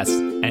podcasts,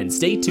 and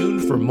stay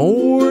tuned for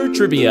more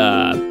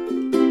trivia.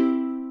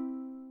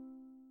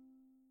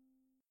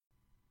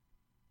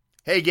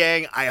 Hey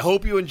gang, I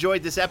hope you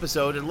enjoyed this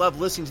episode and loved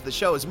listening to the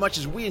show as much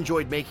as we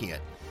enjoyed making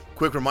it.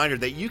 Quick reminder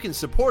that you can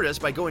support us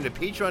by going to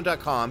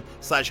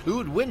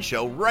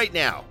patreon.com/whowouldwinshow right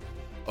now.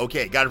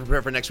 Okay, gotta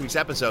prepare for next week's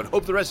episode.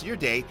 Hope the rest of your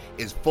day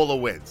is full of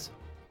wins.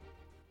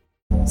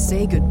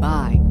 Say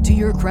goodbye to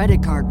your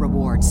credit card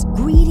rewards.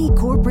 Greedy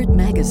corporate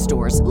mega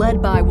stores, led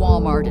by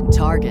Walmart and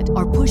Target,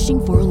 are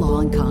pushing for a law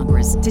in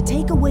Congress to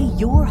take away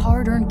your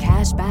hard-earned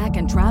cash back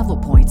and travel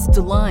points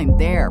to line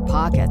their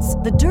pockets.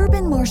 The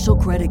Durbin-Marshall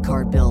credit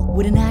card bill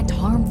would enact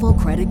harmful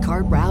credit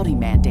card routing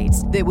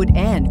mandates that would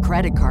end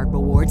credit card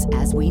rewards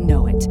as we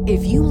know it.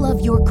 If you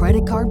love your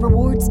credit card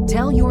rewards,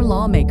 tell your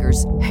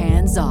lawmakers,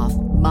 hands off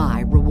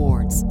my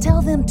rewards.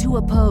 Tell them to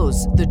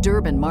oppose the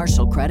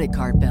Durbin-Marshall credit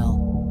card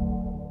bill.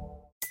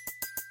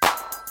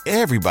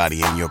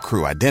 Everybody in your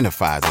crew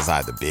identifies as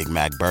either Big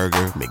Mac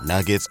Burger,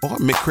 McNuggets, or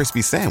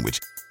McCrispy Sandwich.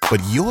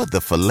 But you're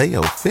the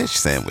Filet-O-Fish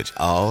Sandwich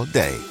all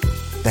day.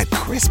 That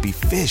crispy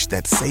fish,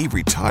 that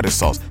savory tartar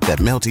sauce, that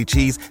melty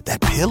cheese,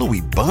 that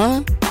pillowy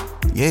bun.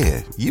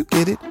 Yeah, you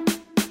get it.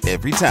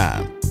 Every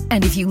time.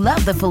 And if you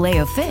love the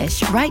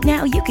Filet-O-Fish, right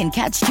now you can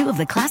catch 2 of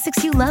the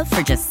classics you love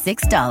for just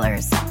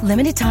 $6.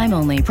 Limited time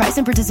only. Price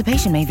and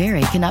participation may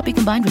vary. Cannot be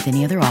combined with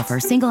any other offer.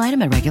 Single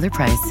item at regular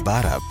price.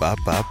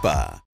 Ba-da-ba-ba-ba.